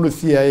Book, according to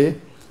CIA,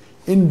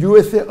 in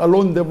USA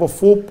alone there were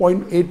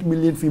 4.8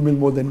 million female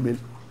more than male.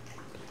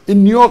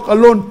 In New York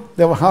alone,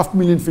 there were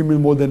 500,000 female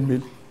more than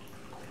male.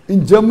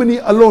 In Germany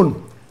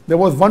alone, there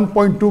was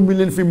 1.2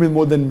 million female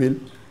more than male.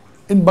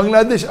 In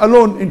Bangladesh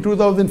alone, in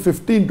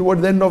 2015,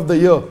 towards the end of the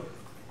year,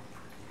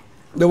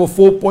 there were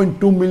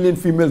 4.2 million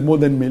females more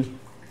than male.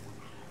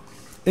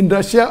 In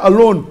Russia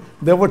alone,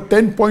 there were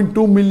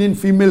 10.2 million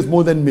females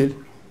more than male.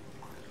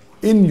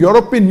 In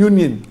European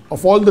Union,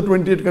 of all the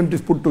 28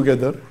 countries put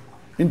together,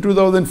 in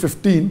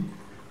 2015,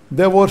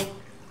 there were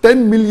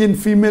 10 million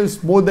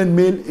females more than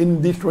male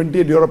in these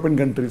 28 European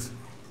countries.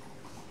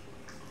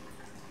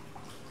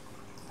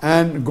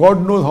 And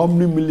God knows how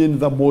many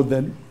millions are more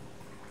than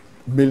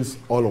males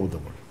all over the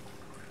world.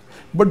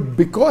 But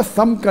because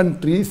some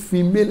countries,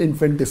 female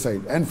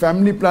infanticide and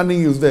family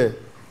planning is there,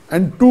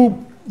 and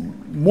two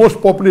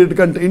most populated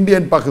countries,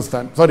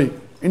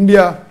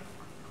 India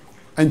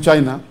and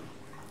China,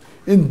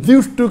 in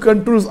these two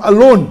countries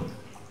alone,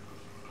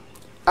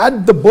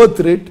 at the birth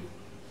rate,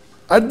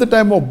 at the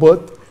time of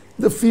birth,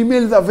 the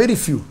females are very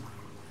few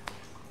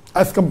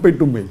as compared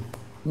to male.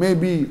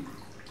 Maybe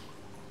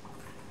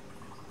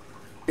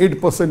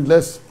 8%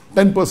 less,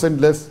 10%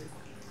 less,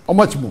 or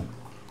much more.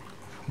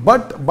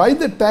 But by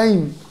the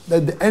time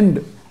at the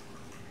end,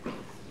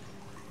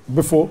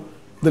 before,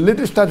 The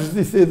latest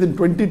statistic says in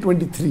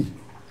 2023,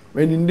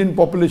 when Indian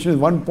population is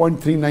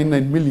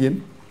 1.399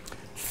 million,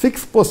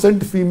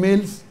 6%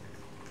 females,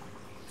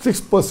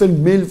 6%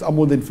 males are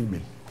more than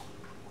female.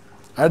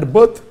 At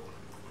birth,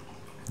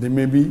 there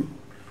may be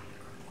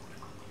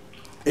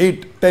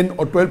 8, 10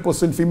 or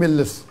 12% female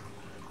less.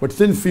 But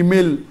since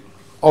female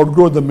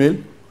outgrow the male,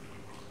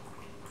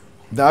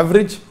 the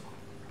average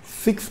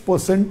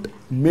 6%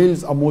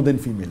 males are more than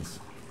females.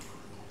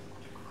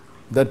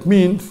 That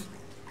means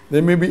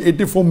there may be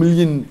 84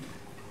 million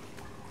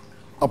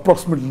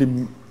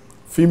approximately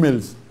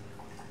females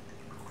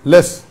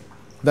less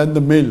than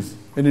the males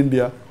in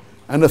India,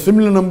 and a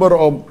similar number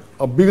or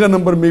a bigger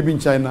number may be in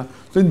China.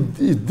 So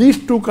in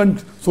these two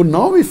countries, so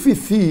now if we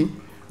see,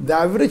 the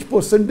average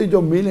percentage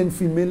of male and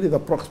female is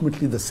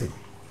approximately the same.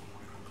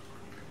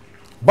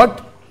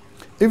 But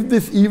if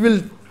this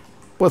evil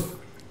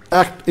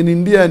act in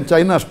India and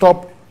China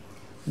stop,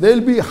 there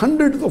will be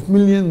hundreds of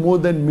millions more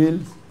than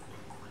males,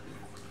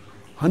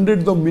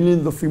 hundreds of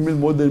millions of females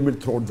more than males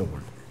throughout the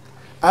world.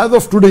 As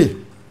of today,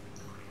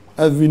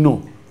 as we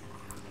know,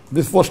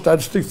 this was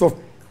statistics of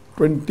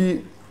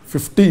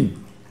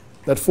 2015,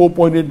 that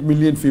 4.8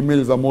 million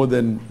females are more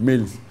than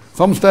males.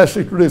 Some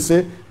statistics today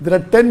say there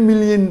are 10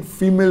 million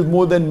females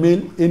more than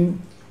male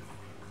in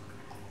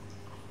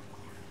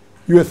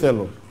USA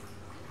alone.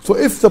 So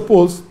if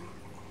suppose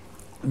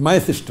my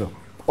sister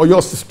or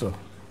your sister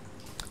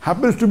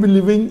happens to be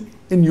living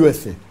in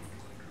USA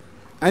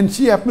and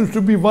she happens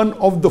to be one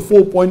of the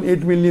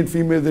 4.8 million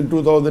females in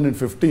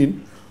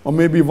 2015, or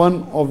maybe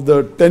one of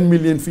the 10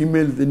 million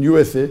females in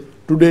USA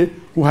today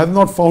who has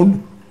not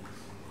found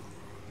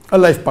a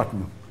life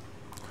partner.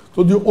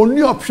 So the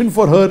only option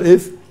for her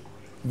is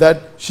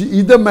that she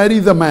either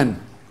marries a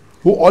man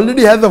who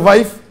already has a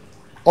wife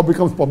or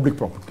becomes public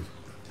property.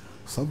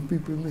 Some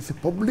people may say,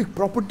 public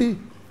property?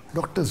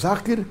 Dr.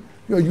 Zakir,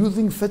 you are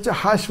using such a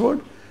harsh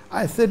word.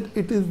 I said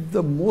it is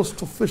the most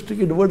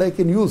sophisticated word I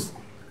can use.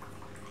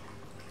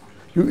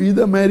 You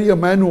either marry a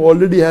man who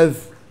already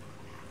has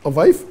a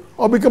wife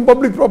or become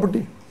public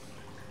property.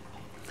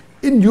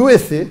 In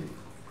USA,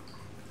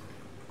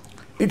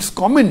 it's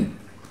common,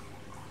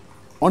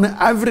 on an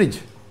average,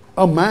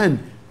 a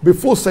man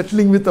before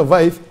settling with a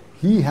wife,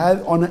 he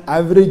has on an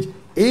average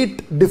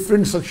 8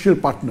 different sexual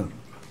partners.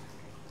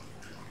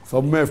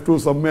 Some may have 2,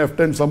 some may have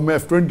 10, some may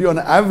have 20. On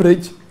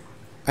average,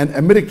 an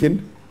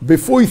American,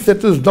 before he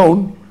settles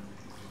down,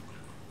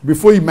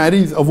 before he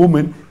marries a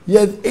woman, he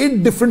has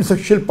 8 different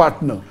sexual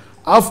partners.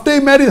 After he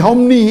marries, how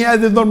many he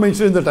has is not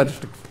mentioned in the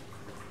statistics.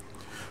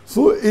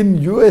 So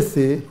in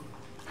USA,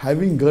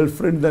 having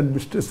girlfriends and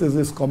mistresses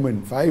is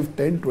common. 5,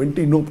 10,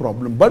 20, no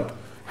problem. But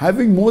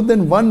having more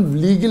than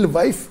one legal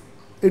wife,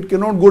 it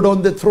cannot go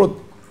down their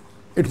throat.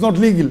 It's not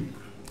legal.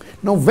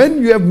 Now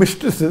when you have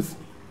mistresses,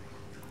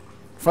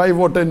 5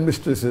 or 10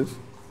 mistresses,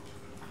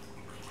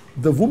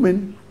 the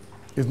woman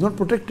is not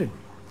protected.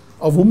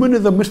 A woman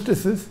is a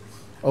mistress.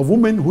 A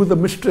woman who is a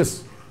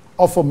mistress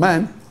of a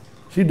man,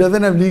 she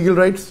doesn't have legal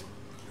rights.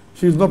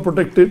 She is not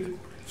protected.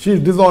 She is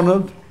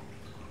dishonored.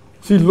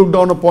 She is looked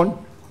down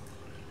upon.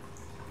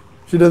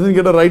 She doesn't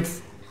get her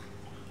rights.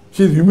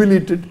 She is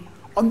humiliated.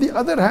 On the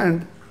other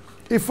hand,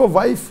 if a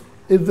wife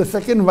is the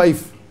second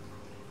wife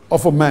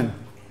of a man,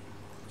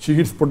 she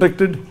gets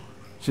protected.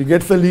 She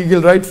gets the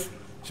legal rights.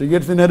 She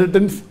gets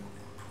inheritance.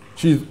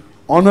 She is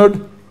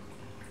honored.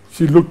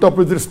 She is looked up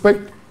with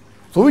respect.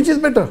 So which is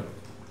better?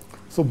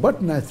 So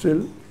but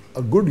natural,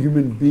 a good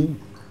human being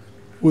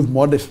who is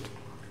modest,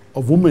 a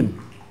woman,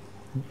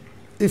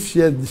 if she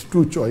has this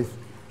true choice,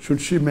 should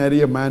she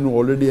marry a man who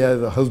already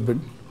has a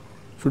husband?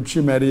 Should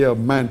she marry a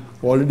man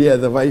who already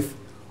has a wife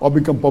or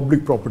become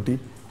public property?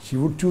 She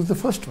would choose the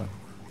first one.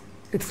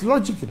 It's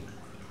logical.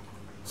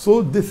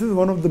 So this is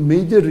one of the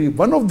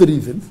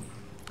reasons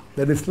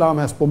that Islam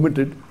has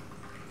permitted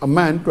a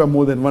man to have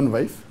more than one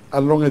wife,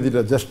 as long as it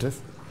is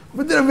justice.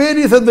 But there are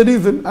various other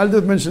reasons. I'll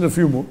just mention a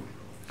few more.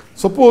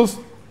 Suppose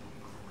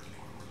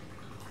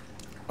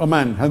a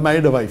man has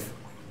married a wife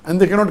and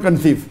they cannot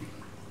conceive.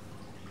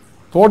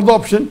 So what's the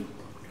option?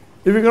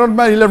 If he cannot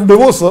marry, he'll have to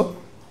divorce her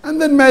and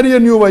then marry a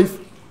new wife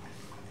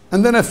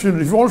and then have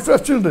children, if he wants to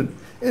have children.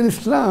 In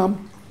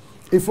Islam,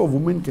 if a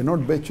woman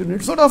cannot bear children,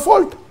 it's not her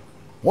fault.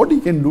 What he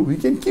can do, he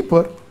can keep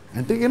her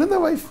and take another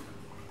wife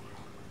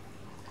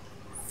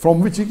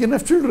from which he can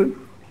have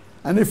children.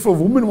 And if a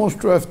woman wants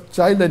to have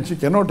child and she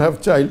cannot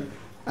have child,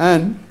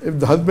 and if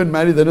the husband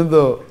marries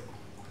another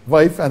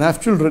wife and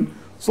have children,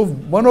 so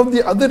one of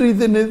the other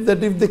reasons is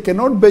that if they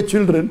cannot bear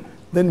children,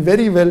 then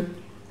very well,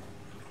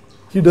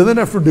 he doesn't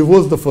have to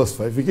divorce the first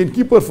wife. He can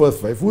keep her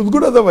first wife, who is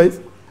good otherwise,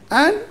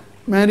 and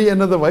marry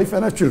another wife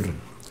and have children.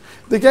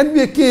 There can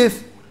be a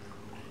case,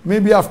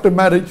 maybe after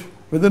marriage,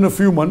 within a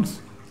few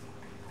months,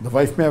 the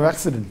wife may have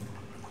accident,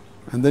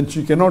 and then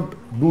she cannot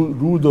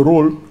do the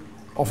role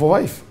of a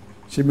wife.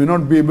 She may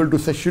not be able to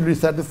sexually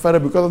satisfy her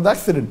because of the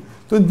accident.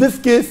 So in this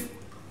case,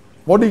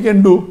 what he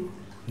can do,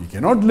 he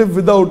cannot live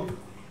without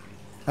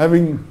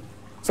having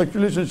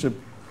sexual relationship.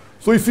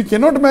 So if he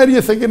cannot marry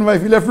a second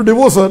wife, he'll have to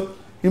divorce her.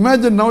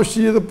 Imagine now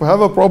she have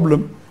a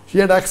problem. she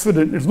had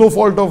accident, it's no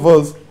fault of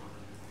hers,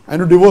 and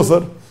to divorce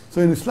her.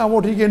 So in Islam,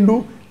 what he can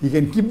do, he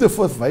can keep the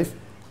first wife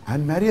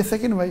and marry a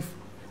second wife.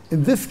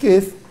 In this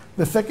case,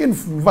 the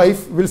second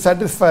wife will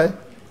satisfy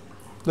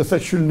the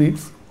sexual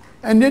needs,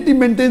 and yet he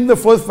maintains the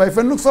first wife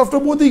and looks after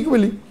both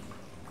equally.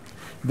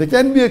 There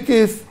can be a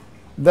case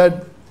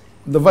that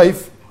the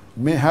wife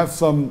may have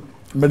some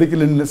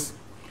medical illness,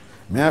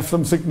 may have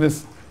some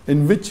sickness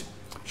in which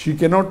she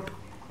cannot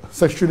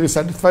sexually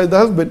satisfy the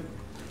husband.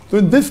 So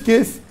in this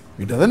case,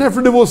 he doesn't have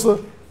to divorce her.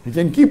 He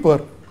can keep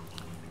her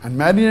and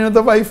marry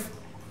another wife,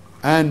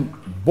 and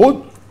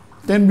both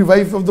can be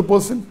wives of the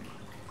person,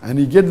 and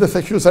he gets the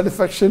sexual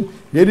satisfaction.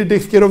 Here he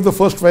takes care of the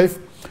first wife.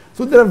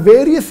 So there are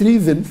various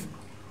reasons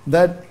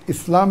that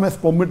Islam has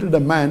permitted a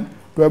man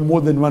to have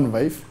more than one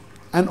wife,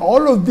 and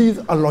all of these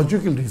are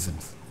logical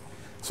reasons.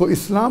 So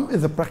Islam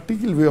is a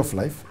practical way of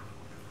life.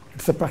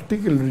 It's a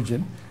practical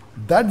religion.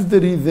 That's the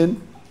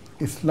reason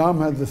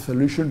Islam has the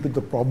solution to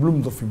the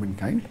problems of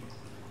humankind.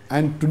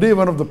 And today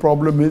one of the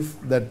problems is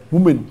that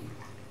women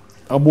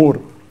are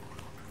more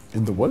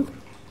in the world,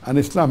 and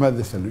Islam has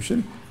the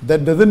solution.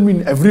 That doesn't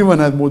mean everyone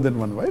has more than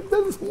one wife.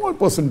 There's a small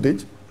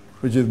percentage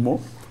which is more.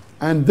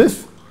 And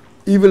this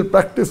evil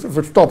practice, if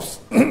it stops,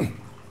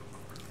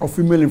 of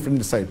female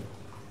infanticide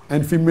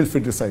and female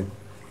feticide,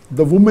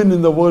 the women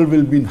in the world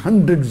will be in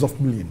hundreds of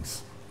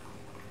millions.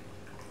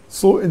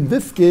 So in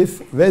this case,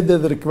 where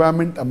there's a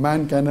requirement, a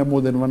man can have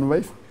more than one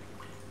wife,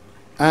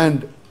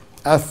 and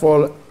as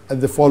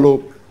they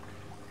follow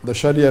the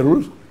Sharia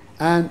rules,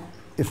 and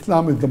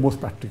Islam is the most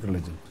practical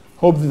religion.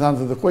 Hope this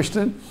answers the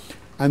question,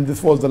 and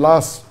this was the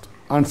last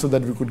answer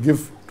that we could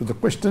give to the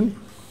question.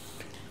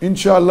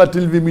 Inshallah,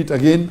 till we meet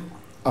again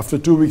after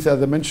 2 weeks,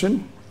 as I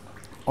mentioned,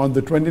 on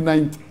the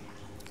 29th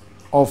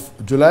of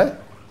July,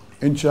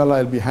 inshallah,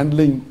 I'll be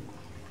handling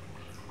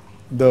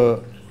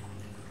the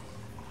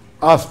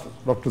Ask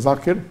Dr.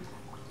 Zakir,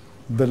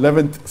 the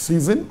 11th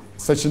season,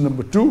 session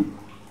number 2.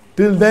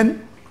 Till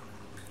then,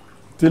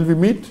 till we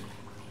meet,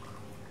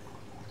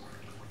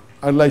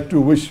 I'd like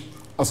to wish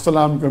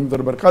Assalamu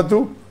alaikum wa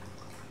barakatuh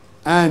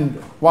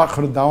and wa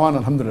akhir dawan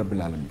alhamdulillah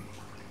rabbil alamin.